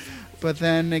 But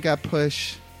then it got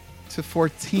pushed to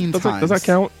 14 Does times. that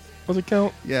count? Does it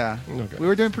count? Yeah. Okay. We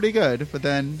were doing pretty good, but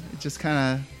then it just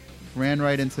kind of ran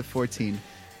right into 14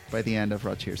 by the end of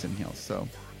Raw Cheers and Heels. So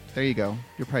there you go.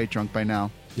 You're probably drunk by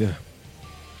now. Yeah.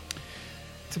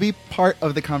 To be part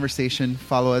of the conversation,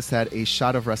 follow us at A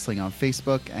Shot of Wrestling on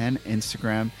Facebook and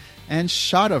Instagram, and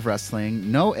Shot of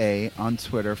Wrestling, no A, on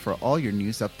Twitter for all your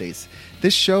news updates.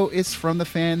 This show is from the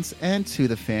fans and to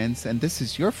the fans, and this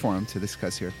is your forum to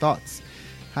discuss your thoughts.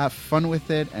 Have fun with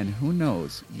it, and who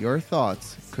knows, your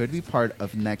thoughts could be part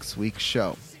of next week's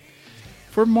show.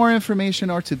 For more information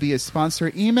or to be a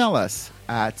sponsor, email us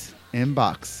at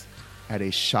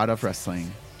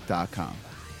inbox@ashotofwrestling.com.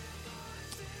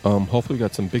 Hopefully we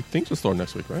got some big things to start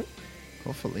next week, right?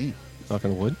 Hopefully. Knock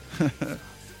on wood.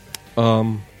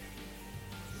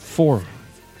 For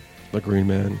the Green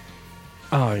Man,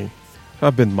 I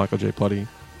have been Michael J. Putty.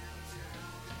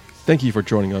 Thank you for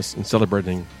joining us in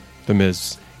celebrating The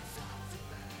Miz.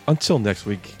 Until next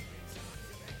week,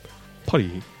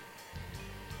 Putty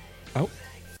out.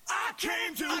 I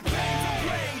came to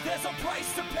play. There's a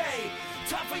price to pay.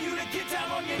 Time for you to get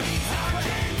down on your knees. I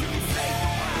came to say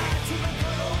goodbye to the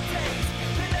good old days.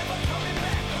 They're never coming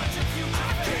back. Watch your future.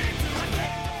 I came to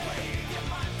play. Get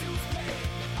my dues paid.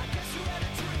 I guess you had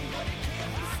a dream, but it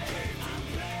can't be saved.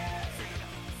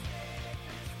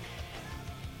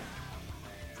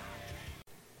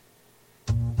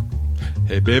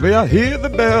 Hey baby, I hear the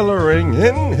bell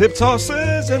ringing, hip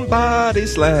tosses and body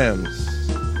slams.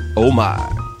 Oh my.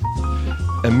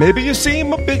 And maybe you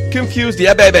seem a bit confused,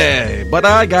 yeah baby, but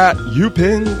I got you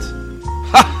pinned.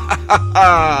 Ha ha ha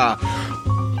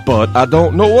ha. But I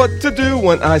don't know what to do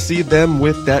when I see them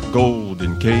with that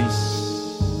golden case.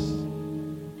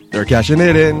 They're cashing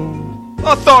it in.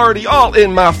 Authority all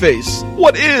in my face.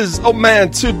 What is a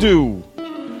man to do?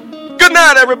 Good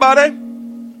night, everybody.